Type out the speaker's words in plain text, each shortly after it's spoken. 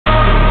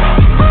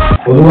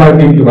பொது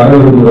வாழ்க்கைக்கு வர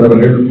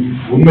விரும்புகிறவர்கள்,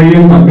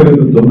 உண்மையில்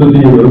மக்களுக்கு தொண்டு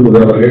செய்ய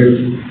விரும்புகிறவர்கள்,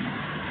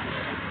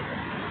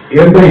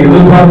 எந்த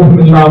எதிர்பார்ப்பும்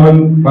இல்லாமல்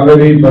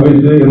பதவி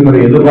பரிசு என்ற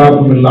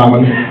எதிர்பார்ப்பும்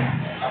இல்லாமல்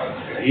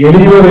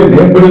எளியோரை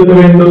மேம்படுத்த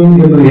வேண்டும்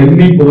என்று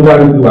எண்ணி பொது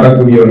வாழ்க்கைக்கு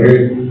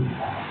வரக்கூடியவர்கள்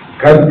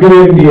கற்க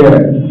வேண்டிய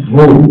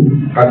நூல்,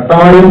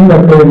 கட்டாயம்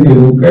கற்க வேண்டிய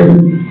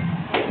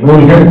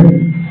நூல்கள்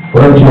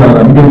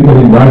புரட்சியாளர்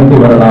அம்பேத்கரின் வாழ்க்கை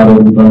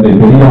வரலாறும் தந்தை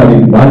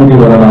பெரியாரின் வாழ்க்கை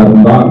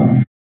வரலாறும் தான்.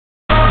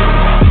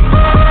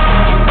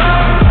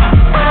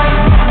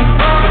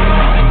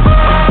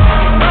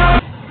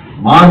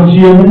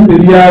 மார்க்சியமும்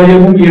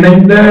பெரியாரியமும்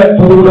இணைந்த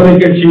பொதுவுடைமை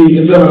கட்சி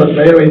என்று அவர்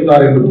பெயர்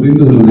வைத்தார் என்று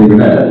புரிந்து கொள்வதை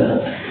விட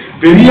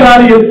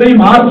பெரியாரியத்தை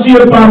மார்க்சிய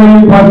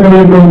பார்வையில் பார்க்க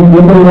வேண்டும்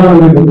என்பதுதான்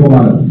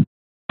விருப்பமானது.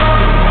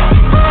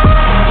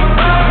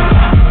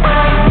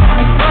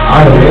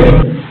 ஆகவே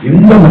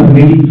இந்த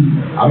மண்ணில்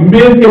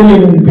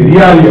அம்பேத்கரையும்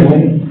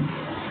பெரியாரியமும்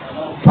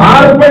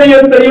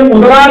பார்ப்பனியத்தையும்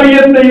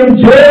முதலாளியத்தையும்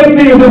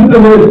சேர்ந்து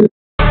எதிர்த்தது.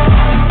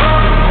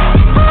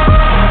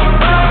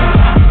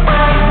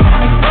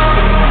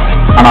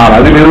 ஆனால்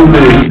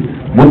அதிலிருந்து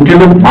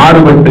முற்றிலும்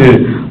மாறுபட்டு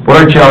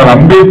புரட்சியாளர்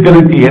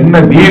அம்பேத்கருக்கு என்ன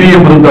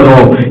வீரியம் இருந்ததோ,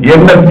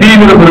 என்ன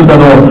தீவிரம்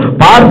இருந்ததோ,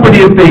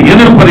 பார்ப்பனியத்தை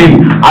எதிர்ப்பதில்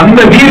அந்த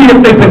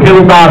வீரியத்தை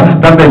பெற்றிருந்தார்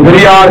தந்தை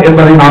பெரியார்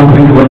என்பதை நாம்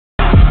புரிந்து கொள்கிறோம்.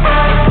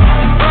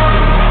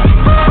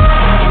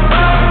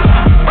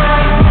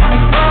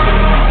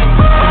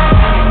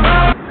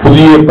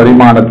 புதிய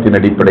பரிமாணத்தின்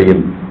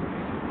அடிப்படையில்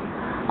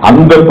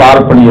அந்த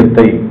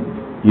பார்ப்பனியத்தை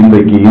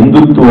இன்றைக்கு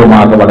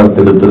இந்துத்துவமாக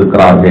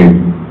வளர்த்தெடுத்திருக்கிறார்கள்.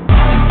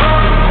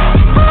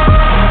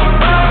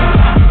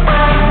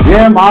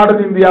 ஏன்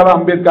மாடர்ன் இந்தியாவை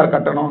அம்பேத்கர்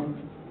கட்டணும்?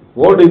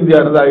 ஓல்டு இந்தியா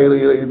இருந்தா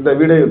இந்த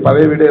வீடு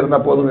பழைய வீடு இருந்தா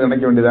போதும்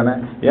நினைக்க வேண்டியதானே?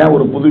 ஏன்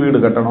ஒரு புது வீடு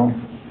கட்டணும்?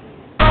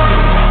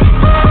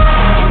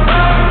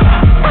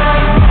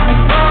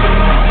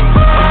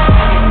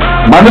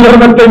 மனு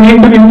தர்மத்தை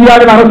மீண்டும்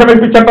இந்தியாவின்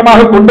அரசமைப்பு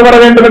சட்டமாக கொண்டு வர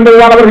வேண்டும்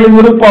என்பதுதான் அவர்களின்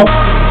விருப்பம்.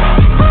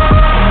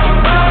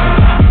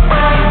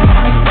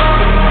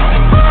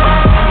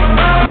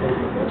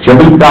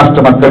 ஷெட்யூல்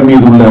காஸ்ட் மக்கள்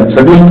மீது உள்ள,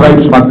 ஷெட்யூல்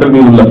டிரைப்ஸ் மக்கள்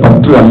மீது உள்ள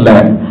பற்று அல்ல,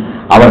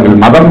 அவர்கள்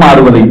மதம்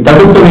மாறுவதை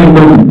தடுக்க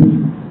வேண்டும்,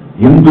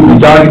 இந்து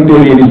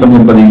மெஜாரிட்டேரியனிசம்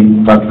என்பதை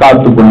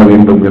தற்காத்துக் கொள்ள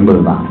வேண்டும்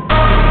என்பதுதான்.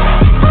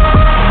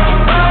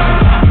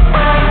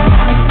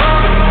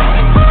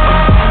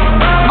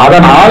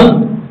 அதனால்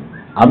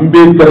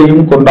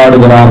அம்பேத்கரையும்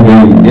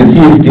கொண்டாடுகிறார்கள்.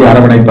 SC/ST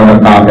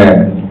அரவணைப்பதற்காக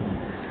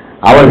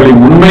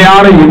அவர்களின்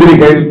உண்மையான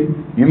எதிரிகள்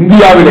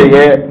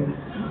இந்தியாவிலேயே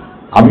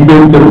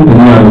அம்பேத்கரும்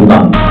பெரியாரும்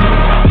தான்.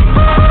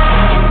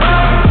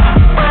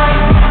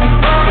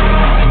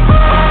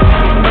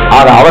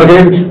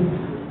 அவர்கள்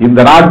இந்த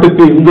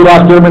நாட்டுக்கு இந்து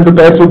ராஷ்டிரம் என்று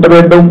பெயர் சூட்ட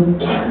வேண்டும்,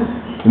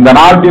 இந்த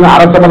நாட்டின்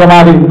அரச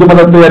மதமாக இந்து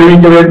மதத்தை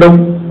அறிவிக்க வேண்டும்.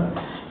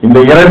 இந்த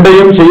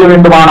இரண்டையும் செய்ய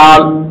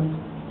வேண்டுமானால்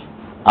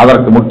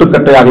அதற்கு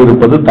முட்டுக்கட்டையாக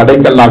இருப்பது,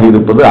 தடைக்கல்லாக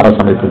இருப்பது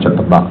அரசமைப்பு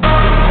சட்டம்தான்.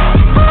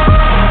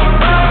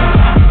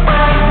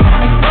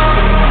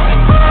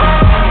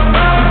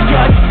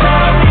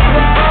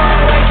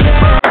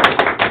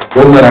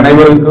 உங்கள்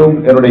அனைவருக்கும்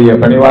என்னுடைய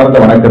பணிவார்ந்த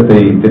வணக்கத்தை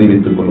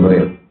தெரிவித்துக்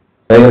கொள்கிறேன்.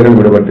 பெயர்கள்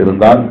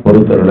விடுபட்டிருந்தால்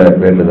பொறுத்தருள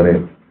வேண்டுகிறேன்.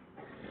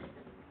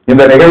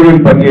 இந்த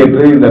நிகழ்வில்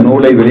பங்கேற்று இந்த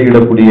நூலை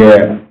வெளியிடக்கூடிய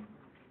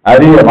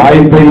அரிய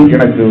வாய்ப்பை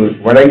எனக்கு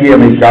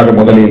வழங்கியமைக்காக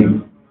முதலில்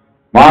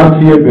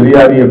மார்க்சிய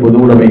பெரியாரிய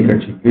பொதுவுடைமை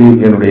கட்சிக்கு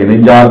என்னுடைய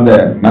நெஞ்சார்ந்த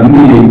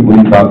நன்றியை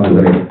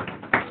உரித்தாக்குகிறேன்.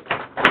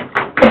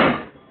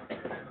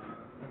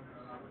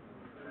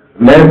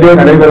 நேற்றே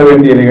நடைபெற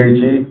வேண்டிய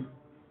நிகழ்ச்சி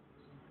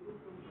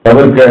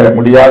தவிர்க்க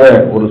முடியாத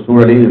ஒரு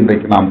சூழலில்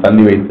இன்றைக்கு நாம்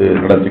தள்ளி வைத்து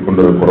நடத்தி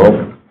கொண்டிருக்கிறோம்.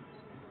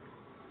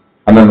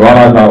 அண்ணன்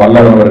வாலாசா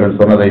வல்லவன் அவர்கள்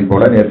சொன்னதைப்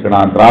போல நேற்று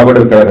நான்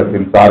திராவிடர்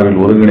கழகத்தின் சார்பில்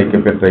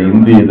ஒருங்கிணைக்கப்பெற்ற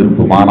இந்தி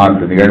எதிர்ப்பு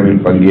மாநாட்டு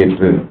நிகழ்வில்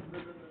பங்கேற்று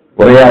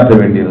உரையாற்ற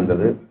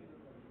வேண்டியிருந்தது.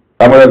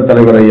 தமிழர்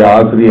தலைவர் ஐயா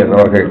ஆசிரியர்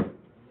அவர்கள்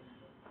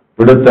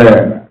விடுத்த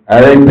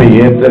அழைப்பை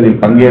ஏற்று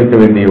அதில் பங்கேற்க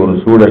வேண்டிய ஒரு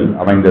சூழல்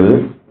அமைந்தது.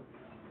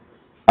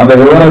 அந்த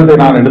விவரத்தை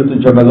நான்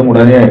எடுத்துச் சொன்னதும்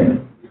உடனே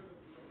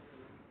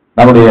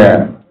நம்முடைய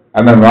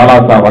அண்ணன்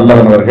வாலாசா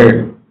வல்லவன் அவர்கள்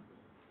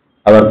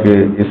அதற்கு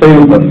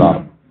இசைவு தந்தார்.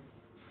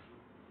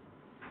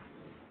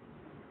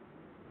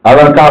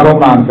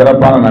 அதற்காகவும் நான்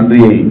சிறப்பான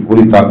நன்றியை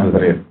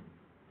உரித்தாக்குகிறேன்.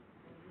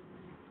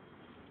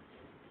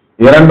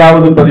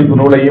 இரண்டாவது பதிப்பு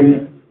நூலையும்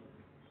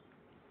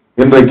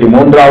இன்றைக்கு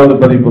மூன்றாவது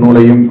பதிப்பு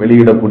நூலையும்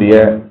வெளியிடக்கூடிய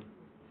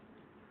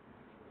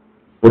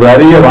ஒரு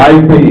அரிய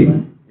வாய்ப்பை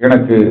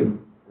எனக்கு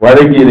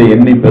வழங்கியதை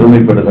எண்ணி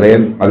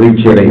பெருமைப்படுகிறேன்,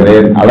 மகிழ்ச்சி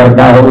அடைகிறேன்.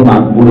 அதற்காகவும்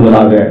நான்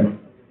கூடுதலாக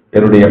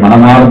என்னுடைய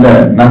மனமார்ந்த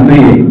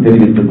நன்றியை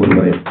தெரிவித்துக்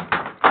கொள்கிறேன்.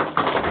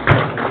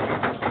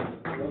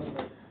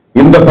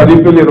 இந்த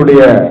பதிப்பில்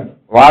என்னுடைய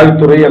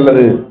வாழ்த்துறை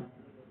அல்லது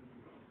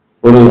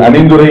ஒரு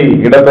அணிந்துரை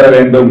இடம்பெற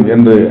வேண்டும்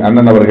என்று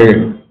அண்ணன் அவர்கள்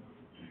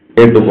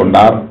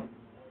கேட்டுக்கொண்டார்.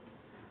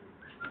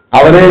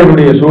 அவரே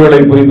என்னுடைய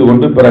சூழலை புரிந்து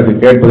கொண்டு பிறகு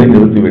கேட்பதை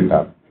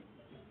நிறுத்திவிட்டார்.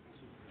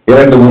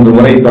 2-3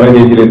 முறை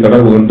தொலைபேசியிலே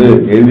தொடர்பு கொண்டு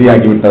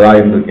எழுதியாகிவிட்டதா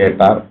என்று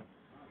கேட்டார்.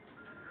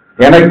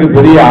 எனக்கு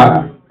பெரிய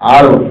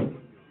ஆர்வம்.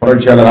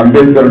 புரட்சியாளர்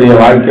அம்பேத்கருடைய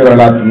வாழ்க்கை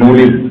வரலாற்று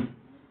நூலில்,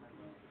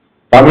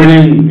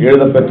 தமிழில்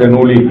எழுதப்பெற்ற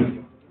நூலில்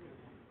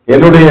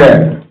என்னுடைய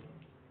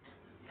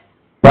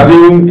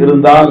பதிவும்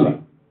இருந்தால்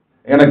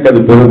எனக்கு அது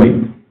பெருமை.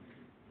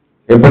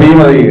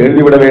 எப்படியும் அதை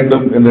எழுதிவிட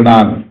வேண்டும் என்று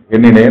நான்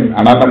எண்ணினேன்.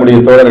 ஆனால் நம்முடைய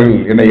தோழர்கள்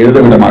என்னை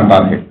எழுதவிட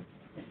மாட்டார்கள்.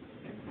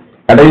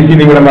 கடைசி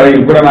நிமிடம்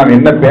வரையில் கூட நான்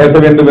என்ன பேச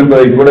வேண்டும்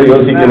என்பதை கூட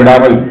யோசிக்க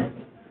விடாமல்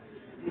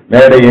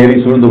மேடை ஏறி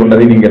சூழ்ந்து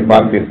கொண்டதை நீங்கள்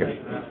பார்த்தீர்கள்.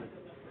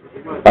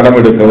 படம்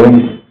எடுக்கவும்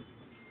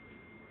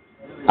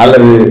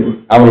அல்லது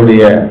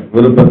அவருடைய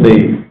விருப்பத்தை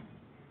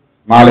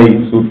மாலை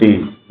சூட்டி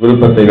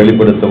விருப்பத்தை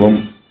வெளிப்படுத்தவும்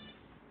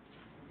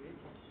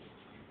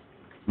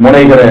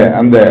முனைகிற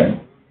அந்த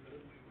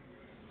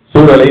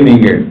சூழலை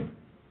நீங்கள்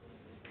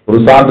ஒரு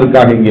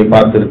சான்றுக்காக இங்கே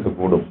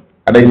பார்த்திருக்கக்கூடும்.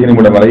 கடைசி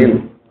நிமிடம் வரையில்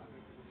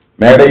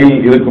மேடையில்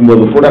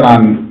இருக்கும்போது கூட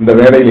நான் இந்த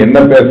மேடையில் என்ன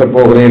பேசப்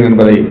போகிறேன்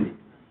என்பதை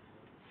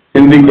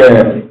சிந்திக்க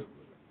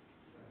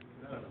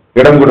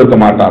இடம் கொடுக்க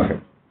மாட்டார்கள்.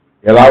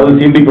 ஏதாவது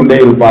சீண்டிக்கொண்டே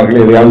இருப்பார்கள்,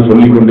 எதையாவது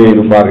சொல்லிக்கொண்டே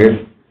இருப்பார்கள்,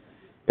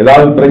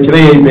 ஏதாவது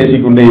பிரச்சனையை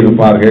பேசிக்கொண்டே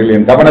இருப்பார்கள்.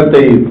 என்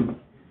கவனத்தை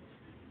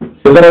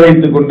சிதற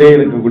வைத்துக் கொண்டே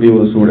இருக்கக்கூடிய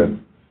ஒரு சூழல்.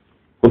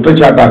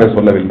 குற்றச்சாட்டாக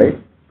சொல்லவில்லை,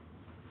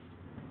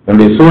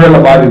 என்னுடைய சூழல்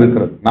அவ்வாறு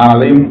இருக்கிறது. நான்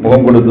அதையும்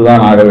முகம்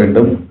கொடுத்துதான் ஆக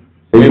வேண்டும்,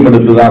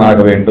 செவிமடுத்துதான்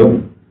ஆக வேண்டும்.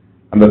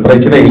 அந்த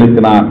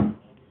பிரச்சனைகளுக்கு நான்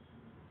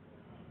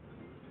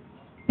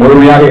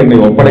முழுமையாக என்னை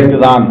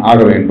ஒப்படைத்துதான்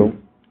ஆக வேண்டும்.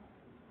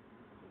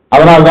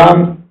 அதனால்தான்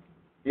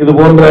இது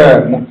போன்ற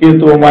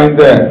முக்கியத்துவம்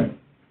வாய்ந்த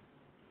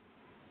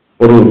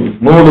ஒரு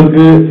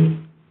நூலுக்கு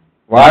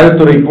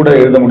வாழ்த்துறை கூட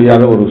எழுத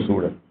முடியாத ஒரு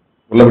சூழல்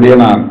உள்ளபடியே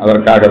நான்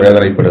அதற்காக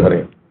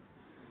வேதனைப்படுகிறேன்.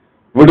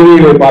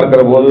 விடுதிகளை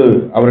பார்க்கிற போது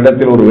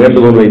அவரிடத்தில் ஒரு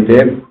வேண்டுகோள்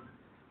வைத்தேன்.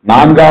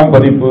 4ஆம்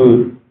பதிப்பு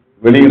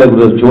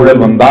வெளியிடுகிற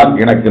சூழல் வந்தால்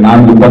எனக்கு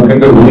 4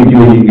 பக்கங்கள் ஒதுக்கி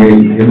வையுங்கள்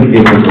என்று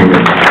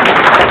கேட்டுக்கொண்டேன்.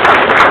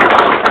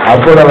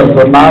 அப்போது அவர்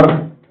சொன்னார்,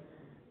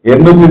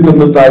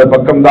 896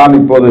 பக்கம்தான்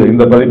இப்போது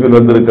இந்த பதிப்பில்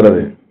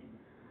வந்திருக்கிறது.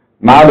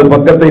 4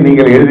 பக்கத்தை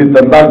நீங்கள் எழுதி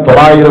தந்தால்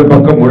 900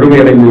 பக்கம்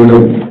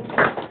முழுமையடைந்துவிடும்.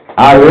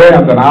 ஆகவே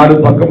அந்த 4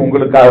 பக்கம்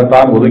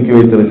உங்களுக்காகத்தான் ஒதுக்கி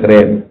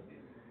வைத்திருக்கிறேன்.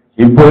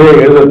 இப்போதே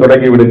எழுத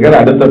தொடங்கி விடுங்கள்,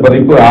 அடுத்த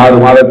பதிப்பு 6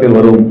 மாதத்தில்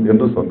வரும்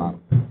என்று சொன்னார்.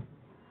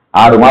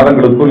 6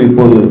 மாதங்களுக்குள்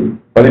இப்போது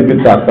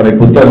பதிப்பித்த அத்தனை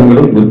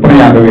புத்தகங்களும்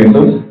விற்பனையாக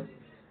வேண்டும்.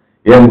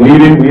 என்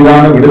உயிரின்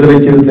உயிரான விடுதலை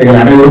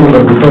சிறுத்தைகள் அனைவரும்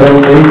இந்த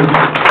புத்தகத்தை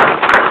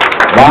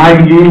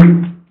வாங்கி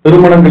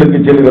திருமணங்களுக்கு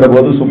செல்கிற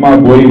போது சும்மா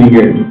போய்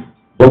நீங்கள்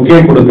பொக்கே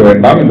கொடுக்க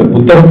வேண்டாம், இந்த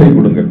புத்தகத்தை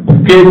கொடுங்க.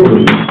 பொக்கே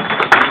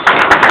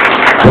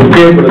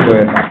கொடுக்க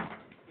வேண்டாம்.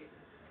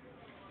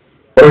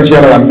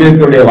 புரட்சியாளர்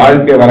அம்பேத்கருடைய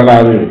வாழ்க்கை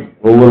வரலாறு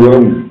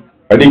ஒவ்வொருவரும்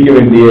படிக்க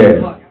வேண்டிய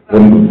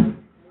ஒன்று.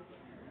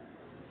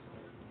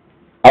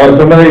 அவர்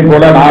சொன்னதை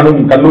போல நானும்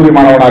கல்லூரி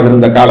மாணவனாக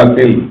இருந்த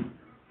காலத்தில்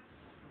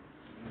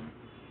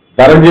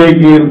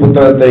தரஞ்சேகீர்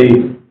புத்தகத்தை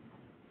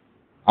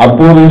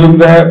அப்போது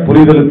இருந்த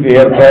புரிதலுக்கு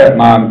ஏற்ப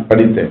நான்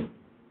படித்தேன்.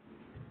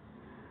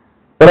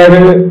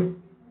 பிறகு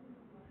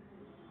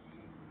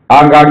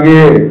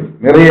ஆங்காங்கே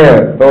நிறைய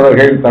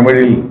தோழர்கள்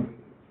தமிழில்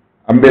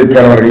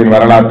அம்பேத்கர் அவர்களின்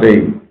வரலாற்றை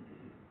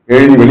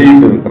எழுதி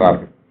வெளியிட்டு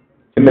இருக்கிறார்கள்,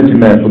 சின்ன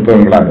சின்ன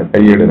புத்தகங்களாக,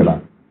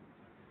 கையேடுகளாக.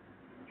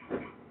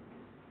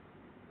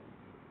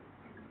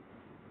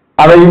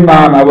 அதையும்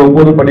நான்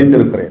அவ்வப்போது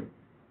படித்திருக்கிறேன்.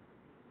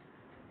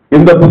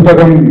 இந்த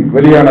புத்தகம்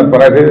வெளியான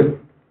பிறகு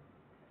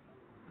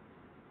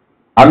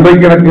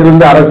அன்றைக்கு எனக்கு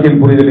இருந்த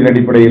அரசியல் புரிதலின்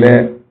அடிப்படையில்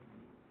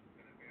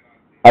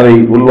அதை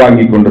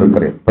உள்வாங்கிக்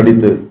கொண்டிருக்கிறேன்,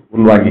 படித்து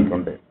உள்வாங்கிக்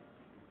கொண்டேன்.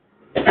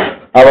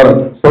 அவர்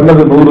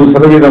சொன்னது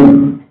 100%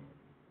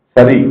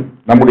 சரி.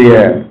 நம்முடைய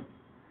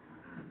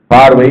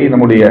பார்வை,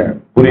 நம்முடைய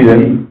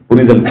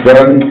புரிதல்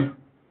திறன்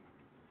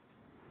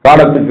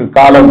காலத்துக்கு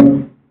காலம்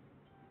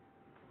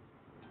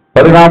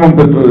பரிணாமம்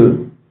பெற்று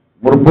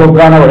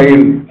முற்போக்கான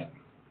வகையில்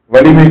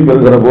வலிமை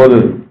பெறுகிற போது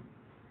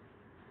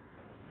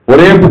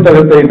ஒரே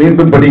புத்தகத்தை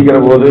மீண்டும் படிக்கிற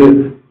போது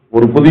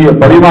ஒரு புதிய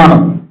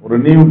பரிமாணம், ஒரு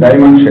நியூ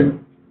டைமென்ஷன்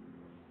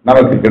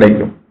நமக்கு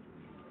கிடைக்கும்.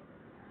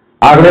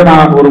 ஆகவே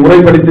நான் ஒரு முறை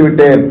படித்து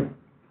விட்டேன்,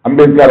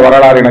 அம்பேத்கர்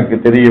வரலாறு எனக்கு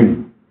தெரியும்,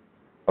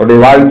 அவருடைய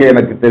வாழ்க்கை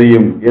எனக்கு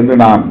தெரியும் என்று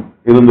நாம்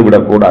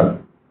இருந்துவிடக் கூடாது.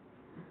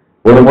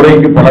 ஒரு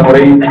முறைக்கு பல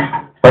முறை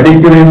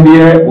படிக்க வேண்டிய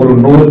ஒரு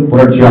நூல்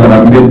புரட்சியாளர்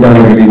அம்பேத்கர்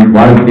அவர்களின்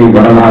வாழ்க்கை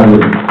வரலாறு.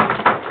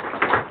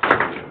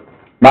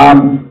 நான்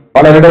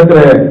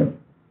பலரிடத்தில்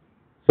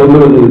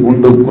சொல்லுவது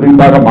உண்டு,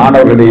 குறிப்பாக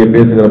மாணவர்களிடையே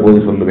பேசுகிற போது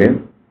சொல்லுவேன்,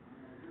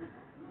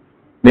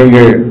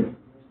 நீங்கள்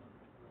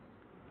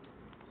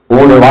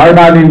உங்களுடைய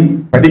வாழ்நாளில்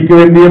படிக்க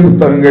வேண்டிய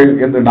புத்தகங்கள்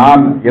என்று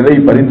நான் எதை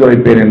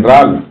பரிந்துரைப்பேன்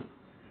என்றால்,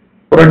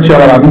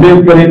 புரட்சியாளர்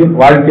அம்பேத்கரின்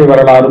வாழ்க்கை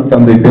வரலாறும்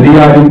தந்தை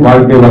பெரியாரின்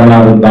வாழ்க்கை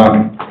வரலாறும் தான்.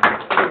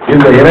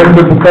 இந்த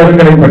 2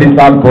 புத்தகங்களை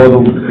படித்தால்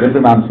போதும் என்று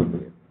நான்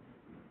சொல்லுவேன்.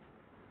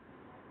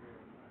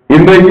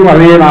 இன்றைக்கும்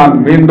அதையே நான்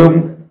மீண்டும்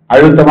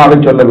அழுத்தமாக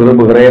சொல்ல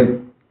விரும்புகிறேன்.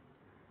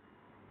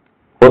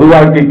 பொது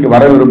வாழ்க்கைக்கு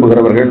வர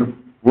விரும்புகிறவர்கள்,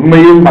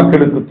 உண்மையில்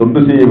மக்களுக்கு தொண்டு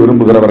செய்ய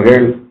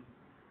விரும்புகிறவர்கள்,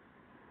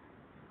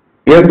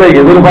 எந்த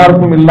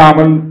எதிர்பார்ப்பும்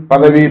இல்லாமல்,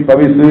 பதவி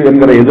பரிசு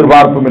என்கிற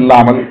எதிர்பார்ப்பும்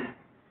இல்லாமல்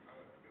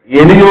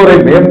எளியோரை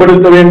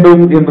மேம்படுத்த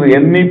வேண்டும் என்று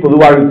எண்ணி பொது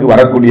வாழ்க்கைக்கு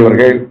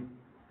வரக்கூடியவர்கள்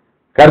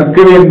கற்க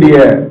வேண்டிய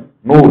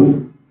நூல்,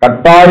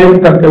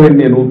 கட்டாயம் கற்க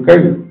வேண்டிய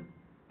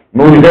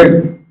நூல்கள்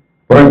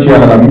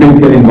புரட்சியாளர்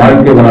அம்பேத்கரின்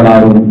வாழ்க்கை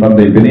வரலாறும்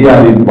தந்தை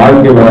பெரியாரின்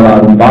வாழ்க்கை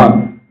வரலாறும் தான்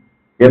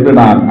என்று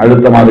நான்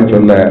அழுத்தமாக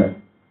சொல்ல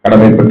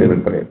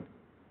கடமைப்பட்டிருக்கிறேன்.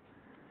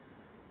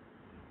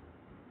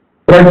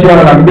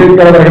 புரட்சியாளர்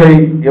அம்பேத்கர் அவர்களை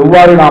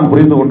எவ்வாறு நாம்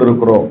புரிந்து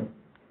கொண்டிருக்கிறோம்?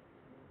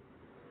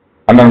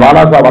 அண்ணன்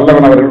வாலாசா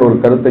வல்லவன் அவர்கள் ஒரு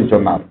கருத்தை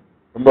சொன்னார்.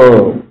 ரொம்ப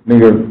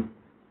நீங்கள்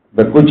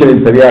இந்த கூச்சலை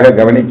சரியாக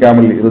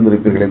கவனிக்காமல்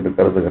இருந்திருப்பீர்கள் என்று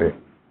கருதுகிறேன்.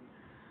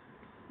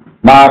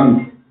 நான்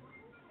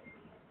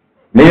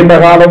நீண்ட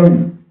காலம்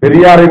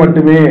பெரியாரை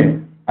மட்டுமே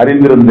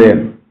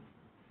அறிந்திருந்தேன்,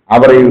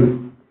 அவரை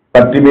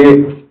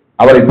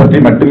பற்றி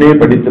மட்டுமே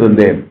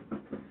படித்திருந்தேன்.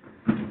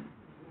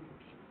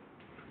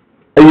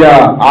 ஐயா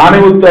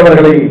ஆணைமுத்து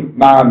அவர்களை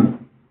நான்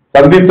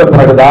சந்தித்த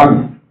பிறகுதான்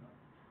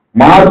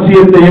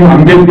மார்க்சியத்தையும்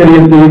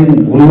அம்பேத்கரியத்தையும்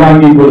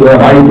உள்வாங்கிக் கொள்கிற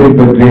வாய்ப்பை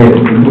பெற்றேன்.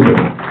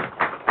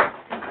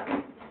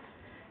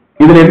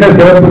 இதில் என்ன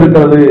சிறப்பு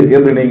இருக்கிறது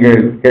என்று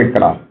நீங்கள்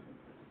கேட்கலாம்.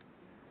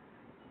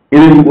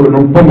 இதில் ஒரு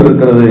நுட்பம்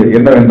இருக்கிறது.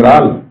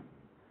 என்னவென்றால்,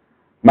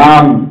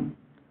 நாம்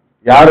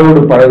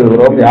யாரோடு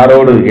பழகுகிறோம்,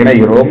 யாரோடு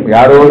இணைகிறோம்,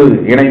 யாரோடு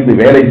இணைந்து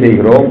வேலை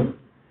செய்கிறோம்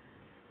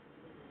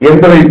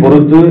என்பதை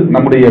பொறுத்து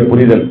நம்முடைய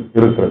புரிதல்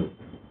இருக்கிறது,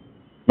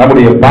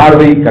 நம்முடைய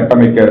பார்வை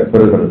கட்டமைக்க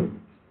பெறுகிறது.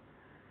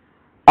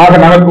 ஆக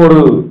நமக்கு ஒரு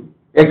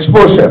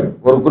எக்ஸ்போஷர்,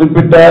 ஒரு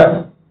குறிப்பிட்ட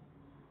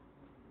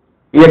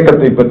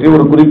இயக்கத்தை பற்றி,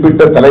 ஒரு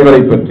குறிப்பிட்ட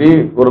தலைவரை பற்றி,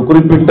 ஒரு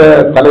குறிப்பிட்ட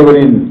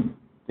தலைவரின்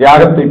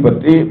தியாகத்தை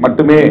பற்றி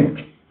மட்டுமே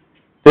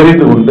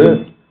தெரிந்து கொண்டு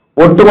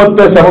ஒட்டுமொத்த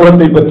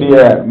சமூகத்தை பற்றிய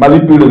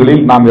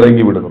மதிப்பீடுகளில் நாம்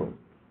இறங்கி விடுகிறோம்.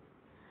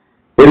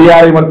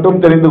 பெரியாரை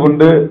மட்டும் தெரிந்து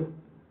கொண்டு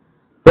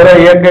பிற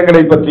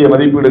இயக்கங்களை பற்றிய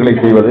மதிப்பீடுகளை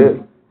செய்வது,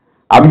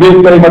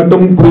 அம்பேத்கரை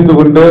மட்டும் புரிந்து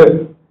கொண்டு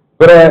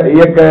பிற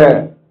இயக்க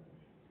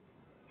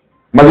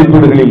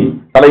மதிப்பீடுகளில்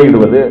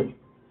தலையிடுவது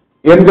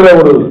என்கிற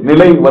ஒரு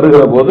நிலை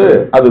வருகிற போது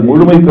அது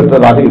முழுமை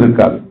பெற்றதாக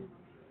இருக்காது,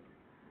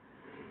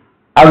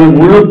 அது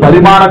முழு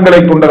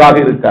பரிமாணங்களை கொண்டதாக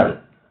இருக்காது.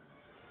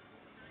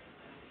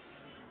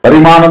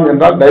 பரிமாணம்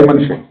என்றால்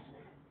டைமென்ஷன்,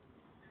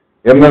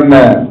 எந்தெந்த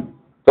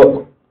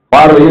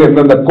பார்வையில்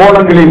எந்தெந்த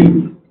கோணங்களில்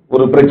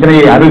ஒரு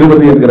பிரச்சனையை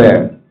அணுகுவது என்கிற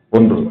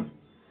ஒன்று.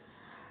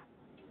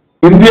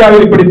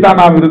 இந்தியாவில்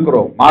இப்படித்தான் நாம்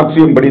இருக்கிறோம்.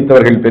 மார்க்சியம்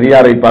படித்தவர்கள்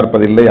பெரியாரை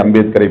பார்ப்பதில்லை,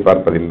 அம்பேத்கரை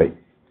பார்ப்பதில்லை.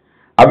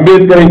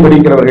 அம்பேத்கரை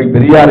படிக்கிறவர்கள்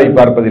பெரியாரை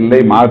பார்ப்பதில்லை,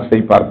 மார்க்ஸை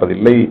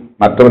பார்ப்பதில்லை,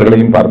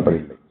 மற்றவர்களையும்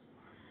பார்ப்பதில்லை.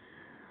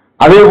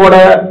 அதே போல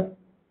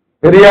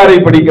பெரியாரை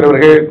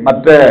படிக்கிறவர்கள்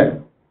மற்ற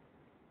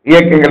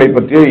இயக்கங்களை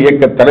பற்றியோ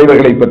இயக்க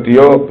தலைவர்களை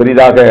பற்றியோ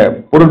பெரிதாக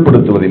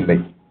பொருட்படுத்துவதில்லை.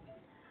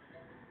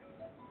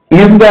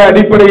 இந்த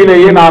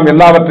அடிப்படையிலேயே நாம்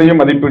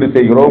எல்லாவற்றையும் மதிப்பீடு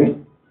செய்கிறோம்.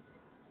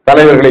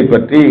 தலைவர்களை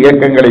பற்றி,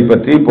 இயக்கங்களை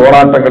பற்றி,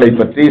 போராட்டங்களை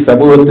பற்றி,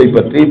 சமூகத்தை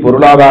பற்றி,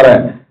 பொருளாதார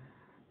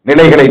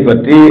நிலைகளை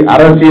பற்றி,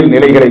 அரசியல்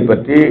நிலைகளை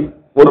பற்றி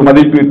ஒரு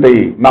மதிப்பீட்டை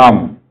நாம்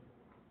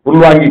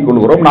உள்வாங்கிக்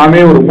கொள்கிறோம்.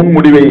 நாமே ஒரு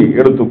முன்முடிவை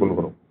எடுத்துக்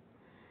கொள்கிறோம்.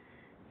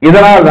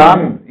 இதனால்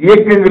தான்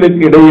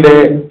இயக்கங்களுக்கு இடையிலே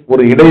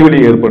ஒரு இடைவெளி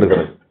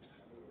ஏற்படுகிறது,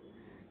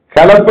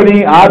 களப்பணி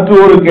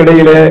ஆற்றுவோருக்கு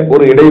இடையிலே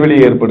ஒரு இடைவெளி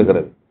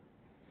ஏற்படுகிறது.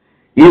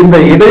 இந்த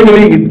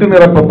இடைவெளி இட்டு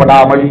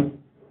நிரப்பப்படாமல்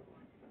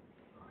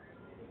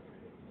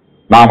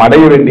நாம்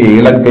அடைய வேண்டிய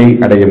இலக்கை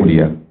அடைய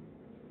முடியாது.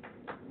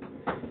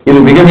 இது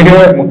மிக மிக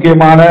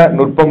முக்கியமான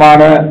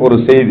நுட்பமான ஒரு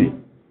செய்தி.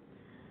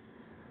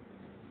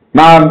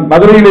 நான்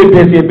மதுரையிலே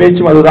பேசிய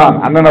பேச்சும் அதுதான்.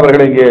 அண்ணன்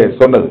அவர்கள் இங்கே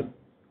சொன்னது,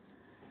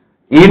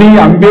 இனி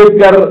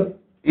அம்பேத்கர்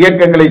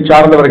இயக்கங்களை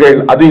சார்ந்தவர்கள்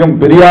அதிகம்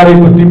பெரியாரை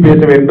பற்றி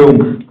பேச வேண்டும்,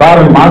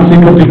 காரல் மார்க்ஸை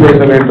பற்றி பேச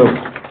வேண்டும்.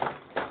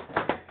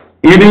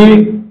 இனி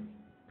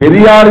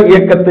பெரியார்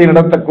இயக்கத்தை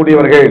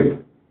நடத்தக்கூடியவர்கள்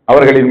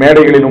அவர்களின்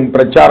மேடைகளிலும்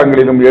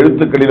பிரச்சாரங்களிலும்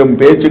எழுத்துக்களிலும்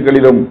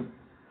பேச்சுக்களிலும்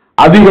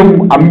அதிகம்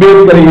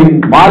அம்பேத்கரையும்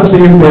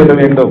மார்க்ஸையும் பேச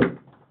வேண்டும்.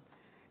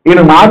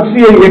 இனி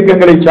மார்க்சிய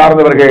இயக்கங்களை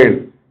சார்ந்தவர்கள்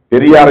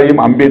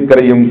பெரியாரையும்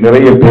அம்பேத்கரையும்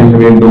நிறைய பேச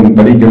வேண்டும்,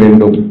 படிக்க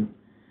வேண்டும்.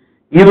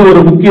 இது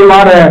ஒரு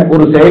முக்கியமான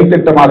ஒரு செயல்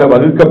திட்டமாக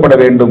வகுக்கப்பட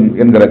வேண்டும்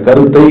என்கிற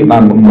கருத்தை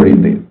நான்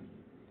முன்மொழிந்தேன்.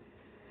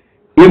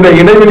 இந்த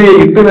இடைவெளியை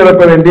இட்டு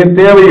நிரப்ப வேண்டிய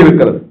தேவை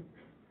இருக்கிறது.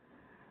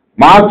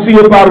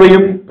 மார்க்சிய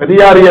பார்வையும்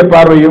பெரியாரிய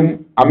பார்வையும்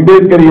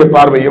அம்பேத்கரிய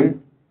பார்வையும்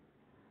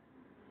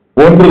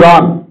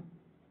ஒன்றுதான்.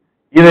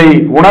 இதை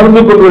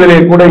உணர்ந்து கொள்வதிலே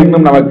கூட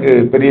இன்னும் நமக்கு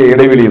பெரிய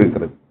இடைவெளி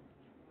இருக்கிறது.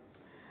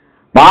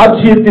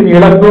 மார்க்சியத்தின்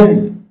இலக்கும்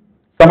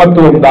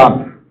சமத்துவம் தான்,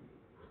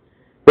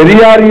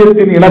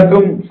 பெரியாரியத்தின்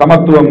இலக்கும்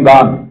சமத்துவம்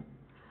தான்,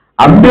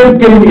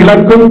 அம்பேத்கரின்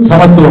இலக்கும்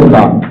சமத்துவம்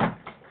தான்.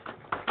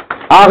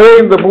 ஆக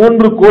இந்த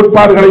மூன்று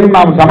கோட்பாடுகளையும்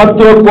நாம்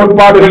சமத்துவ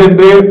கோட்பாடுகள்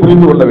என்றே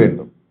புரிந்து கொள்ள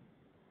வேண்டும்.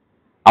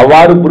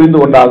 அவ்வாறு புரிந்து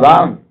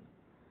கொண்டால்தான்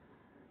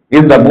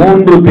இந்த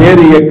மூன்று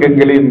பேர்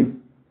இயக்கங்களின்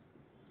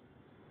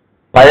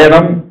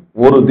பயணம்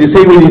ஒரு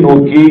திசைவெளி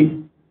நோக்கி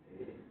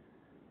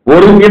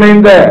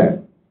ஒருங்கிணைந்த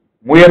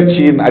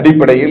முயற்சியின்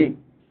அடிப்படையில்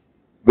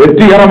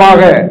வெற்றிகரமாக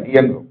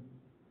இயங்கும்.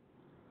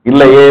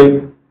 இல்லையே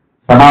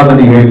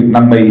சனாதனிகள்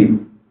நம்மை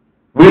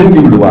வீழ்த்தி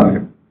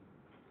விடுவார்கள்.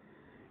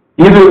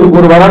 இது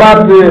ஒரு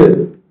வரலாற்று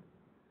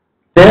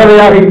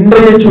தேவையாக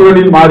இன்றைய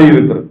சூழலில்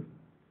மாறியிருக்கிறது.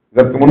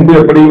 இதற்கு முன்பு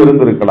எப்படியும்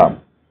இருந்திருக்கலாம்.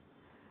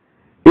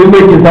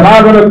 இன்றைக்கு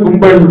சனாதன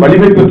கும்பல்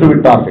வலிமை பெற்று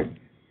விட்டார்கள்.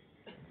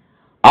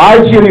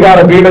 ஆட்சி அதிகார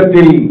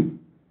பீடத்தில்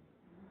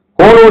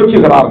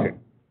கோலோச்சுகிறார்கள்.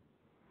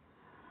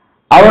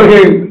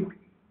 அவர்கள்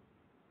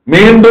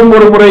மீண்டும்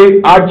ஒரு முறை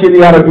ஆட்சி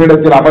அதிகார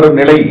பீடத்தில் அமரும்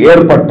நிலை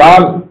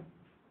ஏற்பட்டால்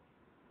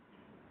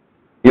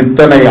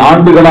இத்தனை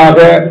ஆண்டுகளாக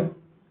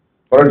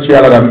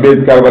புரட்சியாளர்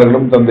அம்பேத்கர்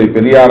அவர்களும் தந்தை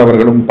பெரியார்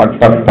அவர்களும்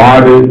பட்ட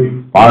பாடு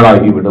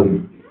பாழாகிவிடும்,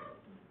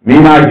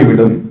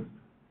 வீணாகிவிடும்,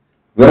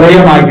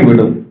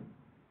 விரயமாகிவிடும்.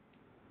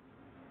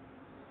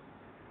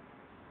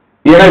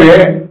 எனவே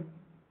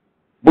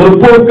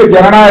முற்போக்கு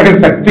ஜனநாயக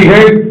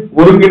சக்திகள்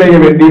ஒருங்கிணைய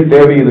வேண்டிய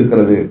தேவை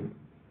இருக்கிறது.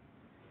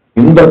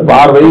 இந்த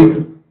பார்வை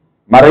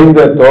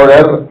மறைந்த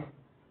தோழர்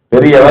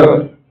பெரியவர்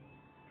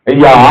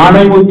ஐயா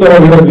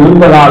ஆணைமுத்தரவிடம்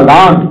இருந்ததால்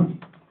தான்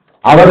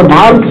அவர்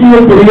மார்க்சிய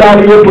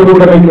பெரியாரிய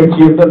பொதுவுடைமை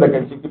கட்சி என்று அந்த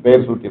கட்சிக்கு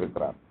பெயர்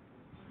சூட்டியிருக்கிறார்.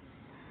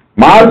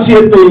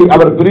 மார்க்சியத்தை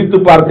அவர் பிரித்து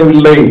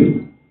பார்க்கவில்லை,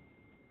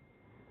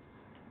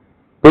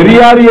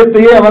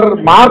 பெரியாரியத்தையே அவர்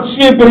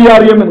மார்க்சிய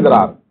பெரியாரியம்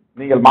என்கிறார்.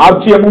 நீங்கள்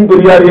மார்க்சியமும்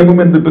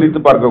பெரியாரியமும் என்று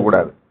பிரித்து பார்க்க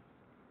கூடாது.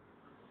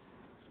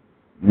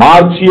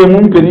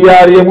 மார்க்சியமும்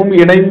பெரியாரியமும்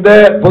இணைந்த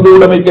பொது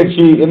உடைமை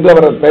கட்சி என்று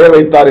அவர் பெயர்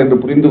வைத்தார் என்று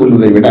புரிந்து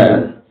கொள்வதை விட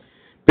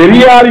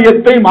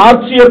பெரியாரியத்தை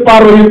மார்க்சிய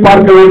பார்வையில்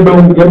பார்க்க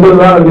வேண்டும்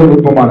என்பதுதான் அது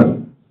விருப்பமானது.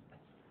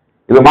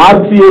 இது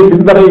மார்க்சிய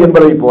சிந்தனை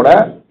என்பதை போல,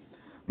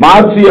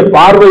 மார்க்சிய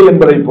பார்வை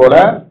என்பதை போல,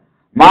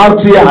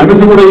 மார்க்சிய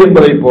அணுகுமுறை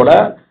என்பதை போல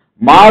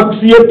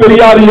மார்க்சிய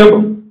பெரியாரியம்.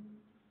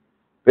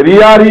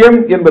 பெரியாரியம்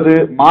என்பது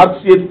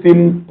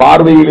மார்க்சியத்தின்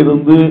பார்வையில்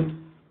இருந்து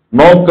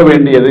நோக்க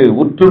வேண்டியது,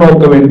 உற்று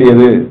நோக்க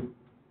வேண்டியது.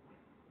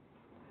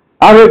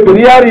 ஆகவே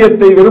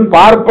பெரியாரியத்தை வெறும்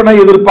பார்ப்பன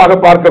எதிர்ப்பாக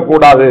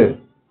பார்க்கக்கூடாது,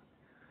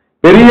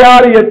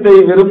 பெரியாரியத்தை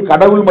வெறும்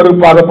கடவுள்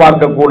மறுப்பாக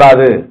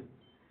பார்க்கக்கூடாது.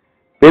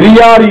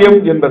 பெரியாரியம்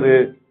என்பது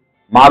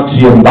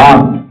மார்க்சியம்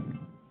தான்.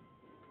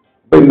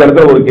 இந்த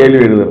இடத்துல ஒரு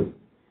கேள்வி எழுதுறது,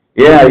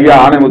 ஏன் ஐயா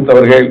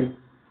ஆணைமுத்தவர்கள்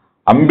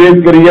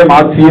அம்பேத்கரிய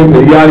மார்க்சிய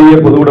பெரியாரிய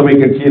பொதுவுடைமை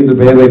கட்சி என்று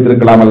பெயர்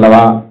வைத்திருக்கலாம்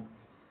அல்லவா?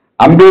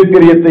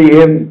 அம்பேத்கரியத்தை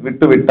ஏன்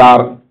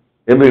விட்டுவிட்டார்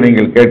என்று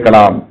நீங்கள்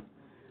கேட்கலாம்.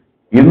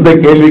 இந்த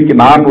கேள்விக்கு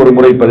நான் ஒரு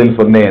முறை பதில்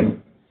சொன்னேன்.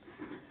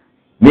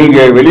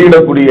 நீங்கள்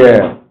வெளியிடக்கூடிய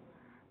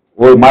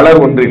ஒரு மலர்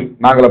ஒன்றில்,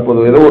 நாங்கள் அப்போது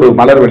ஏதோ ஒரு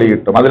மலர்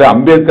வெளியிட்டோம், அதில்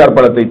அம்பேத்கர்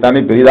படத்தை தானே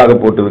பெரிதாக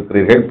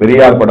போட்டிருக்கிறீர்கள்,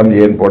 பெரியார் படம்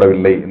ஏன்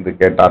போடவில்லை என்று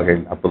கேட்டார்கள்.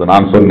 அப்போது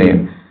நான் சொன்னேன்,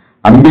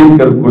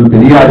 அம்பேத்கருக்குள்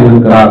பெரியார்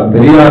இருக்கிறார்,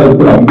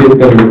 பெரியாருக்குள்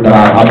அம்பேத்கர்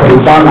இருக்கிறார்,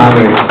 அப்படித்தான்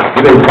நாங்கள்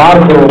இதை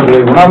பார்க்கிறோம்,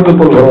 இதை உணர்ந்து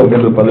கொள்கிறோம்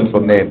என்று பதில்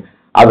சொன்னேன்.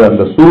 அது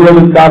அந்த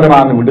சூழலுக்காக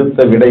நான்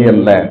விடுத்த விடை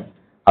அல்ல,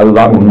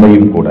 அதுதான்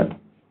உண்மையும் கூட.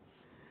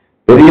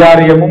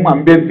 பெரியாரியமும்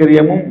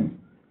அம்பேத்கரியமும்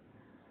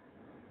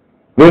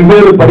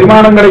வெவ்வேறு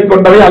பரிமாணங்களை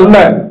கொண்டவை அல்ல,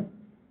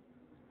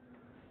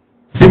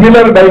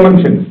 சிமிலர்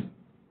டைமென்ஷன்ஸ்,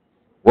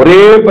 ஒரே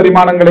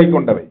பரிமாணங்களை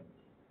கொண்டவை.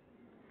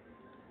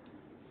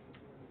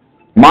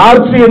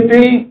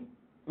 மார்க்சியத்தில்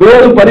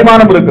வேறு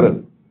பரிமாணம் இருக்கிறது,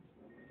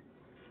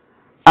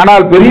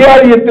 ஆனால்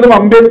பெரியாரியத்திலும்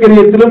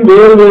அம்பேத்கரியத்திலும்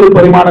வேறு வேறு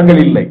பரிமாணங்கள்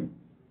இல்லை.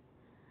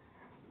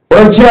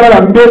 புரட்சியாளர்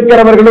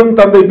அம்பேத்கர் அவர்களும்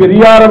தந்தை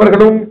பெரியார்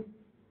அவர்களும்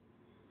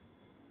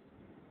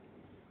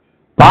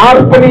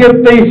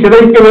பார்ப்பனியத்தை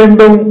சிதைக்க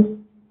வேண்டும்,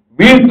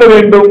 வீழ்த்த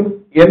வேண்டும்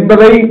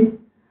என்பதை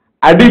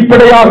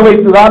அடிப்படையாக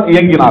வைத்துதான்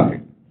இயங்கினார்கள்.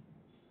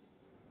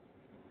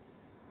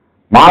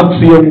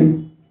 மார்க்சியம்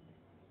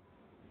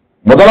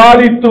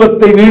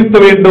முதலாளித்துவத்தை வீழ்த்த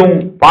வேண்டும்,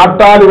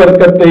 பாட்டாளி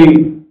வர்க்கத்தை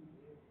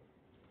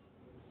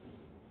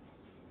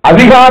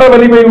அதிகார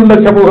வலிமை உள்ள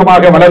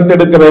சமூகமாக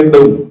வளர்த்தெடுக்க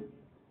வேண்டும்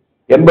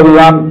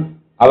என்பதுதான்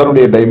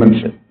அதனுடைய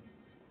டைமென்ஷன்.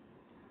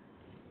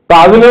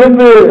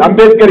 அதிலிருந்து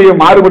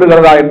அம்பேத்கரியம்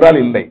மாறுபடுகிறதா என்றால்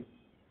இல்லை,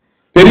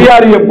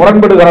 பெரியாரியம்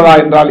முரண்படுகிறதா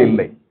என்றால்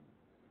இல்லை.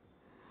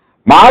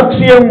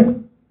 மார்க்சியம்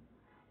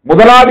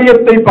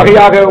முதலாளியத்தை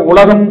பகையாக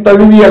உலகம்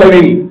தழுவிய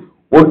அளவில்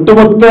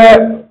ஒட்டுமொத்த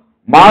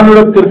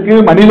மானுடத்திற்கு,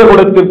 மனித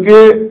குலத்திற்கு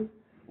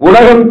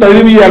உலகம்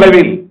தழுவிய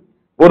அளவில்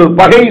ஒரு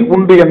பகை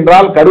உண்டு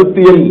என்றால்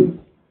கருத்தியல்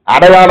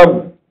அடையாளம்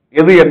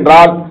எது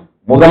என்றால்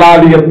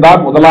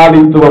முதலாளியம்தான்,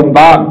 முதலாளித்துவம்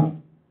தான்.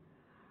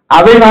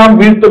 அதை நாம்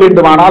வீழ்த்த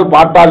வேண்டுமானால்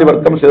பாட்டாளி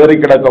வர்க்கம் சிதறி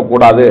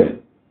கிடக்கக்கூடாது.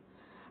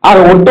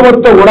 ஆக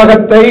ஒட்டுமொத்த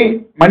உலகத்தை,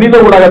 மனித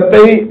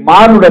உலகத்தை,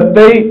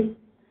 மானுடத்தை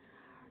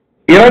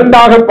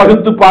இரண்டாக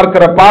பகுத்து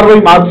பார்க்கிற பார்வை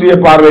மார்க்சிய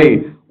பார்வை.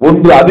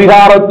 ஒன்று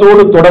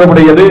அதிகாரத்தோடு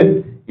தொடர்புடையது,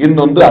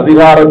 இன்னொன்று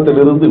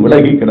அதிகாரத்திலிருந்து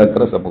விலகி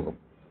கிடக்கிற சமூகம்.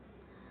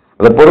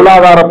 அந்த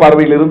பொருளாதார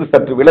பார்வையில் இருந்து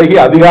சற்று விலகி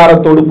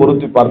அதிகாரத்தோடு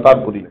பொருத்தி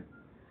பார்த்தால் புரியும்.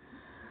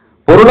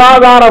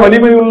 பொருளாதார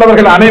வலிமை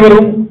உள்ளவர்கள்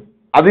அனைவரும்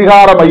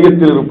அதிகார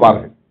மையத்தில்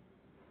இருப்பார்கள்,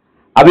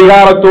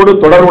 அதிகாரத்தோடு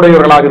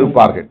தொடர்புடையவர்களாக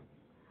இருப்பார்கள்,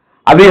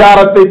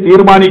 அதிகாரத்தை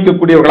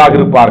தீர்மானிக்கக்கூடியவர்களாக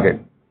இருப்பார்கள்.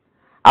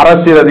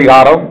 அரசியல்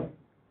அதிகாரம்,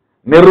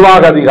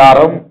 நிர்வாக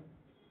அதிகாரம்,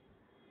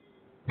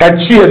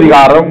 கட்சி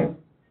அதிகாரம்,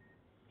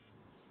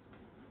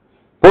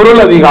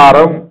 பொருள்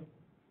அதிகாரம்.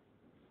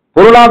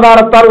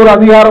 பொருளாதாரத்தால் ஒரு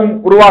அதிகாரம்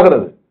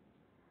உருவாகிறது,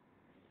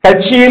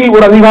 கட்சியில்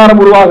ஒரு அதிகாரம்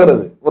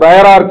உருவாகிறது, ஒரு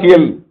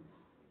ஹைரார்க்கியல்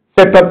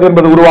செட்டப்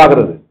என்பது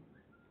உருவாகிறது.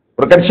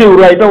 ஒரு கட்சியை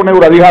உருவாக்கிட்டா உடனே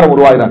ஒரு அதிகாரம்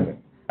உருவாகிறாங்க.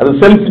 அது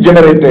செல்ஃப்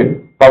ஜெனரேட்டட்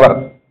பவர்,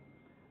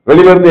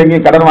 வெளியிலிருந்து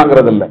எங்கேயும் கடன்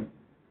வாங்குறது இல்லை.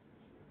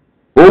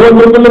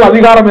 ஒவ்வொருவருக்கும்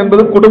அதிகாரம்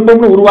என்பது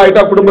குடும்பம்னு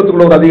உருவாயிட்டா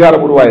குடும்பத்துக்குள்ள ஒரு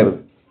அதிகாரம் உருவாகிறது.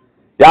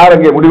 யார்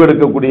அங்கே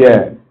முடிவெடுக்கக்கூடிய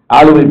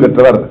ஆளுமை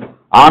பெற்றவர்?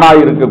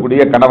 ஆணாய்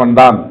இருக்கக்கூடிய கணவன்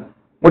தான்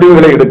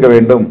முடிவுகளை எடுக்க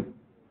வேண்டும்.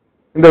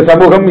 இந்த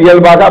சமூகம்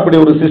இயல்பாக அப்படி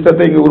ஒரு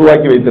சிஸ்டத்தை இங்கு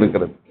உருவாக்கி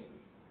வைத்திருக்கிறது.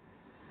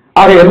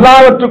 ஆக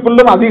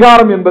எல்லாவற்றுக்குள்ளும்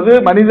அதிகாரம் என்பது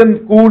மனிதன்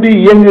கூடி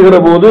இயங்குகிற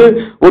போது,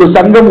 ஒரு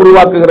சங்கம்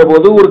உருவாக்குகிற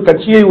போது, ஒரு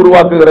கட்சியை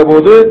உருவாக்குகிற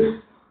போது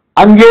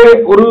அங்கே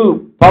ஒரு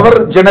பவர்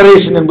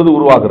ஜெனரேஷன் என்பது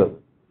உருவாகிறது.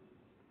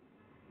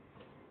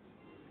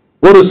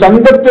 ஒரு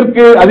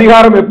சங்கத்திற்கு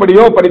அதிகாரம்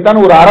எப்படியோ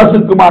அப்படித்தான் ஒரு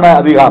அரசுக்குமான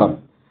அதிகாரம்.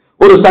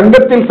 ஒரு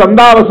சங்கத்தில்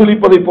சந்தா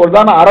வசூலிப்பதை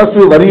போல்தான்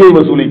அரசு வரியை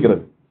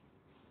வசூலிக்கிறது.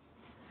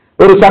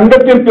 ஒரு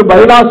சங்கத்திற்கு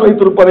பைலாஸ்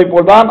வைத்திருப்பதை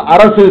போல்தான்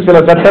அரசு சில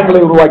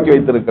சட்டங்களை உருவாக்கி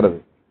வைத்திருக்கிறது.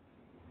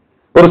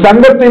 ஒரு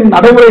சங்கத்தின்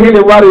நடைமுறைகள்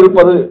எவ்வாறு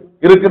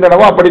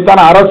இருக்கின்றனவோ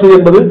அப்படித்தான் அரசு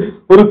என்பது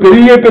ஒரு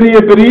பெரிய பெரிய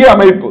பெரிய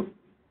அமைப்பு.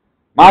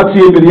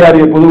 மார்க்சிய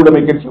பெரியாரிய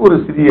பொதுவுடைமை கட்சி ஒரு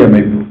சிறிய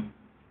அமைப்பு.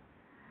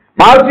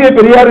 மார்க்சிய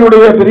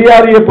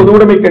பெரியாரிய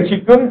பொதுவுடைமை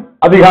கட்சிக்கும்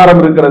அதிகாரம்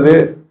இருக்கிறது,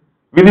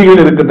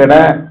 விதிகள் இருக்கின்றன,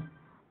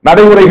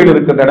 நடைமுறைகள்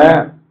இருக்கின்றன,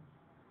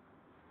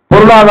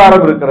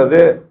 பொருளாதாரம்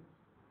இருக்கிறது,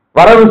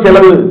 வரவு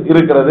செலவு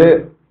இருக்கிறது.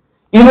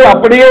 இது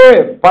அப்படியே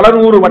பல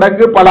நூறு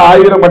மடங்கு, பல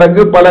ஆயிரம்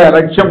மடங்கு, பல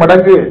லட்சம்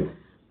மடங்கு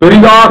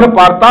பெரிதாக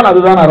பார்த்தால்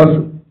அதுதான் அரசு.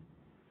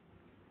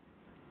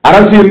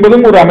 அரசு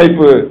என்பதும் ஒரு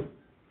அமைப்பு,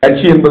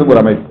 கட்சி என்பதும்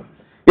ஒரு அமைப்பு.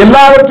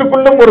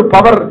 எல்லாவற்றுக்குள்ளும் ஒரு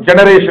பவர்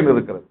ஜெனரேஷன்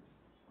இருக்கிறது.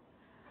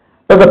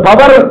 இந்த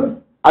பவர்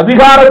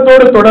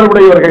அதிகாரத்தோடு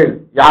தொடர்புடையவர்கள்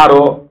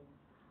யாரோ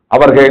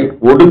அவர்கள்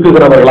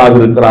ஒடுக்குகிறவர்களாக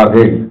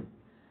இருக்கிறார்கள்.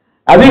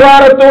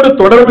 அதிகாரத்தோடு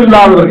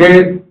தொடர்பில்லாதவர்கள்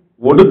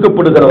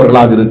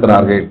ஒடுக்கப்படுகிறவர்களாக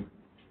இருக்கிறார்கள்.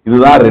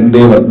 இதுதான்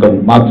இரண்டே வர்க்கம்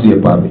மார்க்சிய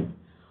பார்வை.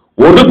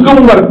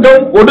 ஒடுக்கும்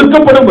வர்க்கம்,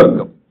 ஒடுக்கப்படும்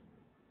வர்க்கம்.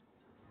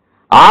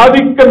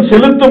 ஆதிக்கம்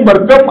செலுத்தும்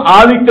வர்க்கம்,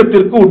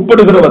 ஆதிக்கத்திற்கு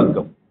உட்படுகிற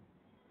வர்க்கம்.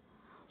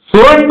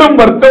 சுரண்டும்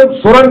வர்க்கம்,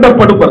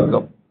 சுரண்டப்படும்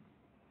வர்க்கம்.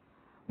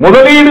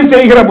 முதலீடு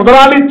செய்கிற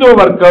முதலாளித்துவ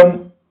வர்க்கம்,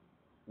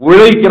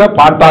 உழைக்கிற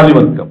பாட்டாளி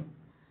வர்க்கம்.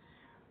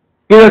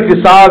 இதற்கு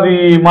சாதி,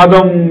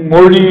 மதம்,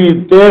 மொழி,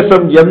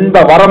 தேசம் எந்த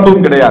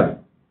வரம்பும் கிடையாது.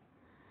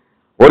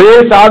 ஒரே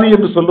சாதி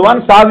என்று சொல்லுவான்,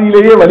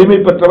 சாதியிலேயே வலிமை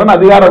பெற்றவன்,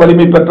 அதிகார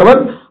வலிமை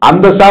பெற்றவன்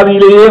அந்த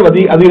சாதியிலேயே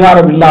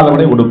அதிகாரம்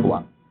இல்லாதவனை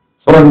ஒடுக்குவான்,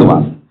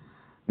 சுரண்டுவான்.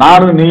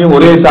 நானும் நீயும்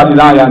ஒரே சாதி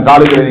தான், என்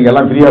காலேஜில் நீங்க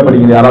எல்லாம் ஃப்ரீயா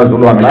படிக்கிற யாராவது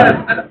சொல்லுவாங்களா?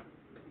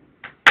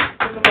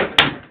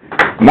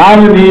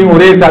 நானும் நீயும்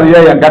ஒரே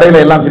சாதிதான், என்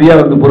கடையில எல்லாம் ஃப்ரீயா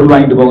வந்து பொருள்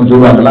வாங்கிட்டு போங்கன்னு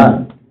சொல்லுவாங்களா?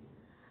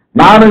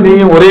 நானும்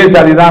நீயும் ஒரே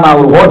சாதி தான், நான்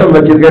ஒரு ஹோட்டல்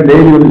வச்சிருக்கேன்,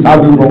 டெய்லி வந்து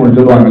சாப்பிட்டு போங்கன்னு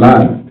சொல்லுவாங்களா?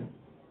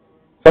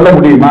 சொல்ல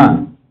முடியுமா?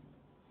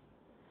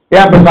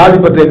 ஏன் அப்ப சாதி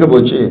பற்றி எங்க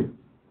போச்சு?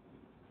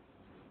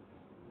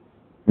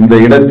 இந்த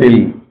இடத்தில்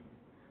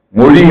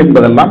மொழி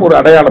என்பதெல்லாம் ஒரு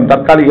அடையாளம்,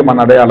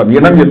 தற்காலிகமான அடையாளம்.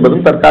 இனம்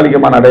என்பதும்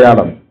தற்காலிகமான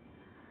அடையாளம்.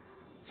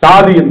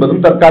 சாதி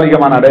என்பதும்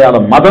தற்காலிகமான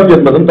அடையாளம். மதம்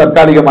என்பதும்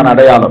தற்காலிகமான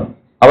அடையாளம்.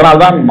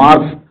 அதனால்தான்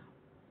மார்க்ஸ்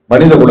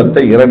மனித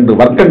குலத்தை இரண்டு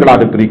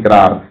வர்க்கங்களாக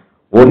பிரிக்கிறார்.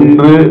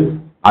 ஒன்று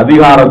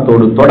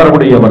அதிகாரத்தோடு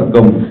தொடர்புடைய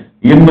வர்க்கம்,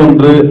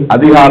 இன்னொன்று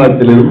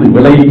அதிகாரத்திலிருந்து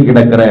விலகி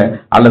கிடக்கிற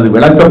அல்லது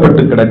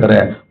விளக்கப்பட்டு கிடக்கிற,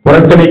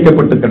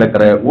 புறக்கணிக்கப்பட்டு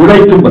கிடக்கிற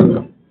உழைக்கும்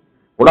வர்க்கம்.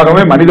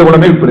 உலகமே மனித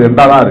குலமே இப்படி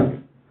இரண்டாதான் இருக்கு.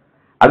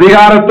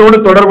 அதிகாரத்தோடு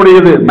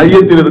தொடர்புடையது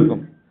மையத்தில்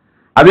இருக்கும்,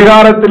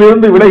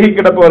 அதிகாரத்திலிருந்து விலகி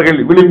கிடப்பவர்கள்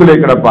விளிம்பிலே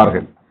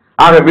கிடப்பார்கள்.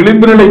 ஆக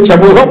விளிம்பு நிலை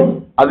சமூகம்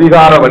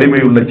அதிகார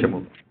வலிமை உள்ள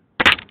சமூகம்.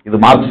 இது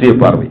மார்க்சிய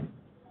பார்வை.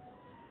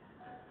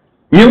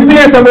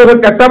 இந்திய சமூக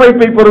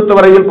கட்டமைப்பை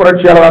பொறுத்தவரையில்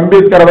புரட்சியாளர்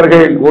அம்பேத்கர்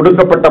அவர்கள்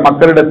ஒடுக்கப்பட்ட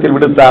மக்களிடத்தில்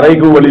விடுத்த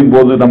அறைகூவலின்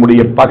போது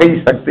நம்முடைய பகை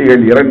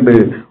சக்திகள் இரண்டு,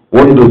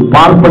 ஒன்று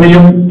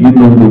பார்ப்பனியும்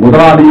இன்னொன்று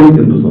முதலாளியும்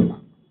என்று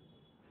சொன்னார்.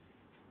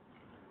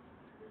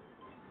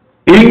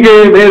 இங்கே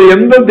வேறு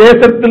எந்த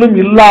தேசத்திலும்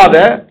இல்லாத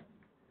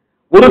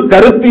ஒரு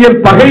கருத்தியல்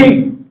பகை,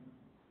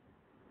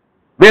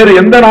 வேறு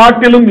எந்த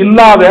நாட்டிலும்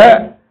இல்லாத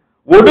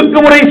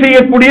ஒடுக்குமுறை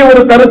செய்யக்கூடிய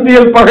ஒரு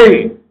கருத்தியல் பகை.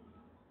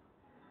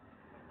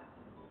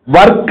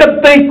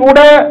 வர்க்கத்தை கூட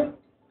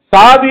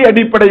சாதி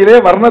அடிப்படையிலே,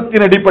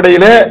 வர்ணத்தின்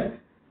அடிப்படையிலே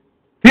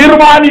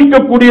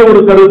தீர்மானிக்கக்கூடிய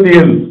ஒரு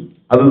கருத்தியல்,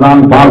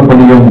 அதுதான்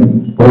பார்ப்பனியும்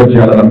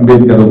புரட்சியாளர்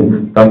அம்பேத்கரும்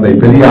தந்தை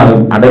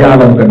பெரியாரும்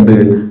அடையாளம் கண்டு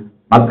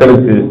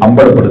மக்களுக்கு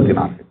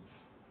அம்பலப்படுத்தினார்கள்.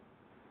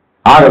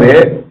 ஆகவே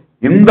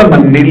இந்த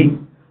மண்ணில்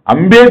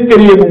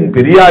அம்பேத்கரியமும்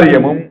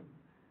பெரியாரியமும்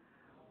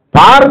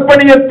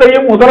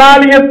பார்ப்பனியத்தையும்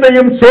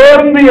முதலாளியத்தையும்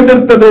சேர்ந்து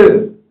எதிர்த்தது.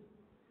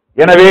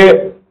 எனவே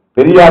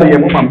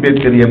பெரியாரியமும்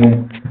அம்பேத்கரியமும்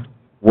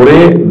ஒரே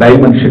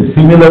டைமென்ஷன்,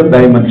 சிமிலர்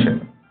டைமென்ஷன்,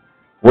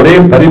 ஒரே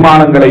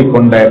பரிமாணங்களை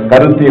கொண்ட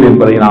கருத்தியல்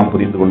என்பதை நாம்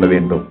புரிந்து கொள்ள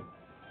வேண்டும்.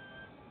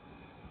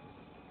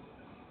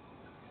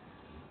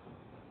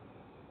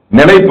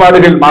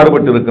 நிலைப்பாடுகள்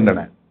மாறுபட்டு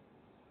இருக்கின்றன,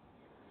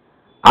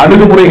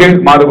 அணுகுமுறைகள்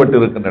மாறுபட்டு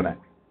இருக்கின்றன,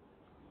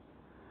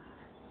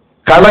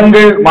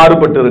 களங்கள்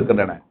மாறுபட்டு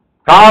இருக்கின்றன,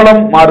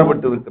 காலம்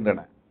மாறுபட்டு இருக்கின்றன.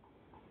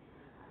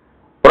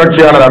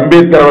 புரட்சியாளர்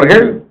அம்பேத்கர்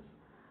அவர்கள்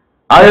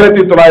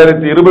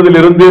 1920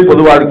 இருந்தே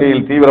பொது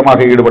வாழ்க்கையில்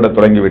தீவிரமாக ஈடுபட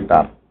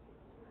தொடங்கிவிட்டார்.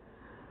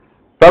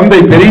 தந்தை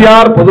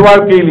பெரியார் பொது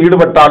வாழ்க்கையில்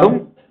ஈடுபட்டாலும்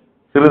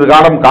சிறிது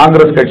காலம்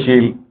காங்கிரஸ்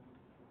கட்சியில்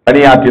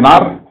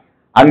பணியாற்றினார்.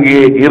 அங்கே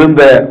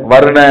இருந்த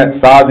வர்ண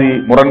சாதி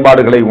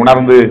முரண்பாடுகளை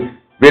உணர்ந்து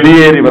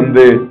வெளியேறி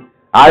வந்து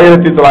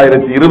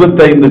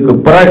 1925க்கு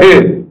பிறகு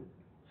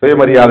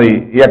சுயமரியாதை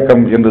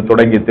இயக்கம் என்று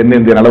தொடங்கி,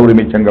 தென்னிந்திய நல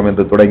உரிமை சங்கம்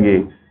என்று தொடங்கி,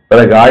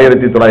 பிறகு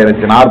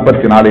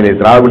 1944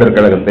 திராவிடர்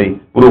கழகத்தை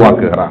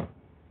உருவாக்குகிறார்.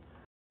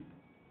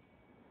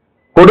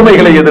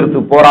 கொடுமைகளை எதிர்த்து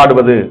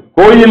போராடுவது,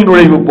 கோயில்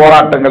நுழைவு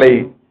போராட்டங்களை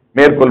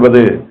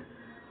மேற்கொள்வது,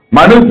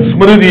 மனு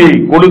ஸ்மிருதியை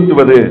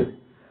கொளுத்துவது,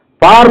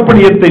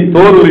 பார்ப்பனியத்தை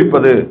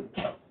தோலுரிப்பது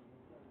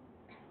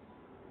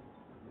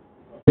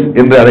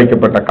என்று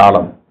அழைக்கப்பட்ட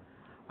காலம்.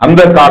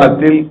 அந்த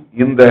காலத்தில்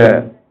இந்த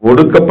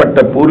ஒடுக்கப்பட்ட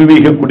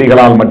பூர்வீக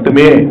குடிகளால்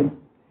மட்டுமே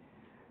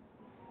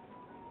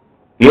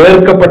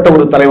ஏற்கப்பட்ட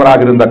ஒரு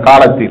தலைவராக இருந்த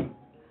காலத்தில்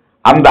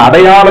அந்த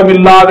அடையாளம்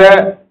இல்லாத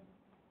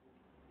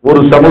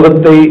ஒரு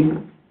சமூகத்தில்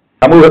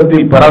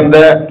பிறந்த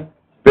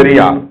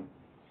பெரியார்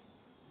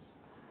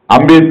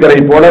அம்பேத்கரை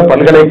போல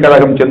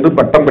பல்கலைக்கழகம் சென்று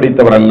பட்டம்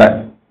படித்தவர் அல்ல.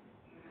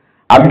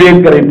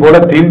 அம்பேத்கரை போல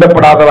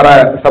தீண்டப்படாதவர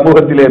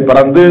சமூகத்திலே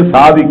பிறந்து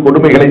சாதி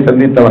கொடுமைகளை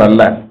சந்தித்தவர்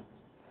அல்ல.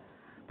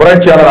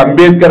 புரட்சியாளர்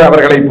அம்பேத்கர்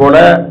அவர்களைப் போல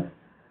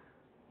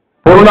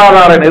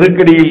பொருளாதார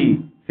நெருக்கடியில்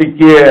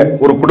சிக்கிய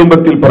ஒரு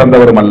குடும்பத்தில்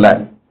பிறந்தவரும் அல்ல.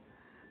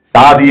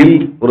 சாதியில்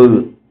ஒரு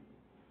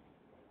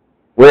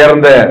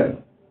உயர்ந்த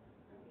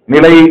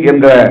நிலை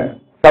என்ற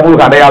சமூக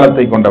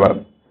அடையாளத்தை கொண்டவர்,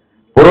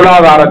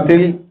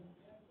 பொருளாதாரத்தில்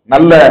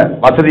நல்ல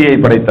வசதியை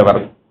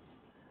படைத்தவர்.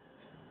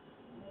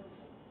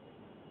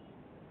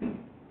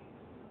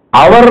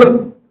 அவர்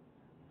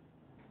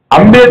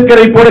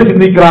அம்பேத்கரை போல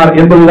சிந்திக்கிறார்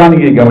என்பதுதான்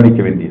இங்கே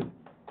கவனிக்க வேண்டியது.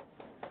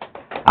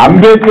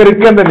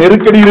 அம்பேத்கருக்கு அந்த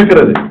நெருக்கடி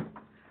இருக்கிறது.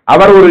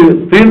 அவர் ஒரு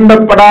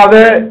தீண்டப்படாத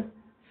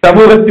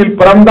சமூகத்தில்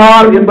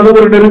பிறந்தார் என்பது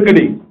ஒரு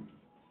நெருக்கடி.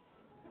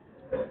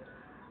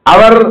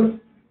 அவர்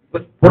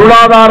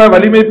பொருளாதார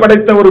வலிமை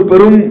படைத்த ஒரு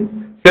பெரும்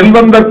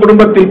செல்வந்தர்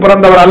குடும்பத்தில்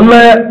பிறந்தவர் அல்ல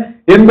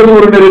என்பது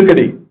ஒரு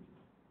நெருக்கடி.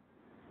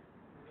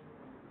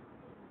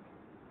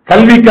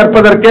 கல்வி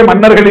கற்பதற்கே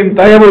மன்னர்களின்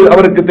தயவு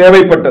அவருக்கு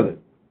தேவைப்பட்டது.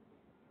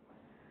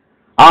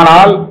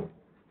 ஆனால்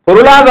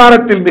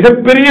பொருளாதாரத்தில்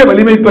மிகப்பெரிய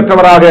வலிமை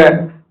பெற்றவராக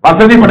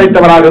வசதி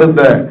படைத்தவராக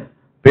இருந்த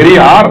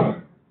பெரியார்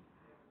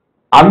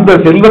அந்த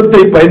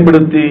செல்வத்தை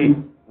பயன்படுத்தி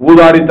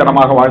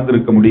ஊதாரித்தனமாக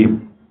வாழ்ந்திருக்க முடியும்,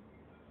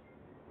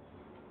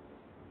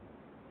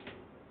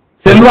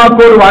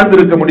 செல்வாக்கோடு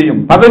வாழ்ந்திருக்க முடியும்,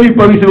 பதவி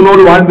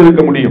பரிசுகளோடு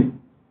வாழ்ந்திருக்க முடியும்.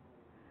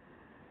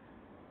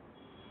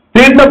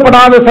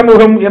 தீண்டப்படாத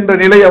சமூகம் என்ற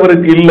நிலை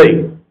அவருக்கு இல்லை.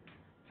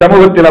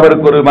 சமூகத்தில்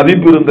அவருக்கு ஒரு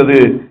மதிப்பு இருந்தது.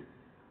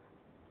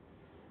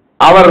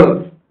 அவர்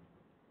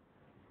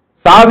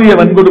சாதிய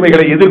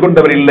வன்கொடுமைகளை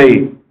எதிர்கொண்டவர் இல்லை.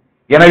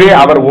 எனவே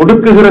அவர்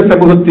ஒடுக்குகிற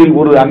சமூகத்தில்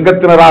ஒரு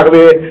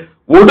அங்கத்தினராகவே,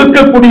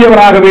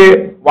 ஒடுக்கக்கூடியவராகவே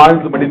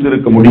வாழ்ந்து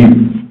மடித்திருக்க முடியும்.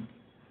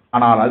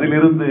 ஆனால்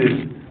அதிலிருந்து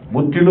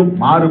முற்றிலும்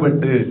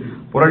மாறுபட்டு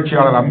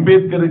புரட்சியாளர்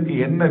அம்பேத்கருக்கு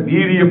என்ன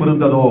வீரியம்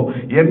இருந்ததோ,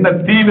 என்ன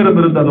தீவிரம்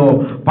இருந்ததோ,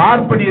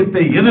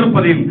 பார்ப்பனியத்தை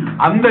எதிர்ப்பதில்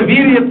அந்த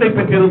வீரியத்தை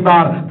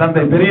பெற்றிருந்தார்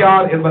தந்தை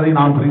பெரியார் என்பதை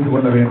நாம் புரிந்து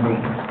கொள்ள வேண்டும்.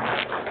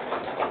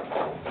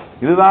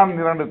 இதுதான்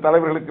இரண்டு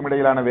தலைவர்களுக்கும்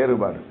இடையிலான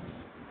வேறுபாடு.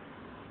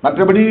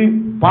 மற்றபடி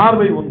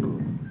பார்வை ஒன்று.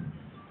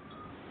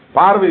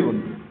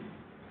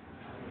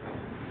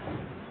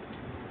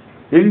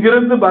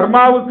 இங்கிருந்து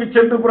பர்மாவுக்கு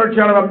சென்று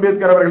புரட்சியாளர்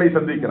அம்பேத்கர் அவர்களை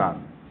சந்திக்கிறார்.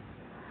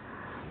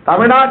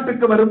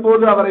 தமிழ்நாட்டுக்கு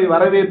வரும்போது அவரை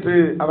வரவேற்று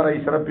அவரை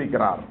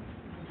சிறப்பிக்கிறார்.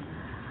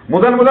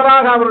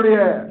 முதலாக அவருடைய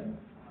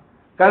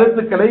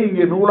கருத்துக்களை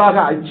இங்கே நூலாக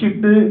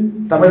அச்சிட்டு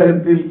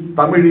தமிழகத்தில்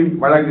தமிழில்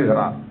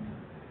வழங்குகிறார்.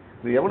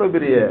 இது எவ்வளவு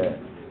பெரிய,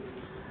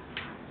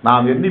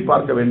 நாம் எண்ணி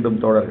பார்க்க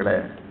வேண்டும் தோழர்களே.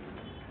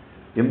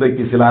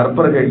 இன்றைக்கு சில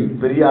அற்பர்கள்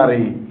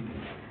பெரியாரை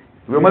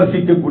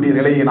விமர்சிக்கக்கூடிய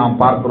நிலையை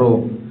நாம்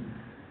பார்க்கிறோம்.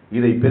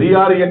 இதை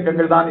பெரியார்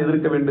இயக்கங்கள் தான்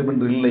எதிர்க்க வேண்டும்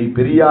என்று இல்லை.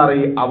 பெரியாரை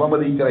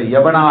அவமதிக்கிற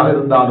எவனாக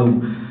இருந்தாலும்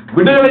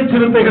விடுதலை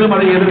சிறுத்தைகளும்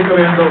அதை எதிர்க்க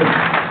வேண்டும்.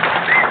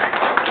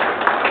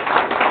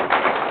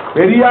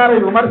 பெரியாரை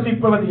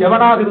விமர்சிப்பவன்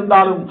எவனாக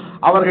இருந்தாலும்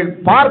அவர்கள்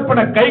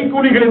பார்ப்பன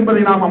கைக்கூலிகள்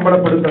என்பதை நாம்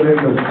அம்பலப்படுத்த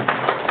வேண்டும்.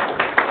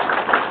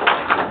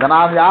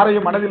 நான்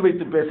யாரையும் மனதில்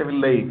வைத்து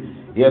பேசவில்லை.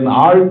 என்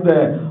ஆழ்ந்த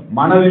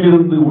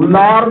மனதிலிருந்து,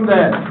 உள்ளார்ந்த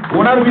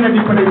உணர்வின்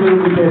அடிப்படையில்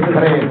இருந்து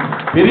பேசுகிறேன்.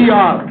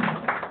 பெரியார்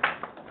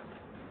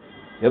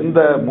எந்த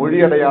மொழி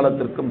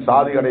அடையாளத்திற்கும்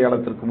சாதி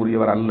அடையாளத்திற்கும்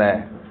உரியவர் அல்ல.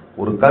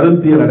 ஒரு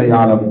கருத்தியல்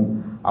அடையாளம்.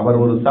 அவர்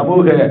ஒரு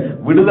சமூக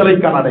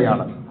விடுதலைக்கான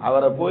அடையாளம்.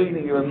 அவரை போய்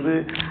நீங்க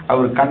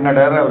அவர்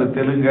கன்னடர், அவர்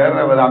தெலுங்கர்,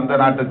 அவர் அந்த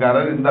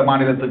நாட்டுக்காரர், இந்த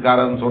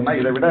மாநிலத்துக்காரர் சொன்னா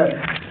இதை விட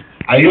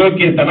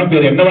அயோக்கியத்தனம்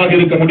பேர் என்னவாக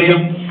இருக்க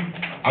முடியும்?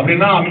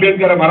 அப்படின்னா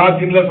அம்பேத்கரை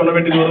மராத்தியில சொல்ல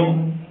வேண்டியது வரும்.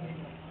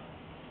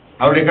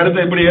 அவருடைய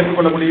கருத்தை எப்படி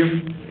ஏற்றுக்கொள்ள முடியும்?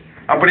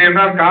 அப்படி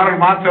என்றால்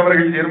காரல் மார்க்ஸ்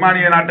அவர்கள்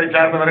ஜெர்மானிய நாட்டை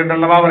சார்ந்தவர்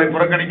என்றல்லவா அவரை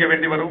புறக்கணிக்க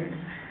வேண்டி வரும்.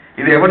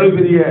 இது எவ்வளவு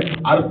பெரிய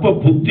அற்ப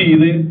புத்தி!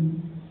 இது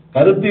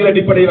கருத்தியல்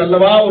அடிப்படையில்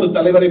அல்லவா ஒரு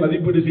தலைவரை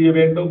மதிப்பீடு செய்ய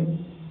வேண்டும்.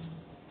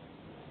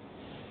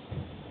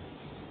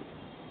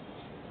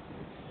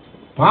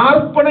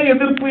 பார்ப்பன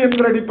எதிர்ப்பு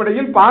என்கிற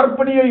அடிப்படையில்,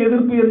 பார்ப்பனிய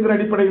எதிர்ப்பு என்கிற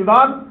அடிப்படையில்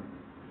தான்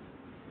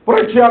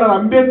புரட்சியாளர்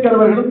அம்பேத்கர்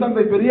அவர்களும்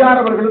தந்தை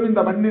பெரியார் அவர்களும்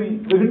இந்த மண்ணில்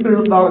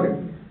வெகுண்டெழுந்தார்கள்.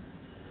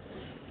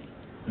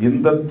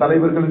 இந்த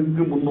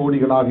தலைவர்களுக்கு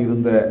முன்னோடிகளாக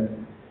இருந்த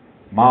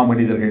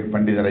மாமனிதர்கள்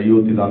பண்டிதர்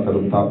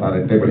அயோத்திதாசரும் தாத்தா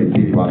ரெட்டைமலை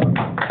சீனிவாசன்.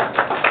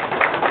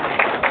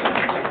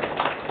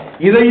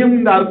 இதையும்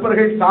இந்த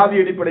அற்பர்கள் சாதி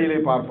அடிப்படையிலே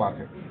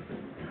பார்ப்பார்கள்.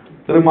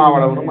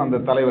 திருமாவளவனும்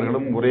அந்த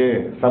தலைவர்களும் ஒரே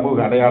சமூக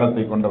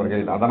அடையாளத்தை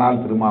கொண்டவர்கள்,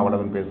 அதனால்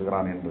திருமாவளவன்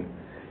பேசுகிறான் என்று.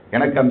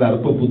 எனக்கு அந்த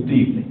அற்ப புத்தி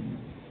இல்லை.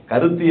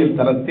 கருத்தியல்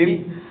தளத்தில்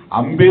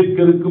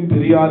அம்பேத்கருக்கும்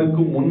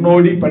பெரியாருக்கும்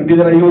முன்னோடி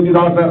பண்டிதர்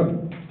அயோத்திதாசர்.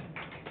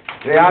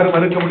 இதை யாரும்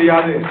மறுக்க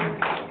முடியாது.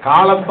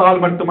 காலத்தால்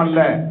மட்டுமல்ல,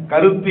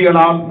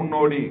 கருத்தியலால்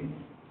முன்னோடி.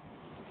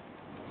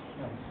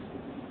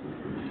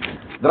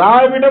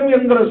 திராவிடம்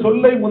என்கிற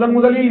சொல்லை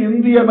முதலில்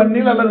இந்திய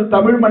மண்ணில் அல்லது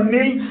தமிழ்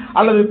மண்ணில்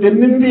அல்லது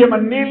தென்னிந்திய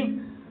மண்ணில்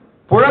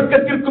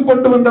புழக்கத்திற்கு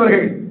கொண்டு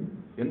வந்தவர்கள்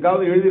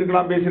எங்காவது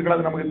எழுதியிருக்கலாம்,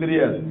 பேசியிருக்கலாம், நமக்கு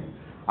தெரியாது.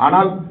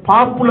 ஆனால்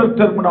பாப்புலர்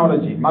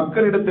டெர்மினாலஜி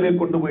மக்களிடத்திலே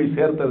கொண்டு போய்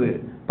சேர்த்தது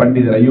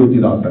பண்டிதர்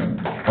அயோத்திதாசன்,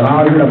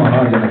 திராவிட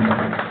மகாஜன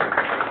சபை.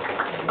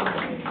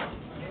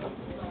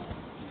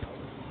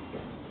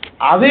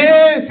 அதே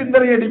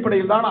சிந்தனை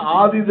அடிப்படையில் தான்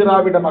ஆதி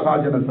திராவிட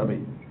மகாஜன சபை.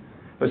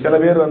 சில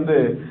பேர்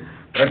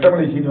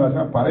ரெட்டமலை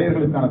சீனிவாசன்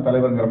பறையர்களுக்கான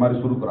தலைவர்ங்கிற மாதிரி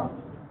சுருக்குறான்.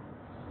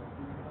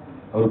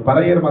 அவர்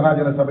பறையர்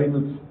மகாஜன சபை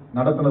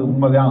நடத்தினது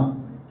உண்மைதான்,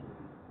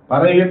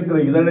 பறையன்கிற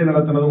இதழை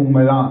நடத்தினது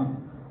உண்மைதான்.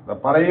 இந்த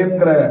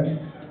பறையன்கிற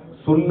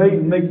சொல்லை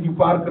இன்னைக்கு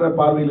பார்க்கிற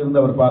பார்வையில்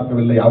இருந்து அவர்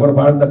பார்க்கவில்லை. அவர்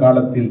வாழ்ந்த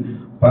காலத்தில்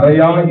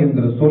பறையா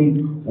என்கிற சொல்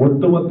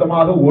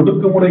ஒட்டுமொத்தமாக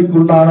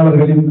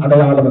ஒடுக்குமுறைக்குள்ளானவர்களின்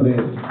அடையாளம். அது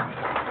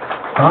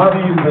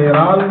சாதியின்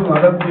பெயரால்,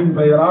 மதத்தின்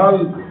பெயரால்,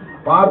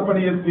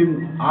 பார்ப்பனியத்தின்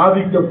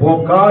ஆதிக்க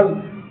போக்கால்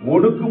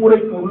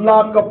ஒடுக்குமுறைக்கு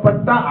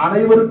உள்ளாக்கப்பட்ட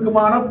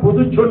அனைவருக்குமான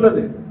பொது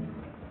சொல்லது.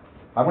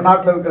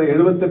 தமிழ்நாட்டில் இருக்கிற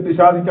 78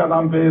 சாதிக்கு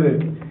அதான் பேரு,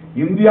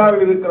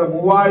 இந்தியாவில் இருக்கிற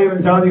 3000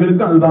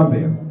 சாதிகளுக்கு அதுதான்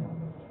பெயர்.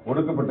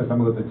 ஒடுக்கப்பட்ட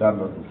சமூகத்தை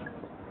சார்ந்தவர்கள்.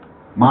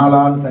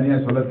 மாலான்னு தனியா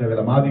சொல்ல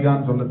தேவையில்லை,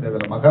 மாதிகான்னு சொல்ல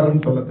தேவையில்லை,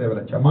 மகரன்னு சொல்ல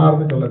தேவையில்லை,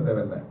 சமார்னு சொல்ல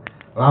தேவையில்லை,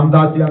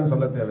 ராம்தாசியான்னு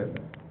சொல்ல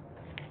தேவையில்லை.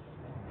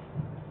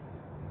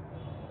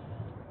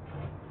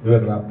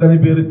 இவர்கள் அத்தனை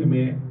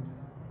பேருக்குமே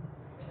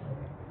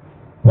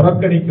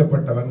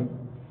புறக்கணிக்கப்பட்டவன்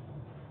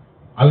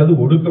அல்லது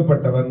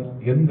ஒடுக்கப்பட்டவன்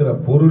என்கிற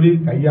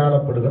பொருளில்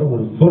கையாளப்படுகிற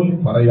ஒரு சொல்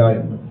பறையா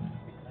என்பது.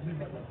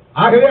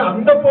 ஆகவே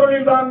அந்த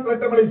பொருளில் தான்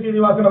ரெட்டமலை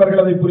சீனிவாசன்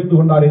அவர்கள் அதை புரிந்து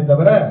கொண்டாரே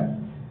தவிர,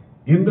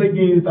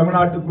 இன்றைக்கு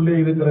தமிழ்நாட்டுக்குள்ளே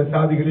இருக்கிற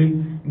சாதிகளில்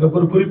இந்த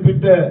ஒரு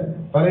குறிப்பிட்ட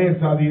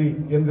பறையர் சாதி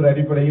என்கிற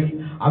அடிப்படையில்,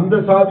 அந்த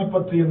சாதி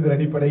பற்று என்கிற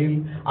அடிப்படையில்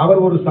அவர்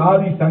ஒரு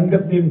சாதி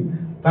சங்கத்தின்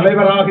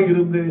தலைவராக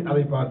இருந்து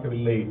அதை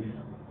பார்க்கவில்லை.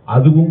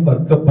 அதுவும்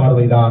வர்க்க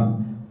பார்வைதான்.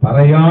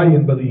 பறையா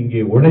என்பது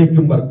இங்கே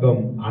உழைக்கும்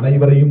வர்க்கம்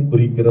அனைவரையும்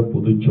குறிக்கிற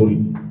பொது சொல்,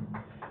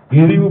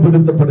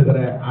 இழிவுபடுத்தப்படுகிற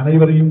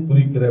அனைவரையும்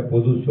குறிக்கிற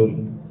பொது சொல்.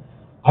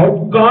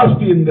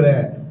 அவுட்காஸ்ட் என்கிற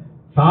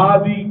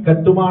சாதி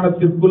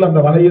கட்டுமானத்திற்குள், அந்த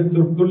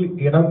வளையத்திற்குள்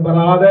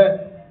இடம்பெறாத,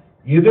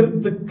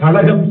 எதிர்த்து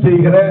கலகம்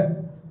செய்கிற,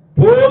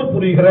 போர்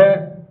புரிகிற,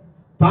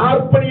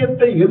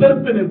 பார்ப்பனியத்தை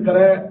எதிர்த்து நிற்கிற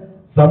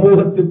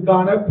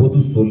சமூகத்திற்கான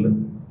பொது சொல்.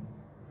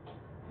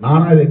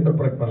 நானா இதை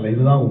இன்டர்பிரட் பண்ணல,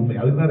 இதுதான் உண்மை.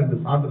 அதுதான் 2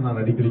 சான்று நான்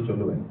அடிக்கடி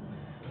சொல்லுவேன்.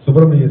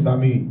 சுப்பிரமணிய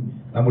சாமி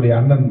நம்முடைய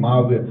அண்ணன்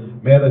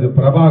மேதகு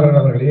பிரபாகரன்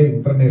அவர்களே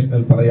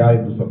இன்டர்நேஷனல் பறையா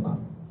என்று சொன்னார்.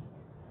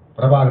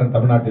 பிரபாகரன்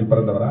தமிழ்நாட்டில்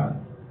பிறந்தவரா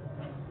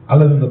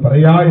அல்லது இந்த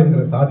பறையா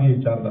என்கிற சாதியை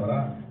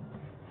சார்ந்தவரா?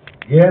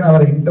 ஏன்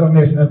அவரை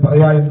இன்டர்நேஷனல்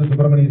பறையா என்று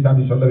சுப்பிரமணிய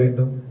சாமி சொல்ல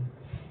வேண்டும்?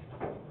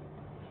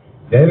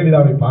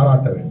 ஜெயலலிதாவை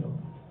பாராட்ட வேண்டும்.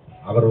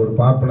 அவர் ஒரு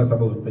பார்ப்பன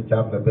சமூகத்தை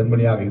சார்ந்த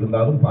பெண்மணியாக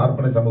இருந்தாலும்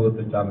பார்ப்பன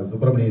சமூகத்தை சார்ந்த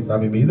சுப்பிரமணிய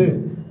சாமி மீது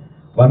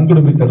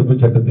வன்கொடுமை தடுப்பு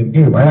சட்டத்தின்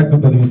கீழ் வழக்கு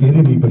பதிவு செய்து,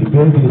 நீ இப்படி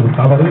பேசியது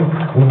தவறு,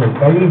 உன்னை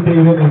கைது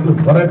செய்வேன் என்று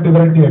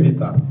விரட்டி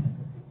அடித்தார்.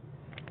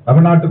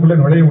 தமிழ்நாட்டுக்குள்ளே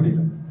நுழைய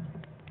முடியல.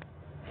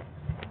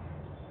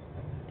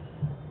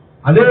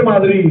 அதே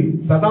மாதிரி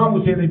சதாம்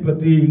ஹுசேனை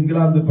பற்றி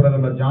இங்கிலாந்து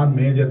பிரதமர் ஜான்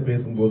மேஜர்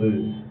பேசும்போது,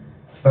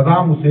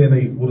 சதாம்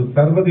ஹுசேனை ஒரு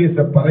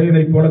சர்வதேச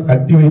பறையனை போல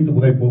கட்டி வைத்து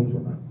உதைப்போம்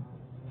சொன்னார்.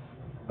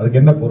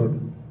 அதுக்கு என்ன பொருள்?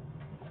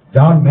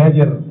 ஜான்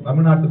மேஜர்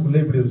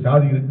தமிழ்நாட்டுக்குள்ளே இப்படி ஒரு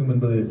சாதி இருக்கும்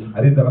என்பது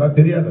அறிந்தவரா?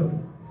 தெரியாதவர்.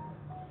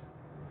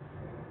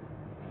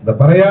 இந்த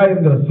பறையா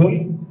என்கிற சொல்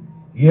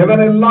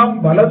எவனெல்லாம்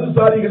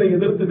வலதுசாரிகளை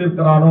எதிர்த்து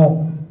நிற்கிறானோ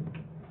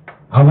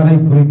அவனை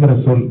குறிக்கிற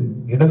சொல்,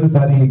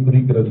 இடதுசாரியை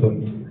குறிக்கிற சொல்.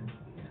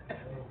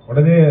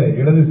 உடனே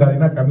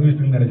இடதுசாரினா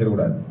கம்யூனிஸ்ட்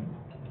நினைச்சிடக்கூடாது.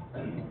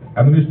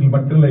 கம்யூனிஸ்ட்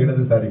மட்டும் இல்ல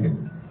இடதுசாரிகள்,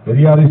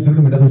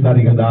 பெரியாரிஸ்டும்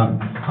இடதுசாரிகள் தான்,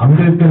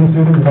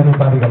 அம்பேத்கரிஸ்டும்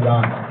இடதுசாரிகள்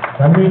தான்,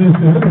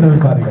 கம்யூனிஸ்டும்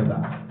இடதுசாரிகள்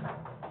தான்.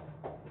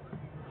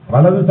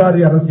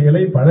 வலதுசாரி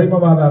அரசியலை,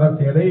 பழைமவாத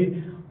அரசியலை,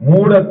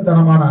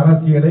 மூடத்தனமான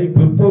அரசியலை,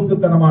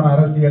 பிற்போக்குத்தனமான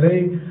அரசியலை,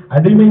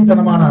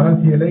 அடிமைத்தனமான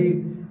அரசியலை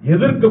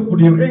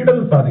எதிர்க்கக்கூடியவர்கள்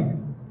இடதுசாரிகள்.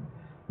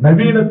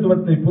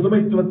 நவீனத்துவத்தை,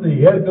 புதுமைத்துவத்தை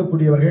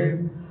ஏற்கக்கூடியவர்கள்,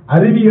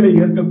 அறிவியலை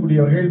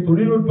ஏற்கக்கூடியவர்கள்,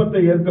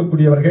 தொழில்நுட்பத்தை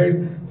ஏற்கக்கூடியவர்கள்,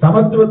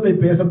 சமத்துவத்தை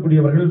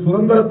பேசக்கூடியவர்கள்,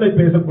 சுதந்திரத்தை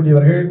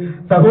பேசக்கூடியவர்கள்,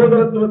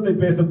 சகோதரத்துவத்தை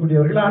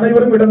பேசக்கூடியவர்கள்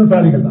அனைவரும்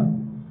இடதுசாரிகள் தான்.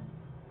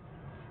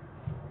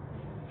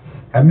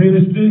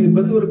 கம்யூனிஸ்ட்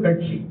என்பது ஒரு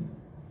கட்சி,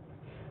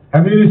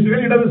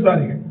 கம்யூனிஸ்டுகள்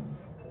இடதுசாரிகள்.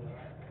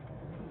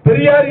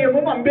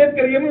 பெரியாரியமும்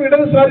அம்பேத்கரியமும்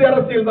இடதுசாரி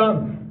அரசியல் தான்.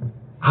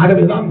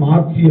 ஆகவேதான்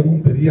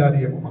மார்க்சியமும்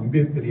பெரியாரியமும்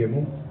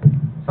அம்பேத்கரியமும்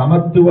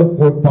சமத்துவ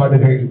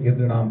கோட்பாடுகள்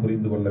என்று நாம்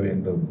புரிந்து கொள்ள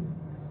வேண்டும்.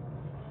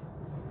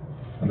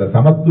 அந்த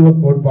சமத்துவ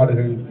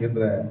கோட்பாடுகள்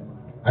என்ற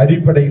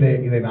அடிப்படையிலே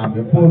இதை நாம்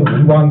எப்போது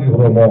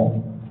உள்வாங்குகிறோமோ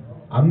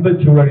அந்த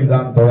சூழலில்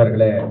தான்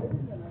தோழர்களே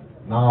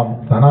நாம்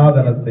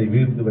சனாதனத்தை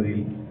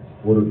வீழ்த்துவதில்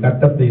ஒரு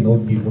கட்டத்தை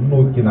நோக்கி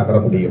முன்னோக்கி நகர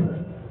முடியும்.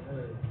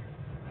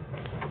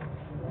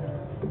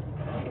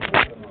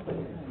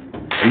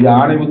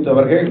 ஆணைமுத்து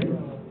அவர்கள்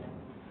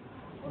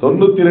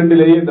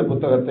 92லேயே இந்த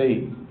புத்தகத்தை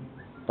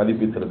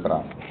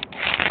பதிப்பித்திருக்கிறார்.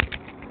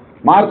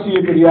 மார்க்சிய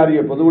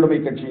பெரியாரிய பொதுவுடைமை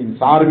கட்சியின்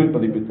சார்பில்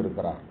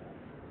பதிப்பித்திருக்கிறார்.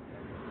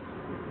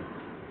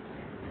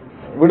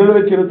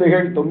 விடுதலை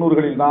சிறுத்தைகள்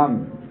 90களில் தான்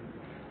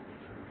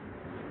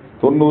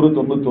 90,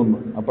 91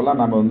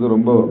 அப்பெல்லாம் நாம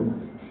ரொம்ப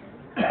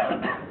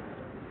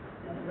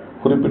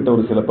குறிப்பிட்ட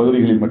ஒரு சில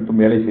பகுதிகளில்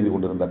மட்டும் வேலை செய்து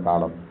கொண்டிருந்த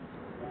காலம்.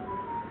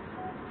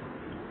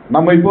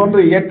 நம்மை போன்ற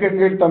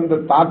இயக்கங்கள்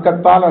தந்த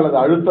தாக்கத்தால் அல்லது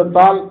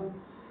அழுத்தத்தால்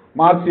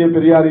மார்க்சிய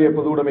பெரியாரிய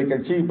பொதுவுடைமை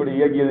கட்சி இப்படி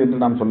இயங்கியது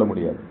என்று நாம் சொல்ல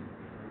முடியாது.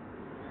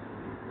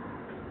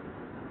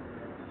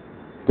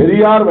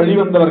 பெரியார்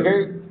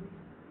வழிவந்தவர்கள்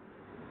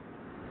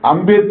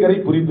அம்பேத்கரை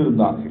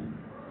புரிந்திருந்தார்கள்.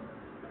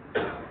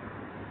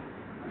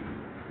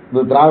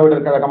 இது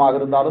திராவிடர் கழகமாக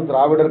இருந்தாலும்,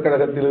 திராவிடர்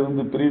கழகத்தில்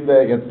இருந்து பிரிந்த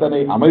எத்தனை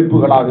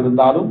அமைப்புகளாக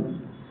இருந்தாலும்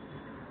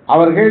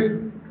அவர்கள்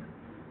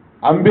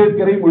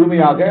அம்பேத்கரை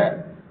முழுமையாக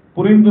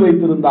புரிந்து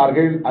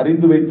வைத்திருந்தார்கள்,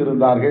 அறிந்து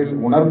வைத்திருந்தார்கள்,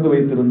 உணர்ந்து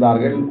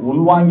வைத்திருந்தார்கள்,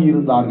 உள்வாங்கி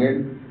இருந்தார்கள்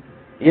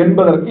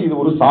என்பதற்கு இது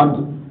ஒரு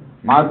சான்று.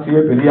 மார்க்சிய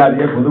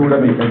பெரியாரிய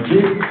பொதுவுடைமை கட்சி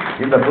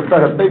இந்த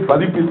புத்தகத்தை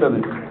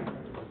பதிப்பித்தது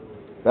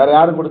வேற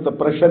யாரும் கொடுத்த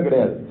பிரஷர்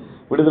கிடையாது.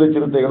 விடுதலை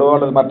சிறுத்தைகளோ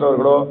அல்லது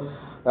மற்றவர்களோ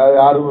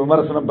யாரும்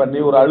விமர்சனம் பண்ணி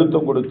ஒரு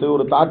அழுத்தம் கொடுத்து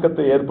ஒரு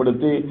தாக்கத்தை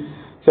ஏற்படுத்தி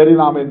சரி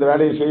நாம் இந்த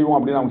வேலையை செய்வோம்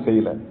அப்படின்னு நாம்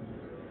செய்யல.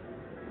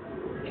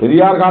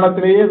 பெரியார்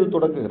காலத்திலேயே இது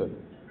தொடங்குகிறது.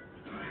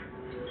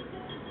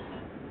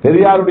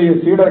 பெரியாருடைய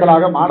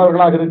சீடர்களாக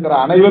மாணவர்களாக இருக்கிற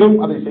அனைவரும்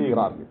அதை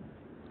செய்கிறார்கள்.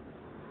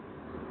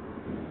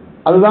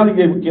 அதுதான்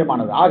இங்கே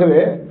முக்கியமானது.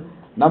 ஆகவே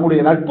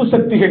நம்முடைய நட்பு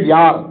சக்திகள்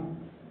யார்,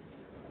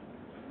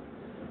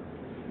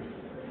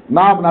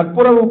 நாம்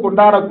நட்புறவு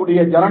கொண்டாடக்கூடிய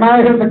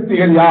ஜனநாயக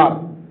சக்திகள் யார்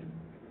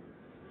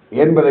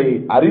என்பதை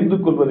அறிந்து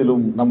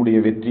கொள்வதிலும் நம்முடைய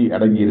வெற்றி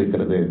அடங்கி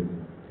இருக்கிறது.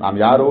 நாம்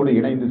யாரோடு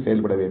இணைந்து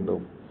செயல்பட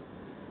வேண்டும்,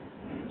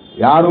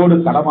 யாரோடு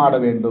களமாட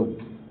வேண்டும்,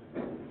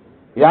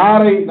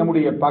 யாரை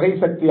நம்முடைய பகை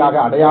சக்தியாக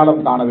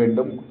அடையாளம் காண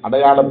வேண்டும்,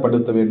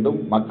 அடையாளப்படுத்த வேண்டும்,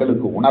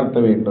 மக்களுக்கு உணர்த்த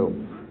வேண்டும்.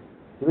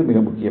 இது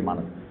மிக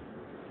முக்கியமானது.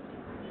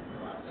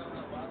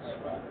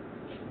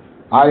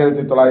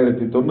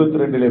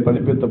 1992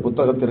 பதிப்பித்த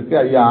புத்தகத்திற்கு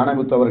ஐயா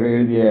ஆனமுத்து அவர்கள்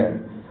எழுதிய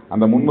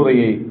அந்த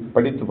முன்னுரையை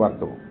படித்து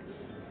பார்க்கவும்.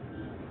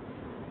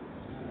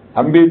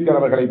 அம்பேத்கர்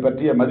அவர்களை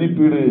பற்றிய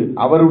மதிப்பீடு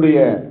அவருடைய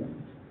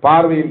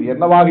பார்வையில்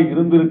என்னவாக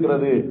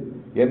இருந்திருக்கிறது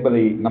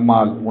என்பதை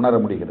நம்மால் உணர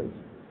முடிகிறது.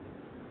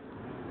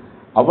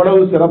 அவ்வளவு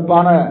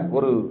சிறப்பான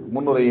ஒரு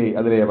முன்னுரையை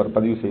அதிலே அவர்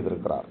பதிவு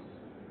செய்திருக்கிறார்.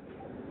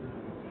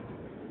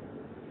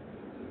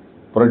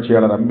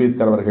 புரட்சியாளர்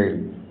அம்பேத்கர் அவர்கள்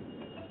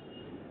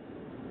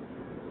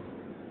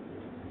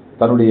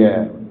தன்னுடைய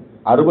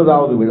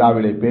 60வது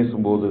விழாவிலே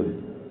பேசும்போது,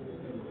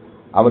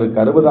 அவருக்கு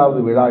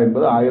 60வது விழா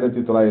என்பது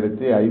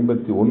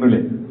 1951,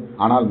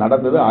 ஆனால்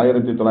நடந்தது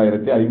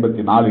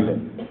 1954.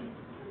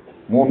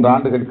 3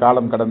 ஆண்டுகள்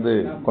காலம் கடந்து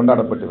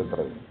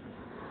கொண்டாடப்பட்டிருக்கிறது.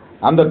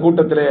 அந்த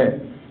கூட்டத்திலே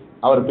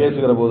அவர்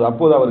பேசுகிற போது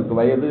அப்போது அவருக்கு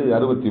வயது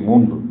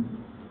 63.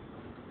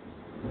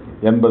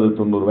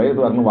 80-90 வயது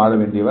வரணும் வாழ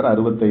வேண்டியவர்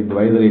 65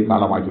 வயதிலே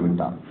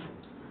காலமாகிவிட்டார்.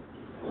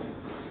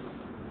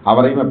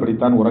 அவரையும்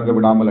அப்படித்தான் உறங்க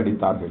விடாமல்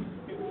அடித்தார்கள்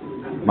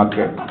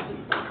மக்கள்.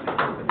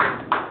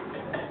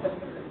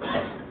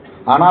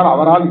 ஆனால்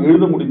அவரால்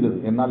எழுத முடிந்தது,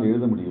 என்னால்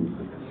எழுத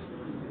முடியவில்லை.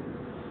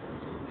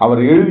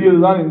 அவர்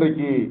எழுதியதுதான்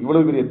இன்றைக்கு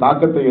இவ்வளவு பெரிய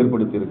தாக்கத்தை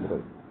ஏற்படுத்தி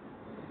இருக்கிறது.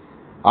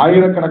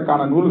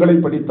 ஆயிரக்கணக்கான நூல்களை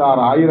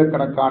படித்தார்,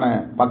 ஆயிரக்கணக்கான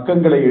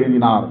பக்கங்களை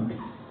எழுதினார்.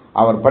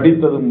 அவர்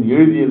படித்ததும்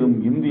எழுதியதும்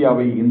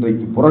இந்தியாவை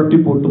இன்றைக்கு புரட்டி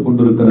போட்டுக்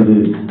கொண்டிருக்கிறது,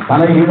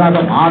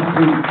 தலைகீழாக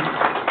மாற்றி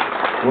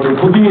ஒரு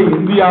புதிய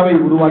இந்தியாவை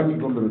உருவாக்கி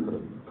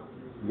கொண்டிருக்கிறது.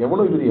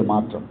 எவ்வளவு பெரிய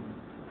மாற்றம்!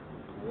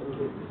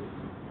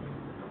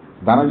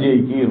 தனஞ்சய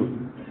கீர்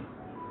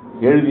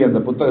எழுதிய அந்த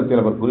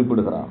புத்தகத்தில் அவர்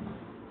குறிப்பிடுகிறார்,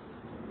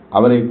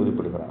 அவரை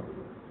குறிப்பிடுகிறார்.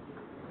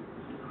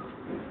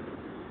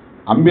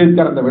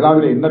 அம்பேத்கர் அந்த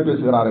விழாவில் என்ன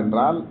பேசுகிறார்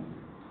என்றால்,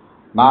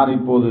 நான்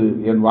இப்போது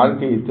என்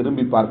வாழ்க்கையை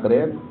திரும்பி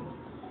பார்க்கிறேன்,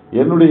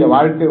 என்னுடைய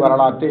வாழ்க்கை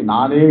வரலாற்றை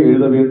நானே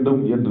எழுத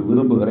வேண்டும் என்று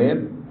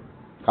விரும்புகிறேன்,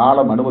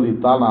 காலம்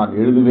அனுமதித்தால் நான்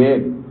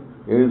எழுதுவேன்,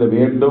 எழுத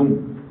வேண்டும்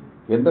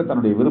என்ற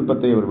தன்னுடைய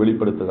விருப்பத்தை அவர்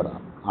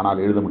வெளிப்படுத்துகிறார்.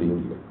 ஆனால் எழுத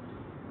முடியவில்லை.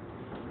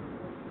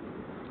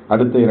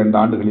 அடுத்த 2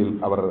 ஆண்டுகளில்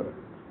அவர்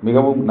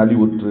மிகவும்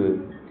நலிவுற்று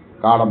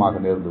காலமாக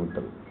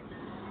நேர்ந்துவிட்டது.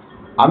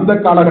 அந்த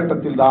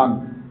காலகட்டத்தில் தான்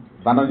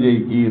தனஞ்சய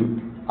கீர்,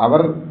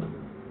 அவர்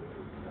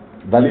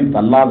தலித்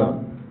அல்லாதவர்.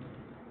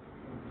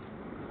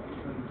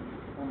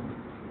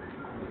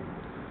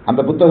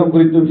 அந்த புத்தகம்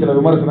குறித்தும் சில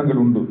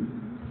விமர்சனங்கள் உண்டு.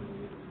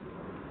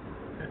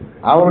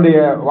 அவருடைய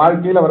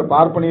வாழ்க்கையில் அவர்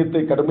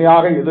பார்ப்பனியத்தை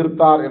கடுமையாக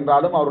எதிர்த்தார்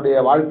என்றாலும் அவருடைய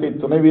வாழ்க்கை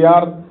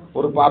துணைவியார்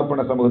ஒரு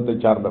பார்ப்பன சமூகத்தை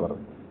சார்ந்தவர்.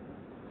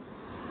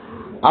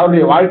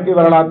 அவருடைய வாழ்க்கை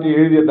வரலாற்றை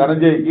எழுதிய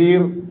தனஞ்சய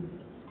கீர்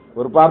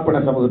ஒரு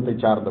பார்ப்பன சமூகத்தை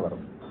சார்ந்தவர்.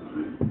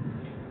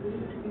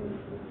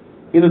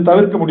 இது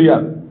தவிர்க்க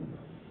முடியாது.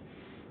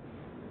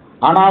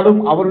 ஆனாலும்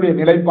அவருடைய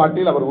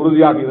நிலைப்பாட்டில் அவர்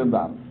உறுதியாக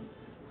இருந்தார்.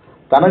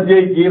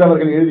 தனஞ்சய கீர்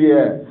அவர்கள் எழுதிய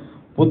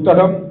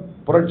புத்தகம்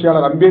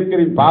புரட்சியாளர்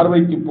அம்பேத்கரின்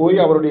பார்வைக்கு போய்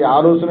அவருடைய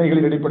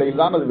ஆலோசனைகளின்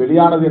அடிப்படையில் தான் அது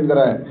வெளியானது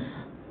என்கிற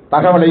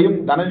தகவலையும்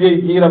தனஞ்சய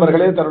கீர்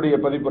அவர்களே தன்னுடைய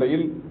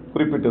பதிப்புரையில்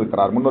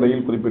குறிப்பிட்டிருக்கிறார்,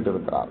 முன்னுரையில்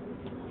குறிப்பிட்டிருக்கிறார்.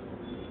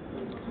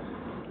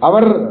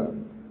 அவர்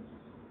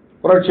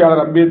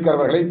புரட்சியாளர் அம்பேத்கர்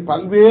அவர்களை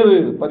பல்வேறு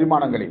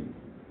பரிமாணங்களில்,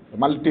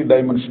 மல்டி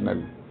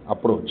டைமென்ஷனல்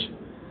அப்ரோச்,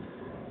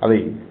 அதை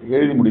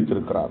எழுதி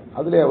முடித்திருக்கிறார்.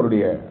 அதிலே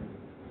அவருடைய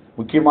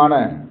முக்கியமான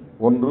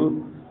ஒன்று,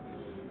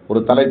 ஒரு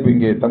தலைப்பு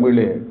இங்கே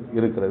தமிழிலே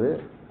இருக்கிறது,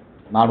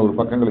 400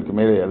 பக்கங்களுக்கு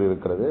மேலே அது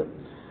இருக்கிறது.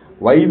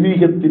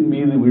 வைதீகத்தின்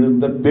மீது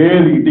விழுந்த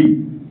பேரிடி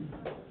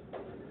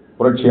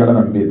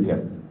புரட்சியாளர்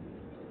அம்பேத்கர்.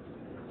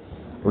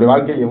 அவருடைய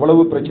வாழ்க்கையில்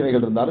எவ்வளவு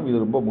பிரச்சனைகள் இருந்தாலும்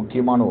இது ரொம்ப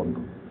முக்கியமான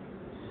ஒன்று.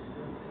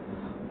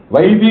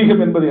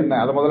 வைதீகம் என்பது என்ன,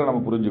 அதை முதல்ல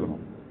நம்ம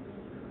புரிஞ்சுக்கணும்.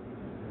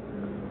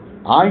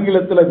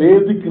 ஆங்கிலத்தில்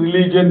வேதிக்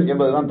ரிலீஜன்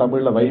என்பதுதான்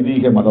தமிழ்ல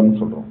வைதீக மதம்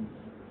சொல்றோம்.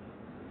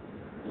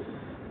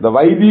 இந்த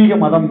வைதீக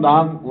மதம்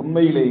தான்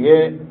உண்மையிலேயே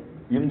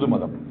இந்து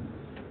மதம்.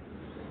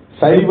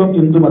 சைவம்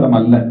இந்து மதம்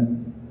அல்ல,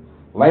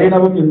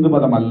 வைணவம் இந்து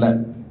மதம் அல்ல.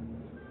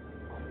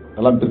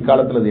 எல்லாம்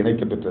பிற்காலத்தில் அது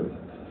இணைக்க பெற்றது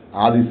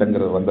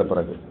ஆதிசங்கரர் வந்த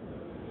பிறகு.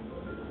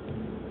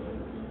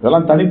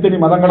 இதெல்லாம் தனித்தனி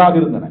மதங்களாக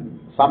இருந்தன,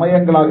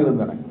 சமயங்களாக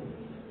இருந்தன.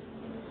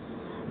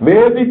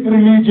 வேதிக்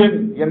ரிலீஜன்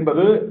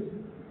என்பது,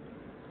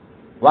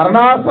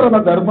 வர்ணாசிரம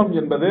தர்மம்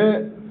என்பது,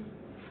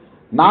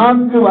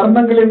 4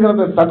 வர்ணங்கள்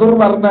என்கிற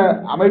சதுர்வர்ண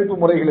அமைப்பு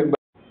முறைகள் என்பது.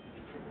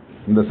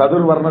 இந்த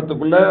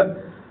சதுர்வர்ணத்துக்குள்ள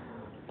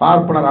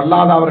பார்ப்பனர்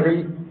அல்லாதவர்கள்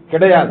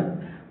கிடையாது.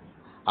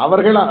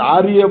 அவர்கள்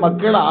ஆரிய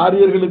மக்கள்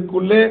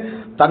ஆரியர்களுக்குள்ளே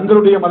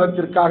தங்களுடைய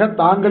மதத்திற்காக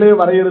தாங்களே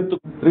வரையறுத்து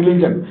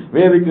ரிலீஜன்,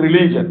 வேதிக்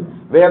ரிலீஜன்,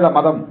 வேத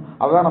மதம்,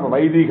 அதுதான் நம்ம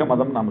வைதீக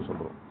மதம் நாம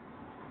சொல்றோம்.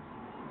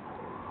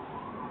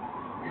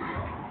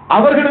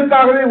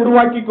 அவர்களுக்காகவே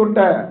உருவாக்கி கொண்ட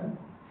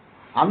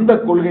அந்த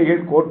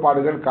கொள்கைகள்,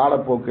 கோட்பாடுகள்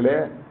காலப்போக்கிலே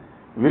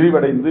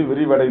விரிவடைந்து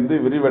விரிவடைந்து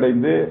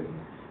விரிவடைந்து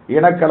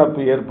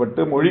இனக்கலப்பு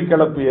ஏற்பட்டு,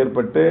 மொழிக்கலப்பு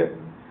ஏற்பட்டு,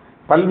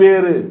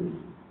 பல்வேறு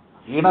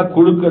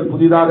இனக்குழுக்கள்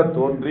புதிதாக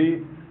தோன்றி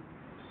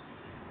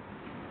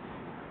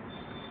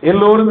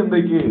எல்லோரும்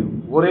இன்றைக்கு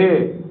ஒரே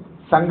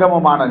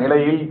சங்கமமான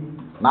நிலையில்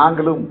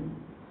நாங்களும்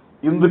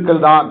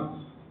இந்துக்கள் தான்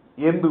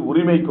என்று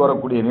உரிமை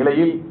கோரக்கூடிய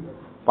நிலையில்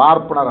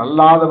பார்ப்பனர்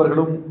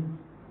அல்லாதவர்களும்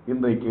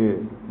இன்றைக்கு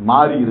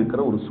மாறி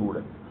இருக்கிற ஒரு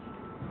சூழல்.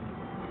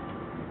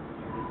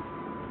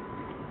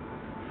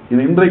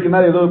 இது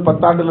இன்றைக்குன்னா ஏதோ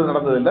 10 ஆண்டுகள்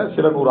நடந்ததில்லை,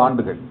 சில 100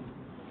 ஆண்டுகள்.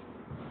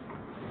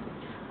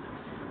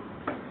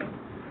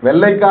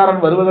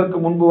 வெள்ளைக்காரன் வருவதற்கு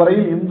முன்பு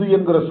வரையில் இந்து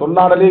என்கிற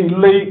சொல்லாடலே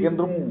இல்லை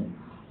என்றும்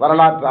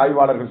வரலாற்று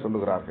ஆய்வாளர்கள்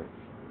சொல்லுகிறார்கள்.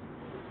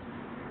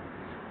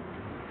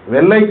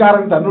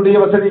 வெள்ளைக்காரன் தன்னுடைய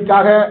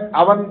வசதிக்காக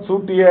அவன்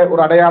சூட்டிய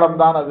ஒரு அடையாளம்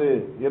தான் அது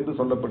என்று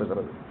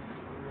சொல்லப்படுகிறது.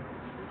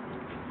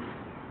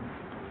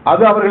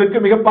 அது அவர்களுக்கு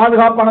மிக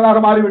பாதுகாப்பானதாக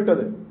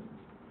மாறிவிட்டது.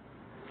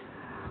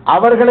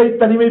 அவர்களை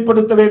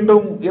தனிமைப்படுத்த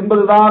வேண்டும்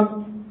என்பதுதான்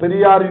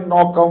பெரியாரின்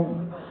நோக்கம்.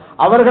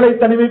 அவர்களை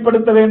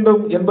தனிமைப்படுத்த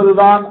வேண்டும்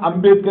என்பதுதான்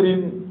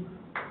அம்பேத்கரின்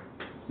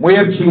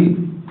முயற்சி.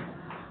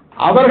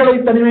 அவர்களை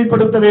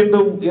தனிமைப்படுத்த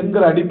வேண்டும்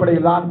என்கிற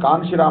அடிப்படையில் தான்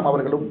காஞ்சிராம்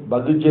அவர்களும்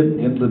பகுஜன்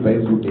என்று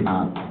பெயர்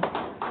சூட்டினார்.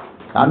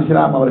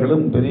 காஞ்சிராம்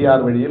அவர்களும்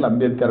பெரியார் வழியில்,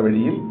 அம்பேத்கர்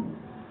வழியில்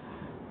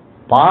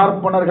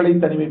பார்ப்பனர்களை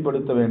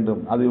தனிமைப்படுத்த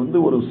வேண்டும். அது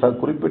ஒரு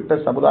குறிப்பிட்ட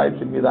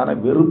சமுதாயத்தின் மீதான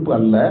வெறுப்பு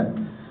அல்ல.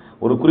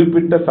 ஒரு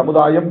குறிப்பிட்ட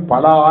சமுதாயம்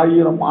பல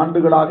ஆயிரம்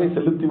ஆண்டுகளாக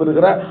செலுத்தி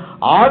வருகிற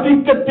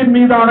ஆதிக்கத்தின்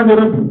மீதான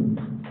வெறுப்பு.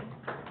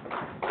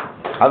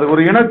 அது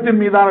ஒரு இனத்தின்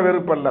மீதான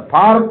வெறுப்பு அல்ல,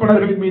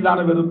 பார்ப்பனர்களின் மீதான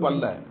வெறுப்பு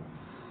அல்ல.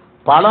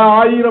 பல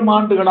ஆயிரம்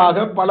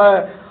ஆண்டுகளாக, பல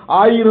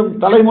ஆயிரம்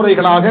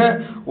தலைமுறைகளாக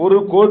ஒரு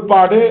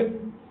கோட்பாடு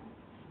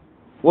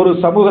ஒரு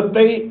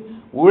சமூகத்தை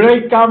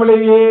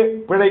உழைக்காமலேயே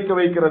பிழைக்க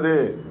வைக்கிறது.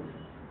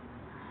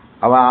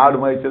 அவன் ஆடு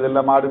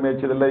மேய்ச்சதில்லை, மாடு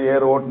மேய்ச்சதில்லை,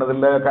 ஏர்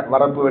ஓட்டினதில்லை,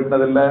 வரப்பு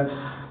வெட்டினதில்லை,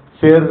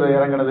 சேர்ல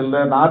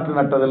இறங்கினதில்லை, நாற்று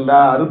நட்டதில்லை,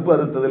 அறுப்பு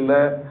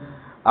அறுத்ததில்லை,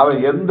 அவன்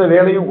எந்த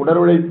வேலையும் உடல்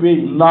உழைப்பே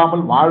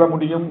இல்லாமல் வாழ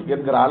முடியும்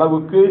என்கிற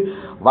அளவுக்கு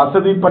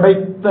வசதி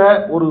படைத்த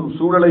ஒரு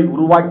சூழலை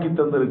உருவாக்கி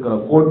தந்திருக்கிற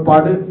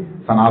கோட்பாடு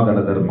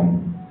சனாதன தர்மம்,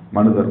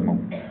 மனு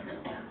தர்மம்.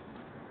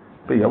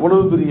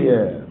 எவ்வளவு பெரிய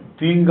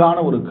தீங்கான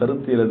ஒரு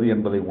கருத்தியல் அது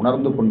என்பதை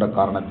உணர்ந்து கொண்ட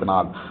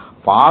காரணத்தினால்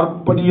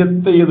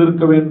பார்ப்பனியத்தை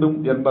எதிர்க்க வேண்டும்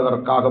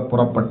என்பதற்காக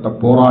புறப்பட்ட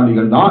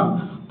போராளிகள் தான்,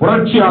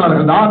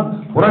 புரட்சியாளர்கள் தான்,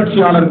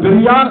 புரட்சியாளர்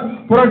பெரியார்,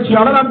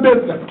 புரட்சியாளர்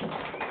அம்பேத்கர்.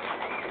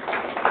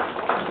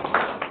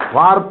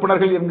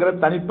 பார்ப்பனர்கள் என்கிற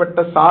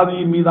தனிப்பட்ட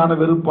சாதியின் மீதான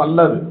வெறுப்பு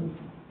அல்லது,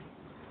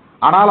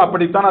 ஆனால்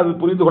அப்படித்தான் அது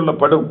புரிந்து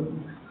கொள்ளப்படும்.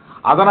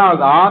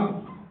 அதனால்தான்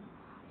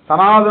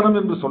சனாதனம்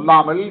என்று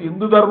சொல்லாமல்,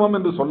 இந்து தர்மம்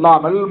என்று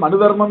சொல்லாமல், மனு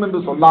தர்மம் என்று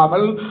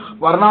சொல்லாமல்,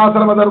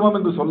 வர்ணாசிரம தர்மம்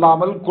என்று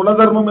சொல்லாமல், குல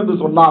தர்மம் என்று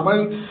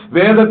சொல்லாமல்,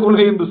 வேத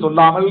கொள்கை என்று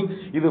சொல்லாமல்,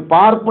 இது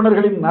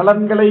பார்ப்பனர்களின்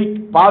நலன்களை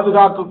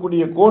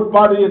பாதுகாக்கக்கூடிய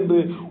கோட்பாடு என்று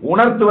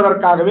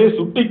உணர்த்துவதற்காகவே,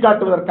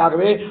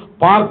 சுட்டிக்காட்டுவதற்காகவே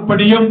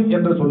பார்ப்பனியம்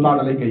என்ற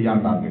சொல்லாடலை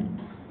கையாண்டார்கள்.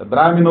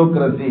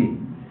 பிராமினோக்ரசி,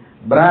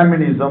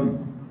 பிராமினிசம்,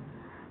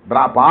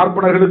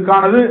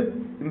 பார்ப்பனர்களுக்கானது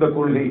இந்த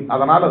கொள்கை,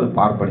 அதனால் அது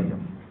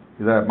பார்ப்பனியம்.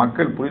 இதை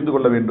மக்கள் புரிந்து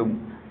கொள்ள வேண்டும்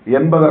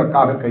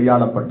என்பதற்காக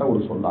கையாளப்பட்ட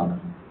ஒரு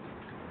சொல்லாடல்.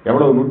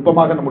 எவ்வளவு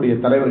நுட்பமாக நம்முடைய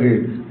தலைவர்கள்,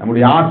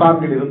 நம்முடைய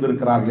ஆசான்கள்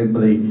இருந்திருக்கிறார்கள்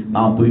என்பதை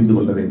நாம் புரிந்து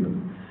கொள்ள வேண்டும்.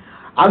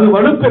 அது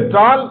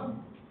வலுப்பெற்றால்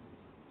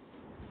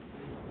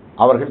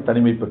அவர்கள்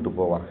தனிமைப்பட்டு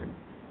போவார்கள்.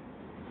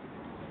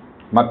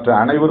 மற்ற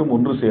அனைவரும்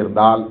ஒன்று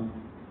சேர்ந்தால்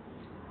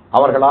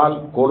அவர்களால்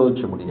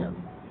கோலோச்ச முடியாது.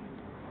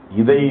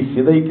 இதை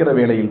சிதைக்கிற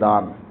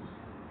வேளையில்தான்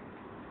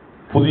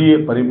புதிய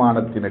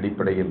பரிமாணத்தின்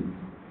அடிப்படையில்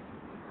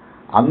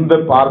அந்த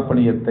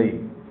பார்ப்பனியத்தை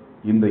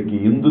இன்றைக்கு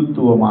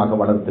இந்துத்துவமாக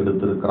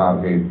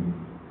வளர்த்தெடுத்திருக்கிறார்கள்.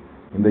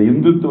 இந்த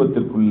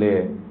இந்துத்துவத்திற்குள்ளே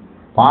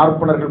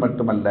பார்ப்பனர்கள்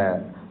மட்டுமல்ல,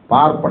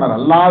 பார்ப்பனர்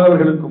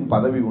அல்லாதவர்களுக்கும்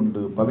பதவி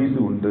உண்டு, பவிசு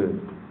உண்டு,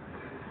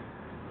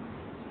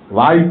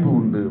 வாய்ப்பு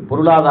உண்டு,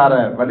 பொருளாதார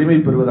வலிமை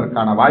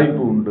பெறுவதற்கான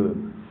வாய்ப்பு உண்டு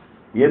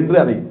என்று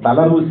அதை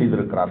தளர்வு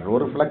செய்திருக்கிறார்கள்.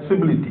 ஒரு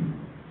பிளெக்சிபிலிட்டி,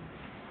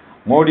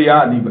 மோடியா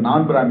நீ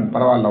நான் பிராமின்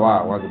பரவாயில்லவா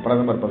உனக்கு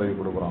பிரதமர் பதவி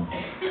கொடுக்குறோம்,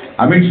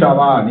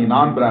 அமித்ஷாவா நீ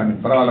நான்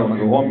பிராமின் பரவாயில்ல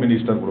உனக்கு ஹோம்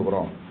மினிஸ்டர்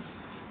கொடுக்குறோம்,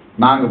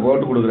 நாங்க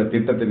போட்டு கொடுக்குற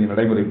திட்டத்தை நீ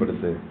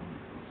நடைமுறைப்படுத்து.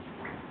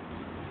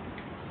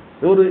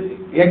 ஒரு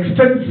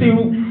extensive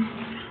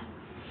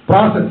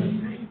process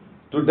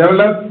to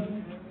develop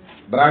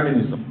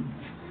Brahminism,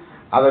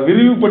 அதை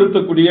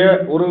விரிவுபடுத்தக்கூடிய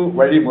ஒரு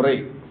வழிமுறை.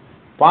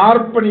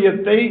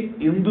 பார்ப்பனியத்தை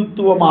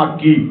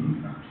இந்துத்துவமாக்கி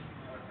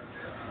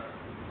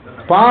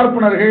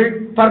பார்ப்பனர்கள்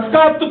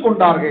தற்காத்துக்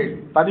கொண்டார்கள்,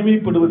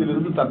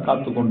 தனிமைப்படுவதிலிருந்து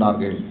தற்காத்துக்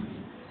கொண்டார்கள்.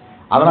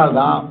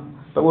 அதனால்தான்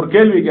ஒரு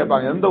கேள்வி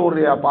கேட்பாங்க, எந்த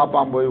ஊர்லயா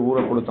பாப்பான் போய்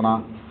ஊரை கொடுத்தனா,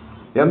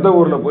 எந்த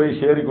ஊர்ல போய்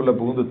சேரிக்குள்ள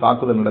புகுந்து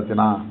தாக்குதல்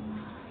நடத்தினா,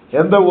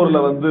 எந்த ஊர்ல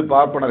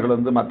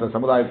பார்ப்பனர்கள் மற்ற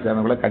சமுதாயத்தை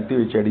சேர்ந்தவர்களை கட்டி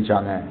வச்சு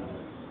அடிச்சாங்க.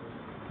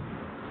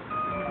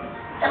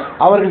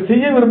 அவர்கள்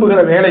செய்ய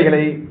விரும்புகிற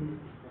வேலைகளை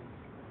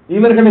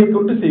இவர்களை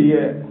கொண்டு செய்ய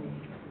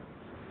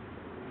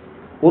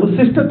ஒரு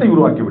சிஸ்டத்தை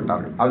உருவாக்கி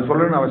விட்டார்கள். அது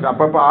சொல்லணும்னு அவசியம்,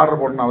 அப்பப்ப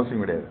ஆர்டர் போடணும்னு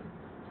அவசியம் கிடையாது.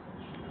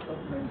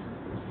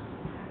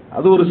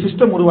 அது ஒரு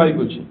சிஸ்டம் உருவாகி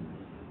போச்சு.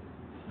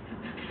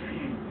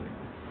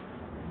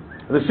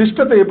 அந்த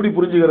சிஸ்டத்தை எப்படி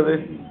புரிஞ்சுக்கிறது?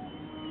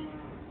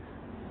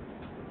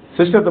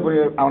 சிஸ்டத்தை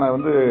அவனை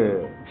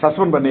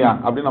சஸ்பெண்ட் பண்ணியா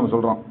அப்படின்னு நம்ம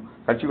சொல்றோம்.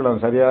 கட்சிக்குள்ள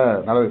சரியா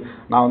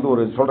நான்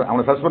ஒரு சொல்றேன்,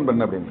 அவனை சஸ்பெண்ட்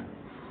பண்ண அப்படின்னு.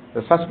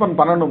 சஸ்பெண்ட்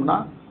பண்ணணும்னா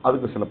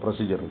அதுக்கு சில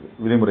ப்ரொசீஜர் இருக்கு,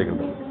 விதிமுறைகள்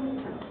இருக்கு.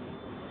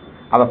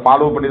 அதை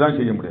ஃபாலோ பண்ணி தான்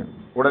செய்ய முடியும்,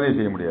 உடனே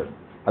செய்ய முடியாது.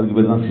 அதுக்கு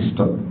பேர் தான்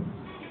சிஸ்டம்.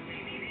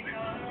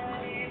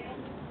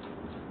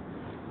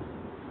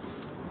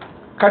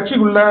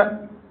 கட்சிக்குள்ள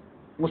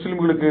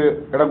முஸ்லிம்களுக்கு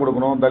இடம்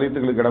கொடுக்கணும்,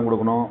 தலித்துகளுக்கு இடம்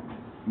கொடுக்கணும்,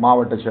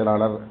 மாவட்ட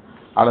செயலாளர்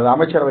அல்லது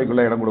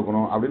அமைச்சரவைக்குள்ள இடம்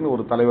கொடுக்கணும் அப்படின்னு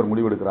ஒரு தலைவர்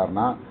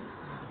முடிவெடுக்கிறார்னா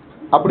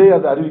அப்படியே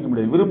அதை அறிவிக்க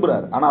முடியாது.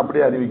 விரும்புறாரு, ஆனா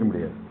அப்படியே அறிவிக்க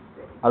முடியாது.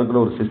 அதுக்குள்ள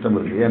ஒரு சிஸ்டம்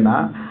இருக்கு. ஏன்னா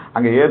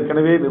அங்க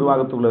ஏற்கனவே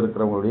நிர்வாகத்துக்குள்ள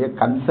இருக்கிறவங்களுடைய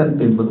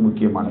கன்சென்ட் என்பது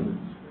முக்கியமானது.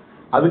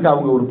 அதுக்கு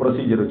அவங்க ஒரு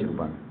ப்ரொசீஜர்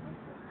வச்சிருப்பாங்க,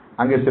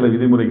 அங்கே சில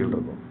விதிமுறைகள்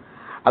இருக்கும்.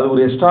 அது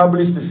ஒரு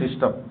எஸ்டாப்ளிஷ்டு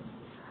சிஸ்டம்.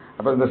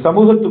 அப்ப இந்த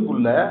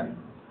சமூகத்துக்குள்ள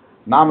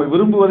நாம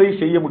விரும்புவதை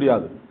செய்ய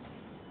முடியாது.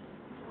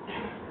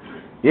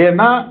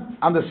 ஏன்னா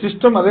அந்த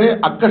சிஸ்டம் அதை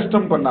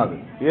அக்கஸ்டம் பண்ணாது,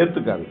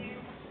 ஏத்துக்காது.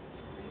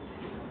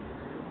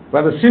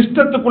 அந்த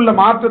சிஸ்டத்துக்குள்ள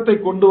மாற்றத்தை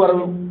கொண்டு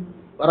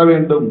வர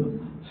வேண்டும்.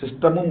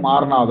 சிஸ்டமும்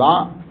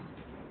மாறினாதான்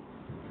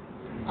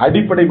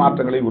அடிப்படை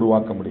மாற்றங்களை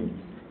உருவாக்க முடியும்.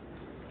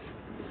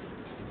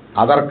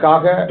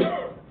 அதற்காக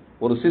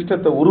ஒரு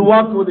சிஸ்டத்தை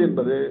உருவாக்குவது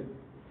என்பது,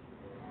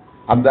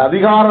 அந்த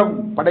அதிகாரம்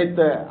படைத்த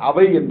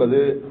அவை என்பது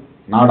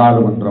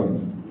நாடாளுமன்றம்,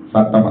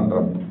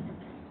 சட்டமன்றம்,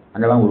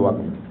 அங்கதான் உருவாக்க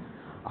முடியும்.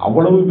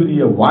 அவ்வளவு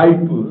பெரிய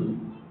வாய்ப்பு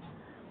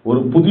ஒரு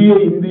புதிய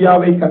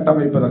இந்தியாவை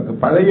கட்டமைப்பதற்கு.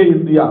 பழைய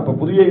இந்தியா, அப்ப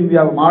புதிய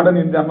இந்தியா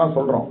மாடர்ன் இந்தியான்னு தான்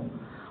சொல்றோம்.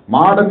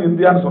 மாடர்ன்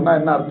இந்தியான்னு சொன்னா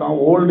என்ன அர்த்தம்?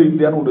 ஓல்டு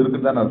இந்தியான்னு ஒன்று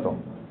இருக்குன்னு அர்த்தம்.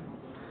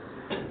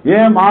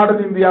 ஏன்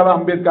மாடர்ன் இந்தியாவை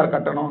அம்பேத்கர்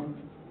கட்டணும்?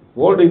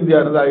 ஓல்டு இந்தியா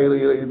இருந்தா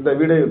இந்த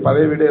வீடு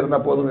பழைய வீடு இருந்தா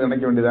போதும்னு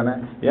நினைக்க வேண்டியதானே?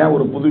 ஏன்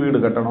ஒரு புது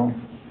வீடு கட்டணும்?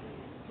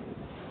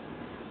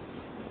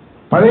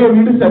 பழைய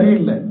வீடு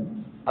சரியில்லை,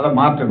 அதை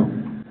மாற்றணும்,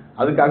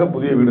 அதுக்காக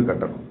புதிய வீடு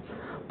கட்டணும்.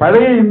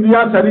 பழைய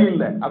இந்தியா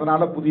சரியில்லை,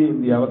 அதனால புதிய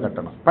இந்தியாவை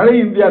கட்டணும்.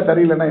 பழைய இந்தியா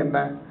சரியில்லைன்னா என்ன?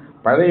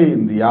 பழைய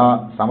இந்தியா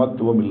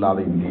சமத்துவம் இல்லாத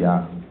இந்தியா,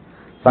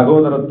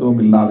 சகோதரத்துவம்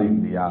இல்லாத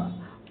இந்தியா,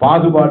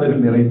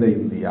 பாகுபாடுகள் நிறைந்த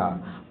இந்தியா,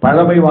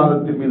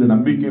 பழமைவாதத்தின் மீது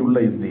நம்பிக்கை உள்ள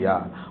இந்தியா,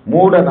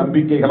 மூட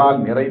நம்பிக்கைகளால்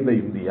நிறைந்த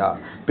இந்தியா,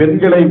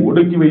 பெண்களை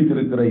ஒடுக்கி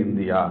வைத்திருக்கிற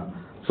இந்தியா,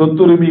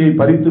 சொத்துரிமையை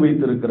பறித்து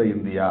வைத்திருக்கிற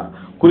இந்தியா,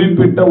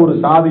 குறிப்பிட்ட ஒரு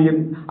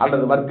சாதியின்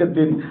அல்லது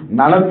வர்க்கத்தின்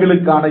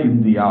நலன்களுக்கான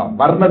இந்தியா,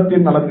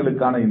 வர்ணத்தின்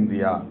நலன்களுக்கான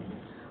இந்தியா.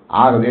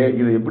 ஆகவே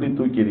இதை எப்படி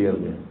தூக்கி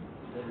எறியறது?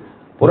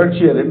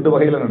 புரட்சியை ரெண்டு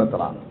வகையில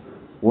நடத்தலாம்.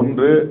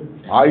 ஒன்று,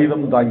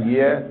 ஆயுதம் தாங்கிய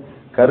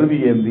கருவி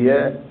ஏந்திய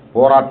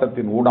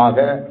போராட்டத்தின் ஊடாக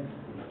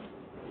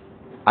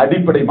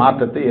அடிப்படை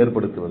மாற்றத்தை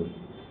ஏற்படுத்துவது.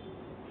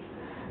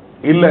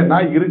 இல்லைன்னா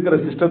இருக்கிற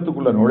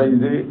சிஸ்டத்துக்குள்ள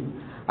நுழைந்து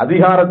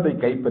அதிகாரத்தை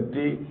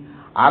கைப்பற்றி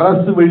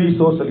அரசு வழி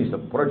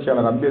சோசலிசம்.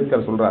 புரட்சியாளர்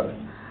அம்பேத்கர் சொல்றாரு,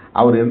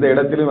 அவர் எந்த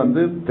இடத்திலும்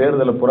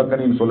தேர்தலை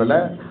புறக்கணின்னு சொல்லல,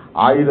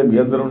 ஆயுதம்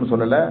இயந்திரம்னு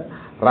சொல்லல,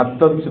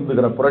 ரத்தம்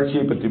சிந்துகிற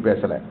புரட்சியை பற்றி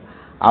பேசல.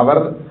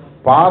 அவர்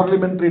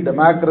பார்லிமெண்டரி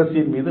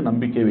டெமோக்ரஸியின் மீது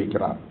நம்பிக்கை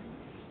வைக்கிறார்,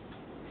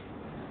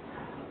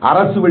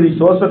 அரசு வழி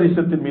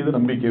சோசலிசத்தின் மீது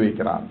நம்பிக்கை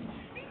வைக்கிறார்,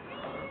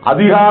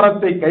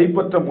 அதிகாரத்தை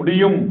கைப்பற்ற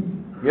முடியும்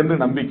என்று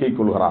நம்பிக்கை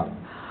கொள்கிறார்.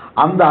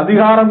 அந்த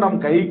அதிகாரம் நம்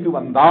கைக்கு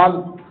வந்தால்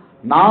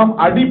நாம்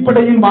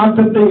அடிப்படையில்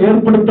மாற்றத்தை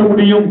ஏற்படுத்த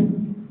முடியும்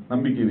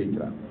நம்பிக்கை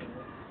வைக்கிறார்.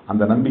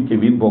 அந்த நம்பிக்கை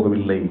வீண்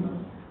போகவில்லை.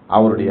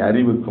 அவருடைய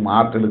அறிவுக்கும்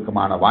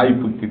ஆற்றலுக்குமான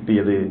வாய்ப்பு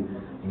கிட்டியது.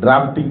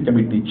 டிராப்டிங்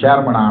கமிட்டி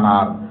சேர்மன்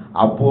ஆனார்.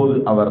 அப்போது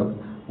அவர்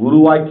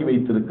உருவாக்கி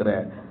வைத்திருக்கிற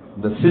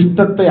இந்த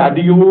சிஸ்டத்தை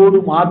அடியோடு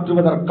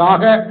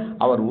மாற்றுவதற்காக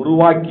அவர்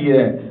உருவாக்கிய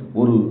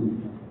ஒரு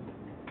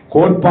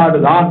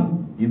கோட்பாடுதான்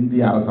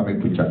இந்திய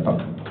அரசமைப்பு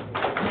சட்டம்.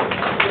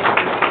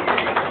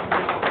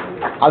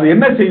 அது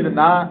என்ன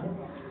செய்யுதுன்னா,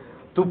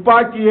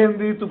 துப்பாக்கி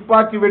ஏந்தி,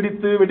 துப்பாக்கி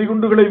வெடித்து,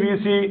 வெடிகுண்டுகளை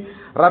வீசி,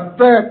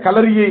 ரத்த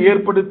கலரியை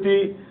ஏற்படுத்தி,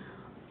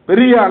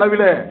 பெரிய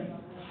அளவில்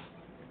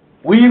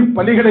உயிர்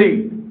பலிகளை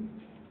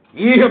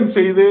ஈகம்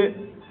செய்து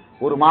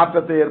ஒரு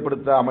மாற்றத்தை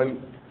ஏற்படுத்தாமல்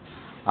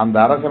அந்த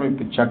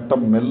அரசமைப்பு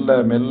சட்டம் மெல்ல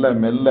மெல்ல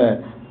மெல்ல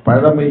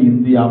பழமை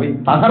இந்தியாவை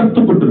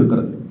தகர்த்து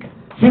கொண்டிருக்கிறது.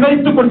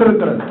 சிதைத்துக்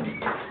கொண்டிருக்கிறது.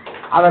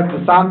 அதற்கு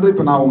சார்ந்து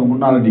இப்ப நான் உங்க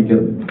முன்னால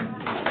நிற்கிறது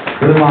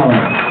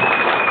திருமாவளவன்.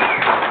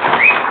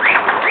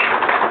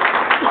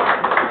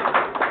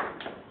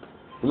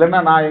 இல்லைன்னா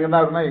நான்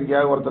எங்கன்னா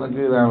எங்கேயாவது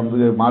ஒருத்தனுக்கு நான்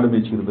வந்து மாடு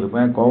மேய்ச்சிக்கிட்டு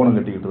இருந்திருப்பேன், கோவணம்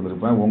கட்டிக்கிட்டு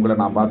இருந்திருப்பேன். உங்களை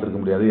நான் பார்த்துருக்க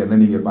முடியாது, என்ன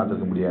நீங்க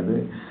பார்த்துருக்க முடியாது.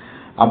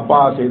 அப்பா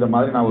செய்த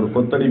மாதிரி நான் ஒரு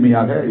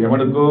கொத்தடிமையாக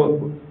எவனுக்கோ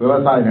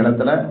விவசாய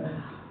நிலத்துல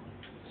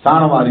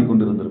சாணம் வாரி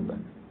கொண்டு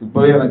இருந்திருப்பேன்.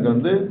 இப்பவே எனக்கு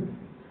வந்து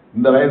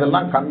இந்த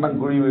வயதெல்லாம் கண்ணம்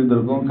குழி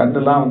விழுந்திருக்கும்,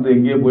 கண்ணெல்லாம் வந்து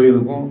எங்கேயோ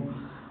போயிருக்கும்,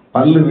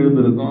 பல்லு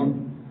விழுந்திருக்கும்,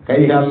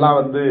 கைகாலெல்லாம்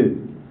வந்து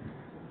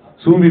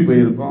சூம்பி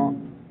போயிருக்கும்.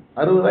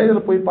 60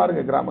 வயதுல போய்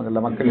பாருங்க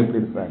கிராமங்கள்ல மக்கள்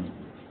எப்படி இருக்கிறாங்க,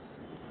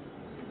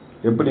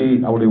 எப்படி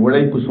அவருடைய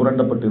உழைப்பு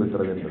சுரண்டப்பட்டு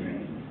இருக்கிறது என்பது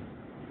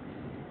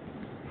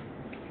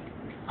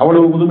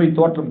அவ்வளவு முதுமை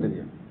தோற்றம்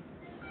தெரியும்.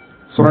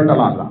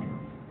 சுரண்டலாம் தான்.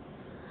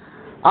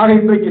 ஆக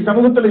இன்றைக்கு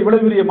சமூகத்தில்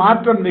இவ்வளவு பெரிய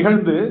மாற்றம்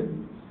நிகழ்ந்து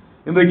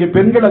இன்றைக்கு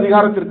பெண்கள்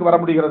அதிகாரத்திற்கு வர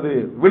முடிகிறது,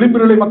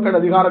 விளிம்புநிலை மக்கள்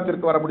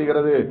அதிகாரத்திற்கு வர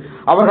முடிகிறது.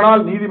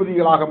 அவர்களால்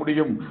நீதிபதிகளாக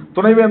முடியும்,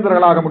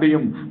 துணைவேந்தர்களாக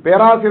முடியும்,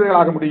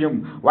 பேராசிரியர்களாக முடியும்,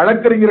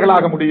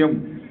 வழக்கறிஞர்களாக முடியும்,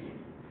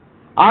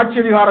 ஆட்சி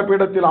அதிகார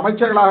பீடத்தில்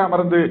அமைச்சர்களாக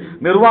அமர்ந்து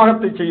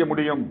நிர்வாகத்தை செய்ய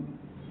முடியும்.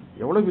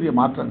 எவ்வளவு பெரிய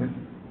மாற்றங்கள்!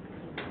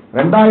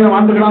 2000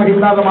 ஆண்டுகளாக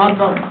இல்லாத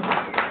மாற்றம்.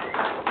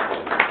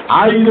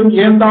 1000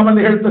 ஏந்தாமல்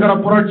நிகழ்த்துகிற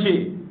புரட்சி.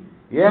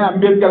 ஏன்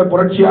அம்பேத்கர்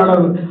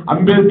புரட்சியாளர்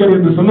அம்பேத்கர்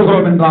என்று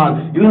சொல்லுகிறோம் என்றால்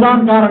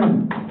இதுதான் காரணம்.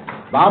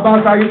 பாபா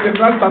சாஹிப்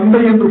என்றால் தந்தை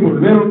என்று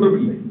பொருள், வேறொன்றும்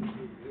இல்லை.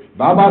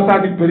 பாபா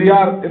சாஹிப்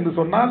பெரியார் என்று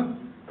சொன்னால்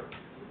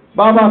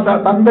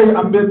தந்தை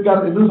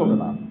அம்பேத்கர் என்று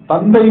சொல்லலாம்.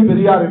 தந்தை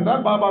பெரியார்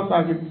என்றால் பாபா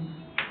சாஹிப்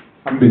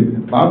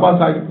அம்பேத்கர். பாபா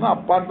சாஹிப்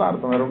அப்பான்னு தான்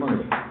அர்த்தம், வேற ஒன்றும்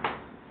இல்லை.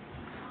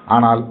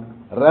 ஆனால்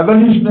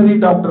ரெவல்யூஷனரி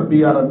டாக்டர்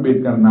B.R.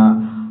 அம்பேத்கர்னா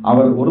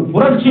அவர் ஒரு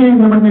புரட்சியை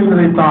இந்த மண்ணில்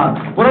விதைத்தார்,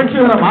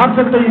 புரட்சிகர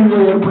மாற்றத்தை இங்கு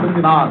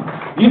ஏற்படுத்தினார்.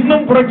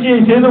 இன்னும் புரட்சியை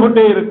செய்து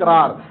கொண்டே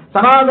இருக்கிறார்,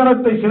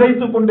 சனாதனத்தை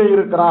சிதைத்துக் கொண்டே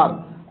இருக்கிறார்.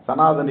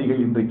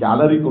 சனாதனிகள் இன்றைக்கு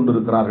அலறிக்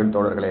கொண்டிருக்கிறார்கள்.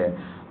 தோழர்களே,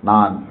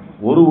 நான்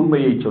ஒரு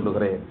உண்மையை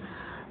சொல்லுகிறேன்.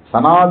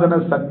 சனாதன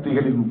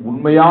சக்திகளின்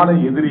உண்மையான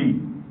எதிரி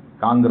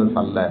காங்கிரஸ்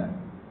அல்ல.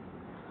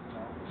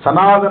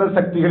 சனாதன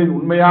சக்திகளின்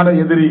உண்மையான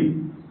எதிரி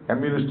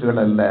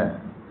கம்யூனிஸ்டுகள் அல்ல.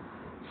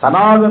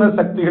 சனாதன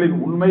சக்திகளின்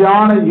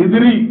உண்மையான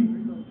எதிரி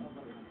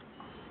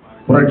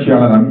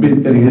புரட்சியாளர்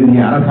அம்பேத்கர்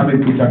எழுதிய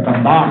அரசமைப்பு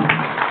சட்டம் தான்.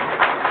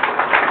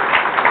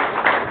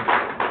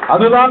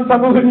 அதுதான்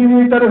சமூக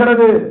நீதியை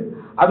தருகிறது,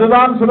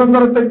 அதுதான்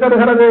சுதந்திரத்தை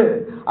தருகிறது,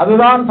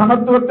 அதுதான்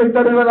சமத்துவத்தை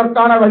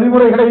தருவதற்கான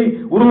வழிமுறைகளை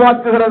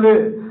உருவாக்குகிறது,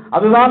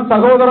 அதுதான்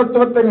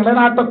சகோதரத்துவத்தை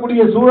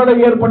நிலைநாட்டக்கூடிய சூழலை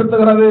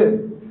ஏற்படுத்துகிறது.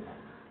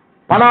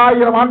 பல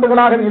ஆயிரம்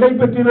ஆண்டுகளாக நிலை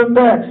பெற்றிருந்த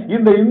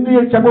இந்த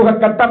இந்திய சமூக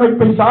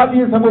கட்டமைப்பை,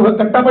 சாதிய சமூக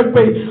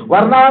கட்டமைப்பை,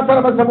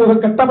 வர்ணாசிரம சமூக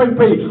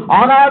கட்டமைப்பை,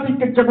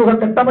 ஆணாதிக்க சமூக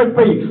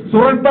கட்டமைப்பை,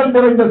 சுரண்டல்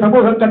நிறைந்த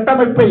சமூக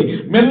கட்டமைப்பை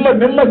மெல்ல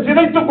மெல்ல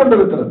சிதைத்துக்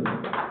கொண்டிருக்கிறது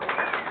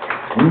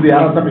இந்திய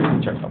அரசமைப்பு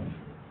சட்டம்.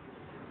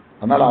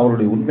 அதனால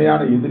அவருடைய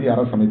உண்மையான எதிரி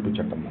அரசமைப்பு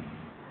சட்டம் தான்.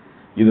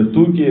 இதை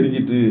தூக்கி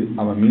எறிஞ்சிட்டு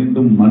அவன்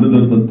மீண்டும் மனு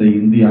தர்மத்தை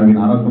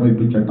இந்தியாவின்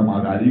அரசமைப்பு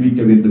சட்டமாக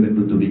அறிவிக்க வேண்டும்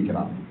என்று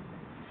துடிக்கிறான்.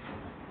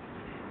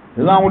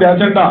 இதுதான் அவங்களுடைய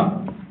அஜெண்டா.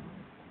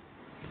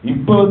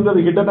 இப்ப அது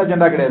ஹிடன்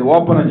அஜெண்டா கிடையாது,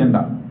 ஓபன்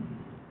அஜெண்டா.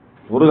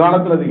 ஒரு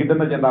காலத்தில் அது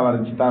ஹிடன் அஜெண்டாவா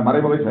இருந்துச்சு,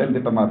 மறைமுக செயல்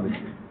திட்டமா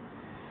இருந்துச்சு.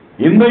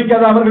 இன்றைக்கு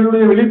அது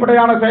அவர்களுடைய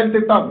வெளிப்படையான செயல்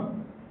திட்டம்.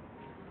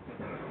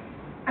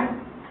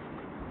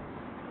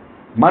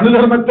 மனு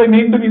தர்மத்தை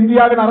மீண்டும்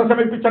இந்தியாவின்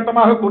அரசமைப்பு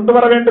சட்டமாக கொண்டு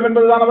வர வேண்டும்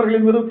என்பதுதான்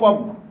அவர்களின் விருப்பம்.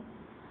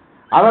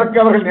 அதற்கு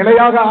அவர்கள்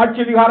நிலையாக ஆட்சி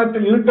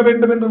அதிகாரத்தில் இருக்க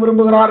வேண்டும் என்று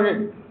விரும்புகிறார்கள்.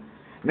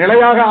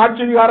 நிலையாக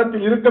ஆட்சி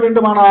அதிகாரத்தில் இருக்க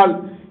வேண்டுமானால்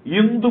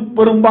இந்து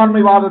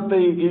பெரும்பான்மைவாதத்தை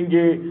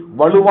இங்கே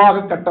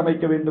வலுவாக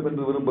கட்டமைக்க வேண்டும்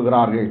என்று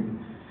விரும்புகிறார்கள்.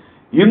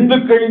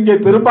 இந்துக்கள் இங்கே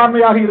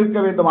பெரும்பான்மையாக இருக்க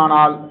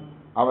வேண்டுமானால்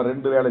அவர்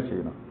 2 வேலை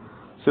செய்யணும்.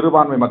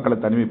 சிறுபான்மை மக்களை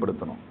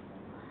தனிமைப்படுத்தணும்.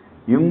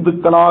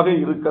 இந்துக்களாக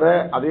இருக்கிற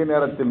அதே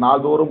நேரத்தில்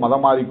நாள்தோறும்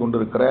மதம்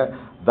மாறிக்கொண்டிருக்கிற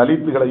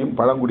தலித்துகளையும்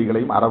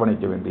பழங்குடிகளையும்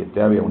அரவணைக்க வேண்டிய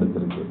தேவை அவனுக்கு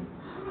இருக்கு.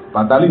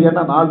 தலித்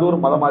என்ன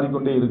நாள்தோறும் மதம்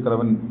மாறிக்கொண்டே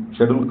இருக்கிறவன்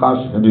ஷெட்யூல்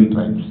காஸ்ட், ஷெட்யூல்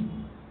ட்ரைப்ஸ்.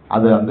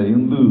 அது அந்த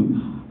இந்து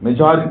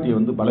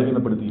மெஜாரிட்டியை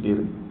பலவீனப்படுத்திக்கிட்டே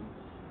இருக்கு.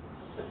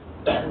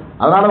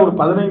 அதனால ஒரு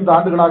 15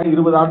 ஆண்டுகளாக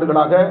 20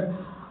 ஆண்டுகளாக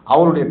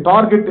அவருடைய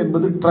டார்கெட்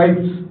என்பது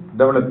ட்ரைப்ஸ்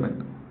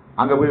டெவலப்மெண்ட்.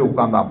 அங்க போய்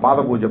உட்கார்ந்தான், பாத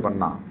பூஜை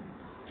பண்ணா,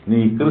 நீ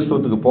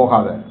கிறிஸ்துவத்துக்கு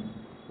போகாத,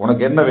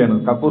 உனக்கு என்ன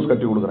வேணும், கக்கூஸ்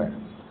கட்டி கொடுக்குறேன்,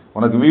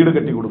 உனக்கு வீடு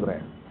கட்டி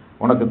கொடுக்குறேன்,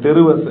 உனக்கு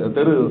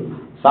தெரு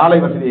சாலை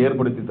வசதியை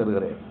ஏற்படுத்தி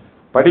தருகிறேன்,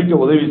 படிக்க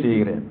உதவி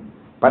செய்கிறேன்,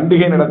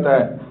 பண்டிகை நடத்த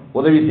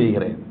உதவி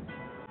செய்கிறேன்.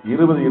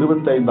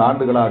 20-25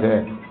 ஆண்டுகளாக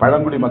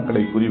பழங்குடி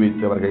மக்களை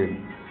குறிவைத்தவர்கள்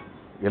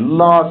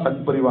எல்லா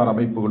சத்பரிவார்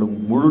அமைப்புகளும்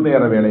முழு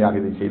நேர வேலையாக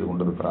இதை செய்து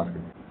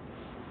கொண்டிருக்கிறார்கள்.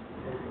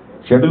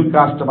 ஷெட்யூல்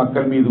காஸ்ட்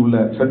மக்கள் மீது உள்ள,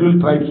 ஷெட்யூல்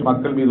ட்ரைப்ஸ்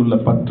மக்கள் மீது உள்ள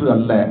பற்று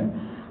அல்ல,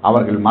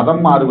 அவர்கள்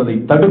மதம் மாறுவதை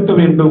தடுக்க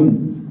வேண்டும்,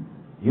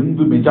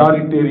 இந்து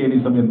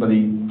மெஜாரிட்டேரியனிசம் என்பதை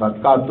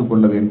தற்காத்துக்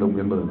கொள்ள வேண்டும்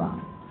என்பதுதான்.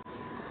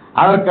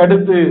 அதற்கு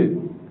அடுத்து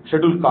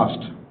ஷெட்யூல்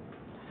காஸ்ட்.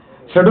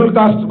 ஷெட்யூல்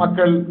காஸ்ட்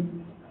மக்கள்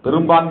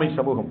பெரும்பான்மை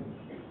சமூகம்,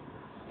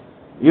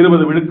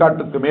 20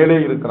 விழுக்காட்டுக்கு மேலே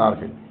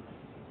இருக்கிறார்கள்.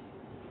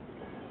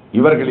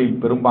 இவர்களில்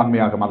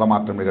பெரும்பான்மையாக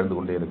மதமாற்றம் நிகழ்ந்து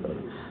கொண்டே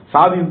இருக்கிறது.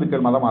 சாதி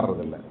இந்துக்கள் மதம்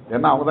மாறுறதில்லை.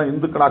 ஏன்னா அவங்க தான்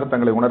இந்துக்களாக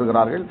தங்களை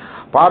உணர்கிறார்கள்.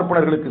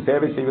 பார்ப்பனர்களுக்கு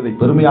சேவை செய்வதை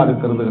பெருமையாக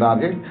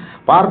கருதுகிறார்கள்.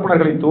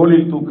 பார்ப்பனர்களை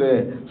தோளில் தூக்க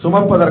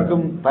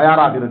சுமப்பதற்கும்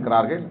தயாராக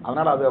இருக்கிறார்கள்.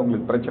 அதனால் அது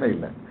அவங்களுக்கு பிரச்சனை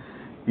இல்லை.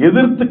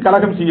 எதிர்த்து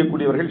கலகம்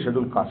செய்யக்கூடியவர்கள்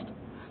ஷெட்யூல் காஸ்ட்.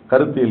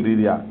 கருத்தியல்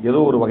ரீதியா ஏதோ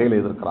ஒரு வகையில்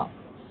எதிர்க்கிறான்.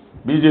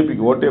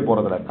 பிஜேபிக்கு ஓட்டே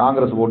போறதில்ல,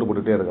 காங்கிரஸ் ஓட்டு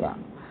போட்டுட்டே இருக்கிறான்.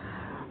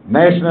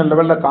 நேஷனல்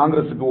லெவல்ல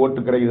காங்கிரஸுக்கு ஓட்டு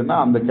கிடைக்குதுன்னா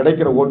அந்த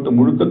கிடைக்கிற ஓட்டு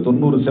முழுக்க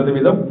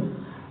 90%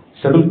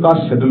 ஷெட்யூல்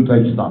காஸ்ட் ஷெட்யூல்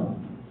ட்ரைப்ஸ் தான்.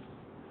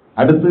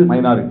 அடுத்து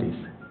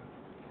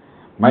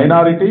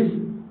மைனாரிட்டிஸ்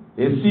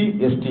எஸ்சி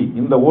எஸ்டி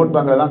இந்த ஓட்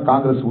பேங்க்ல தான்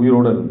காங்கிரஸ்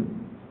உயிரோடு இருக்கு.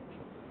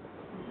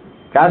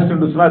 காஸ்ட்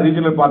இண்டஸ்ட்ரியா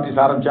ரீஜனல் பார்ட்டிஸ்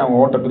ஆரம்பிச்சு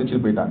அவங்க ஓட்டை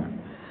பிரிச்சுட்டு போயிட்டாங்க.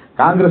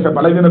 காங்கிரஸை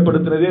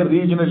பலவீனப்படுத்தினதே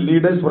regional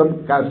leaders from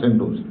cost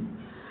industry.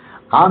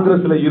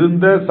 காங்கிரஸ்ல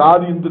இருந்த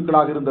சாதி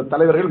இந்துக்களாக இருந்த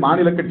தலைவர்கள்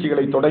மாநில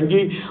கட்சிகளை தொடங்கி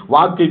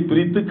வாக்கை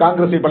பிரித்து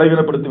காங்கிரஸை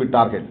பலவீனப்படுத்தி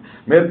விட்டார்கள்.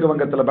 மேற்கு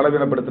வங்கத்தில்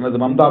பலவீனப்படுத்தினது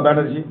மம்தா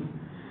பானர்ஜி,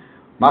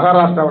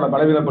 மகாராஷ்டிராவில்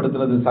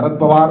பலவீனப்படுத்தினது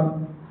சரத்பவார்,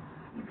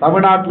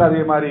 தமிழ்நாட்டில்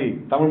அதே மாதிரி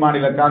தமிழ்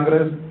மாநில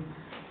காங்கிரஸ்,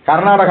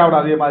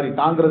 கர்நாடகாவில் அதே மாதிரி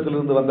காங்கிரஸில்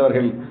இருந்து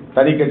வந்தவர்கள்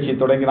தனி கட்சியை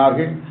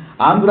தொடங்கினார்கள்,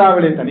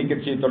 ஆந்திராவிலே தனி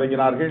கட்சியை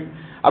தொடங்கினார்கள்.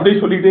 அப்படி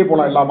சொல்லிட்டே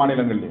போலாம். எல்லா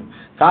மாநிலங்களிலும்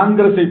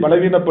காங்கிரஸை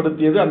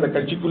பலவீனப்படுத்தியது அந்த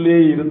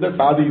கட்சிக்குள்ளேயே இருந்த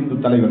சாதி இந்து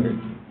தலைவர்கள்,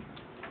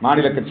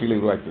 மாநில கட்சிகளை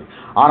உருவாக்கி.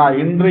 ஆனா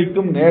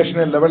இன்றைக்கும்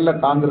நேஷனல் லெவல்ல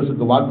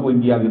காங்கிரசுக்கு வாக்கு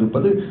வங்கியாக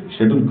இருப்பது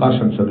schedule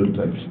cost and schedule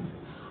tribes.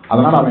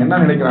 அதனால அவன் என்ன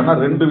நினைக்கிறான்னா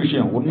ரெண்டு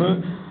விஷயம். ஒன்னு,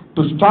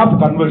 டு ஸ்டாப்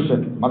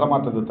கன்வர்ஷன்,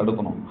 மதமாற்றத்தை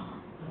தடுக்கணும்.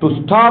 To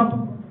stop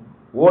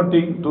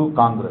voting to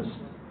Congress,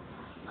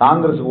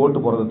 காங்கிரஸுக்கு ஓட்டு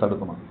போறதை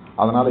தடுக்கணும்.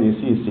 அதனால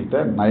எஸ்சி எஸ்சிட்ட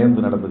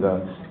நயந்து நடந்துக்க.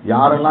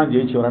 யாரெல்லாம்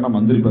ஜெயிச்சு வரானா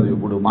மந்திரி பதவி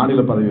கொடு,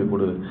 மாநில பதவியை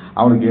கொடு,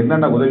 அவனுக்கு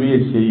என்னென்ன உதவியை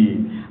செய்,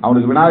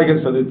 அவனுக்கு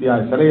விநாயகர் சதுர்த்தியா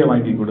சிலையை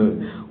வாங்கி கொடு,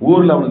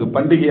 ஊர்ல அவனுக்கு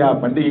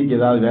பண்டிகைக்கு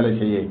ஏதாவது வேலை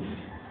செய்ய,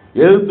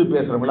 எதிர்த்து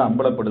பேசுறவங்களை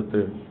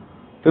அம்பலப்படுத்து,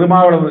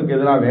 திருமாவளவனுக்கு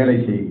எதிராக வேலை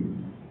செய்.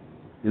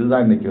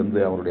 இதுதான்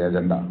இன்னைக்கு அவருடைய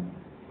அஜெண்டா.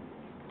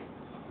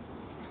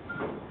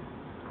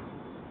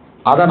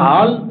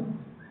 அதனால்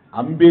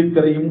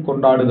அம்பேத்கரையும்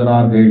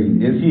கொண்டாடுகிறார்கள்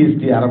எஸ்சி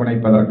எஸ்டி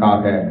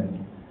அரவணைப்பதற்காக.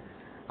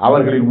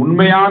 அவர்களின்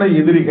உண்மையான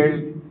எதிரிகள்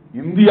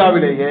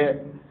இந்தியாவிலேயே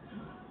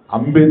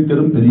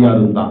அம்பேத்கரும்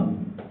பெரியாரும் தான்.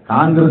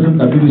 காங்கிரசும்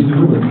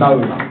கம்யூனிஸ்டும்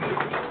இரண்டாவது தான்.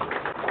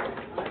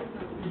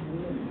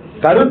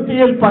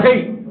 கருத்தியல் பகை.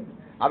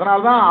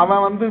 அதனால்தான்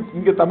அவன்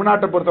இங்க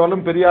தமிழ்நாட்டை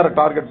பொறுத்தவரைக்கும் பெரியாரை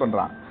டார்கெட்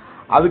பண்றான்.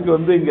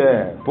 அதுக்கு இங்க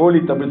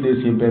போலி தமிழ்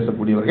தேசியம்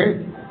பேசக்கூடியவர்கள்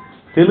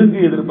தெலுங்கு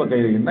எதிர்ப்பை கை.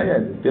 என்ன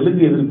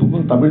தெலுங்கு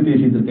எதிர்ப்புக்கும் தமிழ்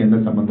தேசியத்திற்கும் என்ன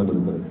சம்பந்தம்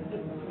இருக்கிறது?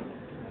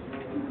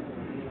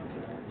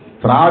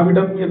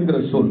 திராவிடம் என்கிற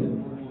சொல்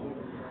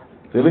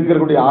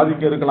தெலுங்கர்களுடைய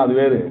ஆதிக்கம் இருக்கலாம், அது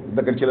வேறு.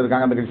 இந்த கட்சியில்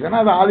இருக்காங்க, அந்த கட்சியில்.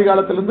 அது ஆதி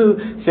காலத்திலிருந்து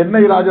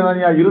சென்னை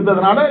ராஜதானியா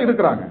இருந்ததுனால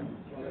இருக்கிறாங்க.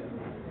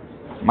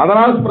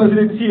 மதராஸ்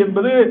பிரசிடென்சி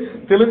என்பது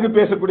தெலுங்கு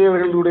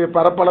பேசக்கூடியவர்களுடைய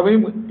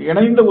பரப்பளவையும்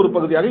இணைந்த ஒரு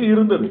பகுதியாக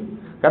இருந்தது.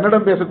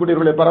 கன்னடம்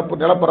பேசக்கூடியவர்களுடைய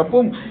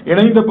நிலப்பரப்பும்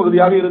இணைந்த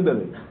பகுதியாக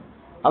இருந்தது.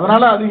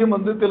 அதனால அதிகம்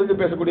தெலுங்கு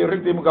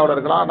பேசக்கூடியவர்கள் திமுகவில்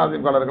இருக்கலாம்,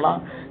 அதிமுக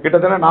இருக்கலாம்.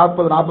 கிட்டத்தட்ட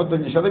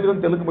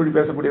 40-45% தெலுங்கு மொழி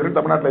பேசக்கூடியவர்கள்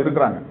தமிழ்நாட்டில்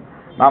இருக்கிறாங்க.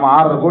 நாம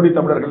 6 கோடி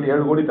தமிழர்கள்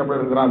 7 கோடி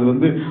தமிழர்கள் இருக்கிறோம்.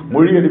 அது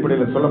மொழி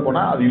அடிப்படையில் சொல்ல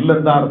போனா அது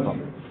இல்லைன்னு தான் அர்த்தம்.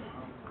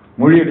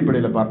 மொழி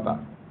அடிப்படையில் பார்த்தா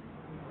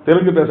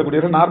தெலுங்கு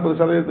பேசக்கூடியவர்கள்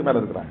 40%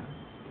 மேல இருக்கிறாங்க.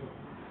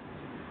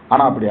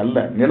 ஆனா அப்படி அல்ல.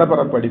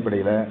 நிலப்பரப்பு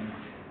அடிப்படையில்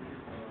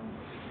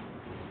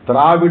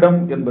திராவிடம்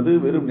என்பது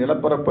வெறும்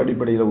நிலப்பரப்பு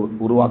அடிப்படையில்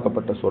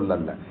உருவாக்கப்பட்ட சொல்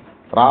அல்ல.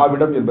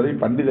 திராவிடம் என்பதை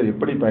பண்டிதர்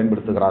எப்படி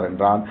பயன்படுத்துகிறார்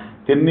என்றால்,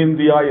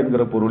 தென்னிந்தியா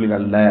என்கிற பொருளில்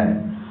அல்ல,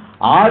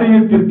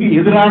 ஆரியத்திற்கு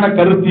எதிரான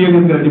கருத்தியல்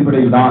என்கிற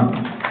அடிப்படையில் தான்.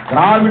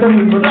 திராவிடம்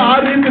என்பது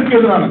ஆரியத்திற்கு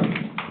எதிரானது,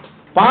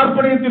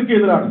 பார்ப்பனியத்திற்கு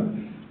எதிரானது.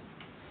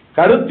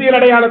 கருத்தியல்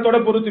அடையாளத்தோட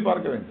பொருத்தி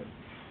பார்க்க வேண்டும்.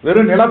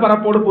 வெறும்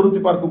நிலப்பரப்போடு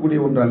பொருத்தி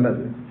பார்க்கக்கூடிய ஒன்று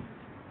அல்லது,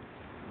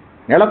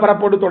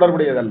 நிலப்பரப்போடு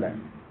தொடர்புடையதல்ல.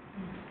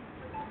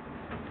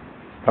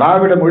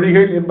 திராவிட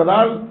மொழிகள்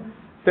என்பதால்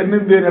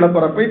தென்னிந்திய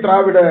நிலப்பரப்பை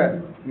திராவிட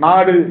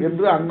நாடு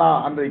என்று அண்ணா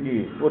அன்றைக்கு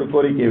ஒரு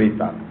கோரிக்கை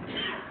வைத்தார்.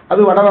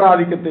 அது வடவர்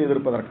ஆதிக்கத்தை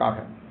எதிர்ப்பதற்காக.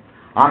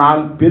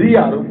 ஆனால்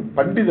பெரியாரும்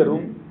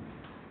பண்டிதரும்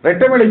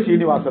ரெட்டமலை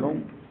சீனிவாசனும்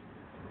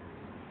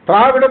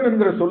திராவிடம்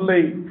என்கிற சொல்லை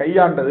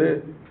கையாண்டது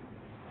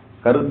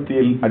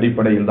கருத்தியல்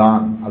அடிப்படையில்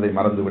தான். அதை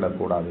மறந்துவிடக்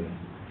கூடாது.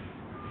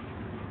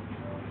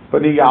 இப்ப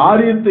நீங்க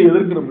ஆரியத்தை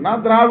எதிர்க்கணும்னா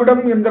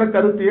திராவிடம் என்கிற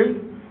கருத்தியல்,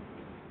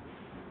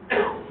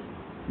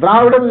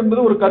 திராவிடம்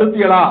என்பது ஒரு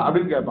கருத்தியலா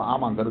அப்படின்னு கேட்பான்.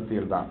 ஆமா,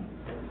 கருத்தியல் தான்.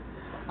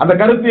 அந்த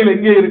கருத்தியல்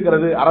எங்கே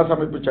இருக்கிறது?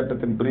 அரசமைப்பு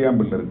சட்டத்தின்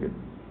பிரியாம்பிள் இருக்கு.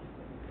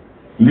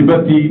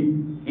 லிபர்ட்டி,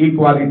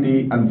 ஈக்வாலிட்டி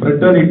அண்ட்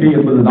ஃப்ரெட்டர்னிட்டி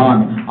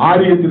என்பதுதான்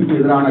ஆரியத்திற்கு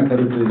எதிரான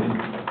கருத்து.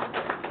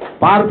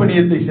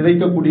 பார்ப்பனியத்தை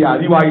சிதைக்கக்கூடிய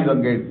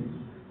அறிவாயுதங்கள்,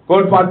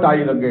 கோட்பாட்டு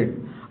ஆயுதங்கள்,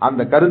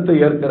 அந்த கருத்தை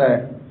ஏற்கிற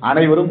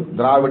அனைவரும்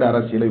திராவிட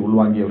அரசியலை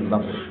உள்வாங்கியவர்கள்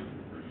தான்.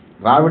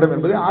 திராவிடம்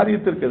என்பது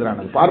ஆரியத்திற்கு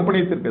எதிரானது,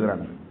 பார்ப்பனியத்திற்கு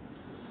எதிரானது.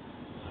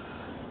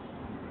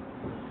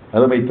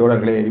 அருமை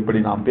தோழர்களே, இப்படி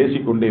நாம்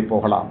பேசிக்கொண்டே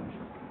போகலாம்.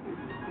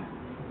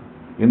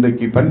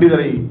 இன்றைக்கு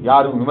பண்டிதரை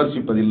யாரும்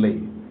விமர்சிப்பதில்லை,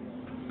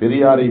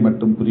 பெரியாரை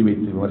மட்டும்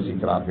குறிவைத்து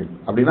விமர்சிக்கிறார்கள்.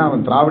 அப்படின்னா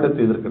அவன்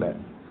திராவிடத்தை எதிர்க்கல,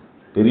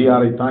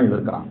 பெரியாரைத்தான்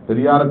எதிர்க்கிறான்.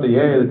 பெரியாரத்தை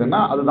ஏன் எதிர்க்கனா,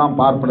 அதுதான்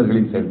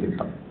பார்ப்பனர்களின் செயல்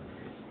திட்டம்,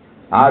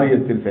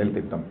 ஆரியத்தின் செயல்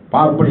திட்டம்,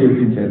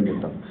 பார்ப்பனியத்தின் செயல்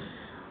திட்டம்.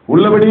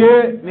 உள்ளபடியே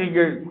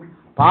நீங்கள்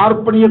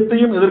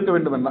பார்ப்பனியத்தையும் எதிர்க்க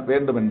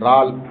வேண்டும்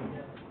என்றால்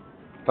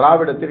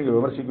திராவிடத்தை நீங்க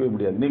விமர்சிக்கவே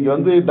முடியாது.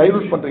 நீங்க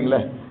டைலூட் பண்றீங்களே,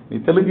 நீ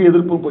தெலுங்கு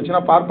எதிர்ப்பு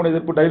போச்சுன்னா பார்ப்பன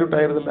எதிர்ப்பு டைலூட்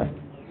ஆயிருது இல்ல.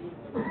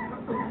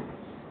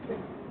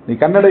 நீ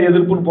கன்னட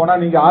எதிர்ப்புன்னு போனா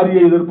நீங்க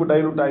ஆரிய எதிர்ப்பு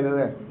டைலூட்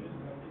ஆயிருது.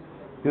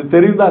 இது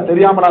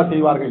தெரியாமலா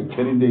செய்வார்கள்,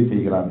 தெரிந்தே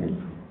செய்கிறார்கள்.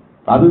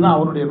 அதுதான்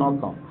அவருடைய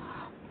நோக்கம்.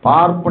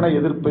 பார்ப்பன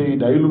எதிர்ப்பை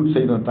டைலூட்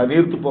செய்யணும்,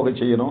 நீர்த்து போக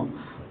செய்யணும்.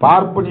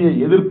 பார்ப்பனிய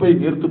எதிர்ப்பை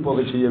நீர்த்து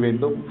போக செய்ய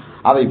வேண்டும்,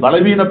 அதை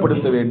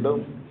பலவீனப்படுத்த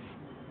வேண்டும்.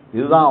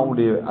 இதுதான்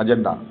அவங்களுடைய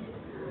அஜெண்டா.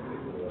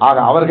 ஆக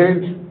அவர்கள்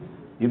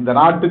இந்த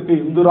நாட்டுக்கு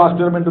இந்து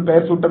ராஷ்டிரம் என்று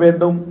பெயர் சூட்ட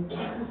வேண்டும்,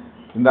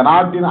 இந்த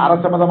நாட்டின்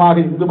அரச மதமாக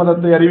இந்து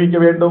மதத்தை அறிவிக்க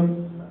வேண்டும்.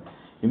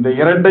 இந்த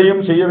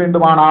இரண்டையும் செய்ய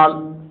வேண்டுமானால்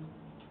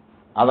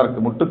அதற்கு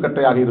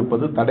முட்டுக்கட்டையாக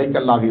இருப்பது,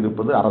 தடைக்கல்லாக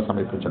இருப்பது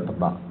அரசமைப்பு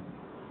சட்டம் தான்.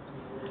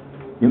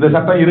 இந்த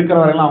சட்டம்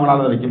இருக்கிறவர்கள்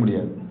அவங்களால வைக்க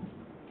முடியாது.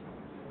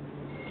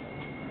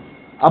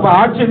 அப்ப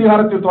ஆட்சி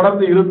அதிகாரத்தில்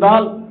தொடர்ந்து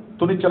இருந்தால்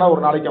துணிச்சலா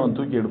ஒரு நாளைக்கு அவன்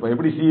தூக்கி எடுப்பான்.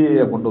 எப்படி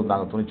சிஏஏ கொண்டு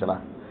வந்தாங்க துணிச்சலா,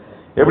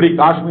 எப்படி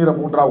காஷ்மீரை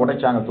 3ஆ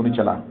உடைச்சாங்க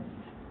துணிச்சலா,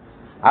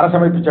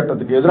 அரசமைப்பு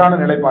சட்டத்துக்கு எதிரான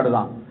நிலைப்பாடு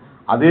தான்.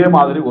 அதே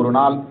மாதிரி ஒரு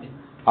நாள்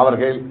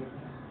அவர்கள்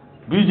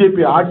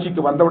பிஜேபி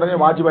ஆட்சிக்கு வந்தவுடனே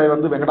வாஜ்பாய்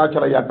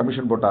வெங்கடாச்சலையா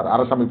கமிஷன் போட்டார்,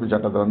 அரசமைப்பு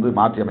சட்டத்தை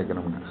மாற்றி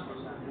அமைக்கணும்னு.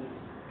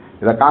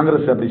 இதை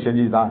காங்கிரஸ் அப்படி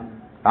செஞ்சுதான்.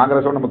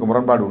 காங்கிரஸோட நமக்கு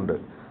முரண்பாடு உண்டு.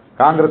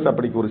 காங்கிரஸ்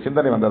அப்படிக்கு ஒரு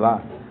சிந்தனை வந்ததா?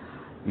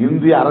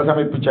 இந்திய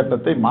அரசமைப்பு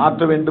சட்டத்தை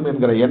மாற்ற வேண்டும்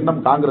என்கிற எண்ணம்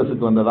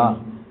காங்கிரசுக்கு வந்ததா?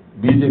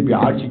 பிஜேபி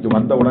ஆட்சிக்கு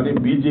வந்தவுடனே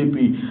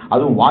பிஜேபி,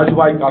 அதுவும்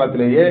வாஜ்பாய்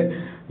காலத்திலேயே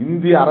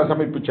இந்திய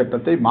அரசமைப்பு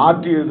சட்டத்தை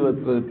மாற்றி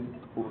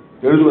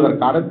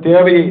எழுதுவதற்கான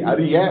தேவையை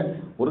அறிய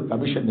ஒரு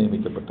கமிஷன்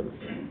நியமிக்கப்பட்டது,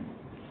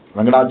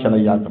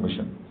 வெங்கடாச்சலையா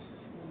கமிஷன்.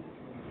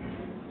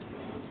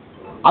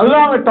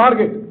 அதுதான் அவங்க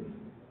டார்கெட்,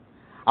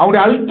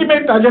 அவங்களுடைய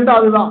அல்டிமேட் அஜெண்டா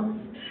அதுதான்.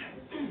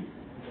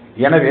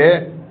 எனவே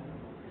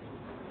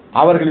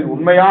அவர்களின்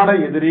உண்மையான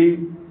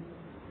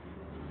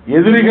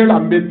எதிரிகள்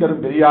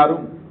அம்பேத்கரும்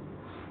பெரியாரும்,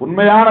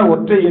 உண்மையான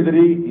ஒற்றை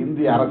எதிரி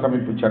இந்திய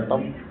அரசமைப்பு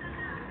சட்டம்.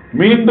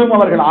 மீண்டும்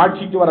அவர்கள்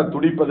ஆட்சிக்கு வர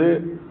துடிப்பது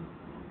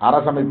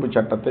அரசமைப்பு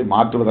சட்டத்தை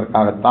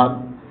மாற்றுவதற்காகத்தான்.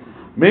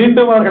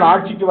 மீண்டும் அவர்கள்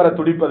ஆட்சிக்கு வர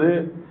துடிப்பது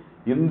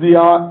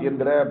இந்தியா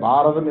என்கிற,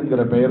 பாரதம்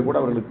என்கிற பெயர் கூட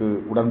அவர்களுக்கு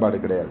உடன்பாடு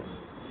கிடையாது.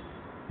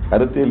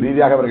 கருத்தியல்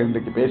ரீதியாக அவர்கள்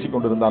இன்றைக்கு பேசிக்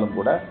கொண்டிருந்தாலும்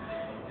கூட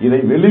இதை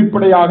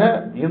வெளிப்படையாக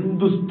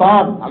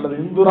இந்துஸ்தான் அல்லது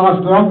இந்து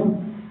ராஷ்டிரம்,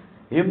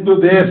 இந்து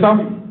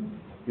தேசம்,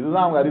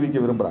 இதுதான் அவங்க அறிவிக்க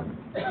விரும்புறாங்க.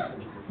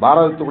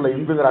 பாரதத்துக்குள்ள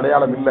இந்துங்கிற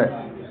அடையாளம் இல்லை,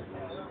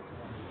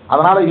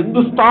 அதனால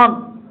இந்துஸ்தான்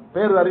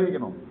பேர்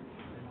அறிவிக்கணும்.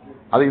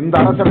 அது இந்த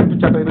அரசமைப்பு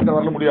சட்டம் இருக்கிற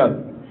வரல முடியாது,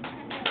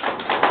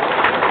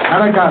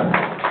 நடக்காது.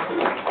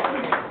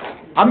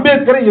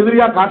 அம்பேத்கரை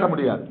எதிரியா காட்ட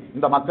முடியாது.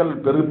 இந்த மக்கள்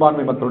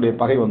பெரும்பான்மை மக்களுடைய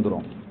பகை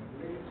வந்துடும்.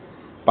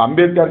 இப்ப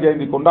அம்பேத்கர்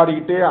ஜெயந்தி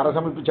கொண்டாடிக்கிட்டே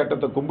அரசமைப்பு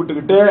சட்டத்தை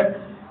கும்பிட்டுக்கிட்டு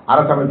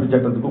அரசமைப்பு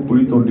சட்டத்துக்கும்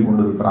குழி தோண்டி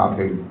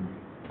கொண்டிருக்கிறார்கள்.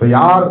 இப்ப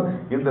யார்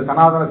இந்த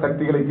சனாதன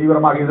சக்திகளை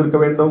தீவிரமாக எதிர்க்க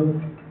வேண்டும்?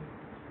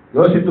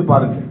 யோசித்து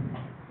பாருங்க.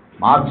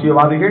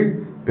 மார்க்சியவாதிகள்,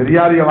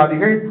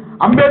 பெரியாரியவாதிகள்,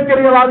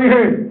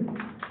 அம்பேத்கரியவாதிகள்.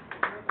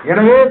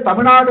 எனவே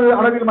தமிழ்நாடு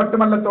அளவில்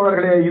மட்டுமல்ல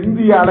தோழர்களே,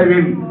 இந்திய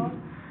அளவில்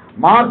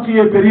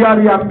மார்க்சிய,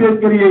 பெரியாரிய,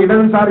 அம்பேத்கரிய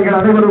இடதுசாரிகள்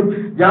அனைவரும்,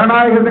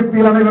 ஜனநாயக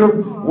சக்திகள் அனைவரும்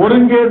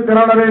ஒருங்கே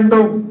திரள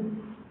வேண்டும்.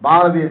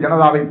 பாரதிய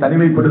ஜனதாவை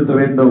தனிமைப்படுத்த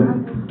வேண்டும்.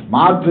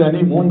 மாற்று அணி,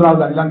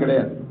 மூன்றாவது அணிலாம்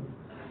கிடையாது.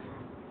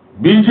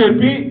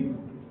 பிஜேபி,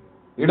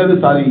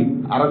 இடதுசாரி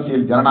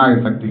அரசியல் ஜனநாயக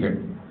சக்திகள்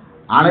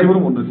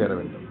அனைவரும் ஒன்று சேர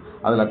வேண்டும்.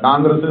 அதுல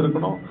காங்கிரஸ்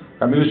இருக்கணும்,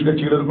 கம்யூனிஸ்ட்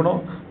கட்சிகள் இருக்கணும்,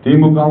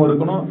 திமுகவும்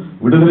இருக்கணும்,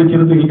 விடுதலை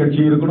சிறுத்தைகள்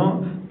கட்சி இருக்கணும்,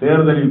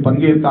 தேர்தலில்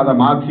பங்கேற்காத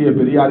மார்க்சிய,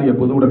 பெரியாரிய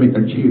பொது உடைமை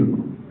கட்சி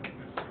இருக்கணும்.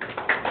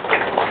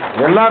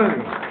 எல்லாரும்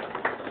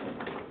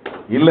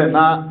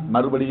இல்லைன்னா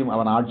மறுபடியும்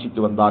அவன் ஆட்சிக்கு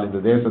வந்தால் இந்த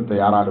தேசத்தை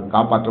யாராலும்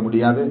காப்பாற்ற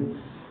முடியாது.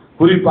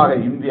 குறிப்பாக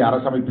இந்திய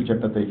அரசமைப்பு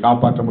சட்டத்தை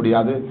காப்பாற்ற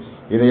முடியாது.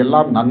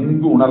 இதையெல்லாம்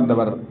நன்கு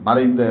உணர்ந்தவர்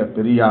மறைந்த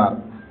பெரியார்.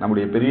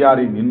 நம்முடைய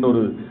பெரியாரின்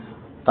இன்னொரு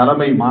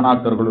தலைமை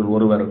மாணாக்கர்களுள்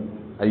ஒருவர்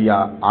ஐயா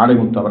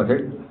ஆணைமுத்து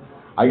அவர்கள்.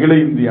 அகில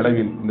இந்திய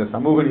அளவில் இந்த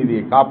சமூக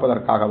நீதியை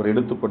காப்பதற்காக அவர்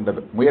எடுத்துக்கொண்ட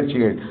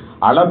முயற்சிகள்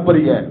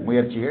அளப்பரிய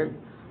முயற்சிகள்.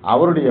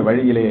 அவருடைய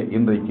வழியிலே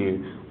இன்றைக்கு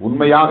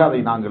உண்மையாக அதை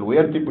நாங்கள்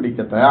உயர்த்தி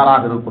பிடிக்க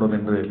தயாராக இருக்கிறோம்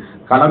என்று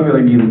களம்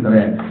இறங்கி இருக்கிற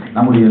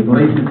நம்முடைய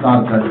துறை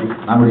சித்தார்த்தர்,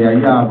 நம்முடைய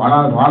ஐயா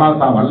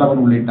வாலாசா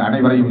வல்லவன் உள்ளிட்ட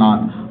அனைவரையும்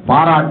நான்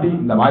பாராட்டி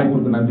இந்த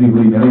வாய்ப்புக்கு நன்றி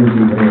கூறி நிறைவு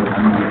செய்கிறேன்.